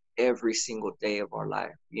short every single day of our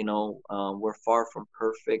life. We're far from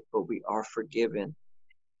perfect, but we are forgiven.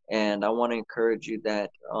 And I want to encourage you that,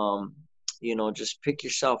 just pick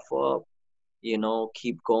yourself up,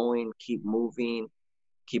 keep going, keep moving,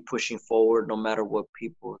 keep pushing forward, no matter what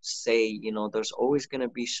people say. There's always going to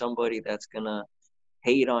be somebody that's going to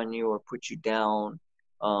hate on you or put you down,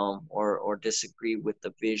 or disagree with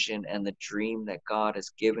the vision and the dream that God has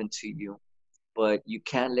given to you. But you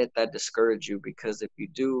can't let that discourage you, because if you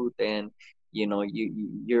do, then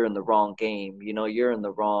you're in the wrong game. You're in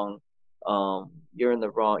the wrong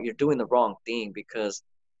you're doing the wrong thing, because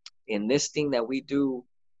in this thing that we do,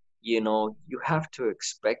 you have to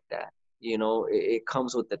expect that. It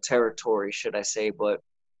comes with the territory, should I say. But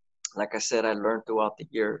like I said, I learned throughout the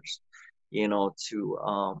years,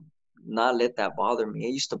 to not let that bother me.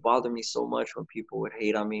 It used to bother me so much when people would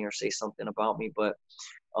hate on me or say something about me, but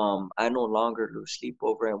I no longer lose sleep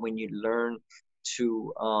over it. When you learn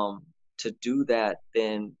to do that,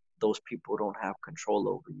 then those people don't have control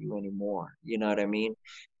over you anymore. You know what I mean?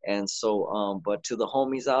 And so, but to the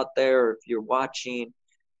homies out there, if you're watching,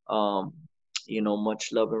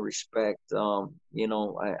 much love and respect.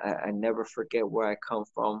 I never forget where I come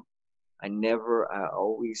from. I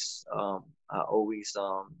always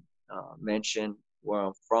mention where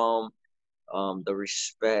I'm from, the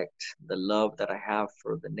respect, the love that I have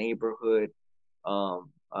for the neighborhood.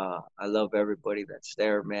 I love everybody that's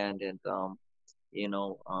there, man. And,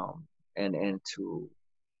 and to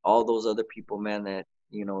all those other people, man, that,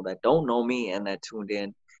 that don't know me and that tuned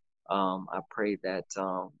in, I pray that,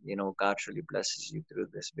 God truly blesses you through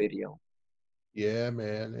this video. Yeah,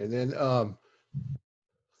 man. And then,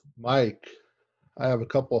 Mike, I have a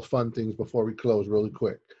couple of fun things before we close really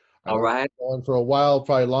quick. I All know right. we're going for a while,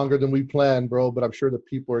 probably longer than we planned, bro, but I'm sure the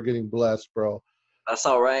people are getting blessed, bro. That's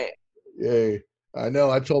all right. Yay. I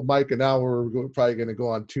know I told Mike an hour we're probably going to go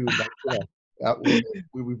on 2, but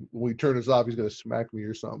when we turn this off, he's going to smack me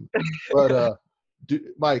or something. But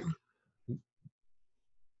Mike,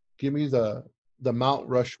 give me the Mount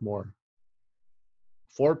Rushmore.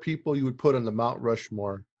 4 people you would put on the Mount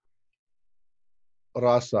Rushmore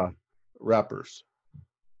Raza rappers.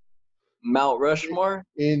 Mount Rushmore?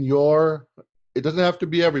 In your, it doesn't have to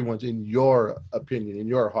be everyone's, in your opinion, in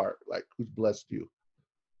your heart, like who's blessed you.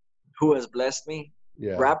 Who has blessed me?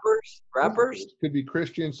 Yeah. Rappers? Could be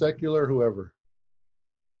Christian, secular, whoever.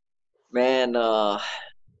 Man,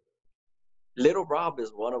 Little Rob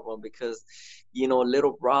is one of them because,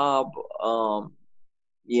 Little Rob,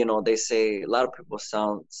 they say a lot of people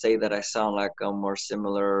say that I sound like I'm more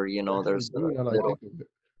similar. You There's a do, now that I little think of it.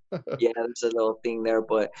 yeah, there's a little thing there,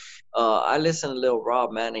 but I listen to Lil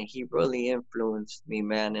Rob, man, and he really influenced me,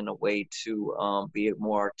 man, in a way to be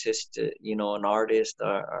more artistic, an artist,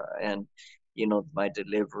 and my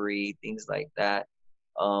delivery, things like that.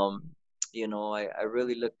 Um, I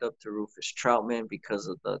really looked up to Rufus Troutman because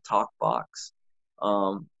of the talk box.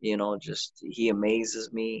 Just he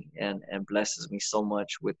amazes me and blesses me so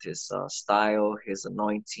much with his style, his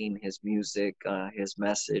anointing, his music, his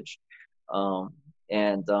message. Um,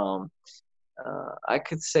 and I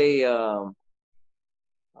could say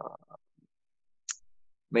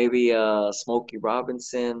maybe Smokey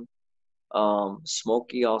Robinson.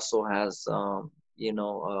 Smokey also has a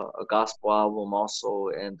gospel album also,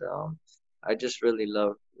 and I just really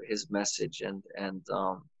love his message and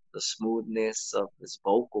the smoothness of his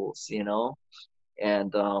vocals,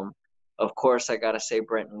 and of course I gotta say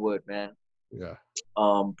Brenton Wood, man. Yeah.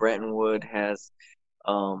 Brenton Wood has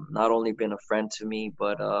not only been a friend to me,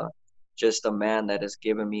 but just a man that has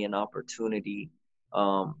given me an opportunity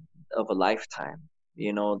um, of a lifetime,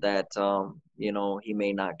 that, he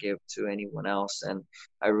may not give to anyone else. And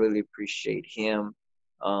I really appreciate him.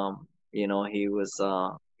 He was,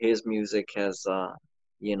 his music has,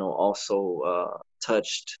 also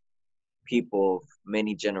touched people of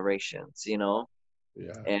many generations, Yeah.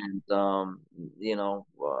 and,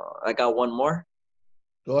 I got one more.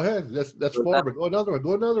 Go ahead. That's four, but go another one.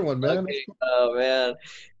 Go another one, man. Okay, man.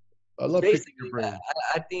 I love picking your Basically, brain.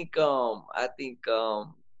 I think,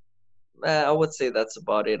 I would say that's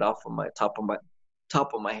about it off of my top of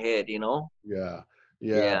my head. Yeah. Yeah,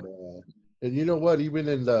 Yeah. man. And you know what? Even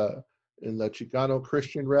in the Chicano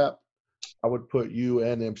Christian rap, I would put you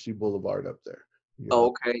and MC Boulevard up there. You Oh, know,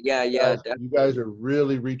 okay. Yeah. Yeah. you guys Definitely. are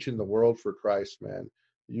really reaching the world for Christ, man.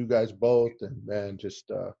 You guys both, and man, just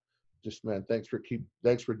man, thanks for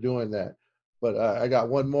doing that. But I got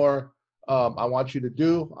one more. I want you to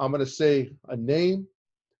do. I'm gonna say a name,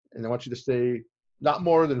 and I want you to say not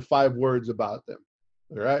more than 5 words about them.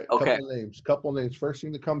 All right, Okay. couple names. First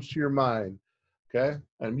thing that comes to your mind. Okay,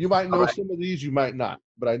 and you might All know right. some of these, you might not,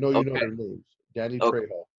 but I know you know Okay. their names. Danny Okay.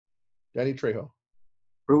 Trejo, Danny Trejo,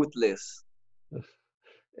 Ruthless,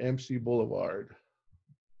 MC Boulevard,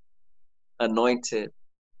 anointed,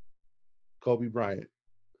 Kobe Bryant,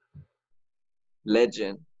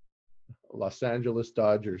 legend, Los Angeles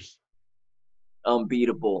Dodgers,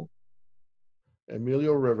 unbeatable,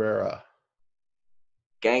 Emilio Rivera.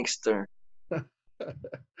 gangster.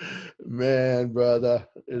 Man, brother,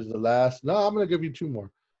 is the last. No, I'm gonna give you two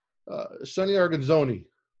more. Sonny Arganzoni,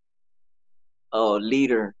 Oh,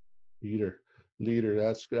 leader. leader, leader.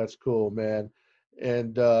 That's cool, man.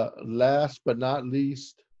 And last but not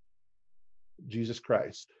least, Jesus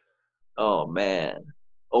Christ. Oh man,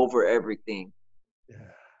 over everything.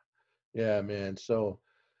 Yeah, yeah, man. So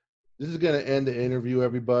this is gonna end the interview,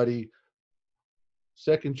 everybody.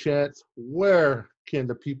 Second Chance. Where can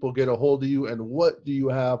the people get a hold of you, and what do you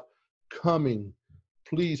have coming?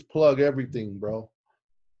 Please plug everything, bro.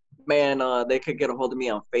 Man, they could get a hold of me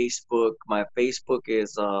on Facebook. My Facebook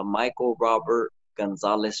is Michael Robert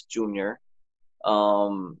Gonzalez Jr.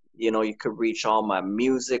 You could reach all my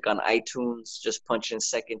music on iTunes. Just punch in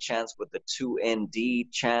Second Chance with the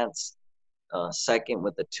 2ND Chance, second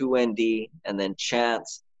with the 2ND, and then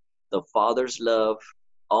Chance, The Father's Love.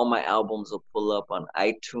 All my albums will pull up on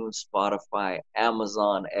iTunes, Spotify,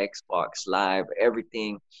 Amazon, Xbox Live,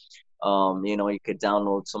 everything. You could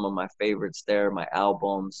download some of my favorites there, my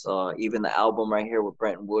albums, even the album right here with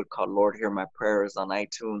Brenton Wood called Lord Hear My Prayers on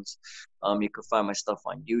iTunes. You can find my stuff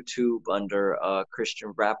on YouTube under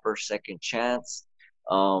Christian Rapper Second Chance.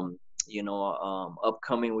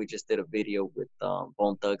 Upcoming, we just did a video with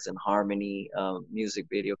Bone Thugs and Harmony, music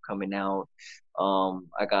video coming out.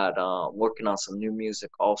 I got working on some new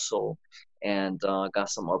music also, and got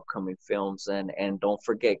some upcoming films. And don't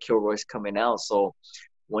forget, Kilroy's coming out. So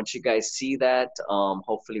once you guys see that,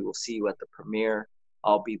 hopefully we'll see you at the premiere.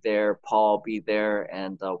 I'll be there, Paul will be there,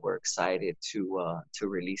 and we're excited to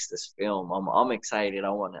release this film. I'm excited. I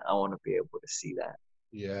wanna be able to see that.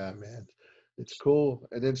 Yeah, man. It's cool.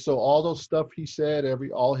 And then so all those stuff he said,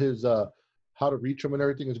 all his how to reach him and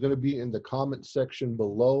everything is going to be in the comment section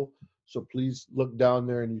below. So please look down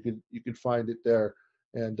there and you can find it there.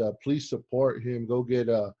 And please support him. Go get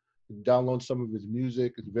download some of his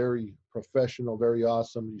music. It's very professional, very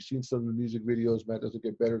awesome. You've seen some of the music videos, man. It doesn't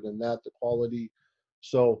get better than that, the quality.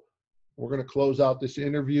 So we're going to close out this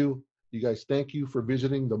interview. You guys, thank you for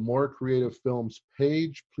visiting the More Creative Films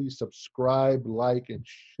page. Please subscribe, like, and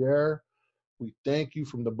share. We thank you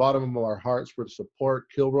from the bottom of our hearts for the support.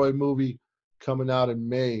 Kilroy movie coming out in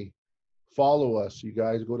May. Follow us, you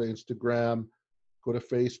guys. Go to Instagram, go to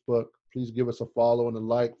Facebook. Please give us a follow and a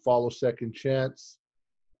like. Follow Second Chance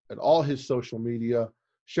and all his social media.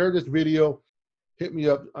 Share this video. Hit me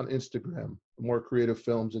up on Instagram. More Creative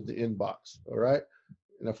Films in the inbox. All right.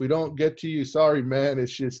 And if we don't get to you, sorry, man.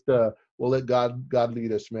 It's just we'll let God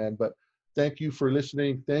lead us, man. But thank you for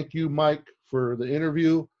listening. Thank you, Mike, for the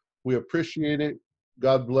interview. We appreciate it.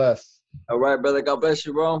 God bless. All right, brother. God bless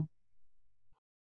you, bro.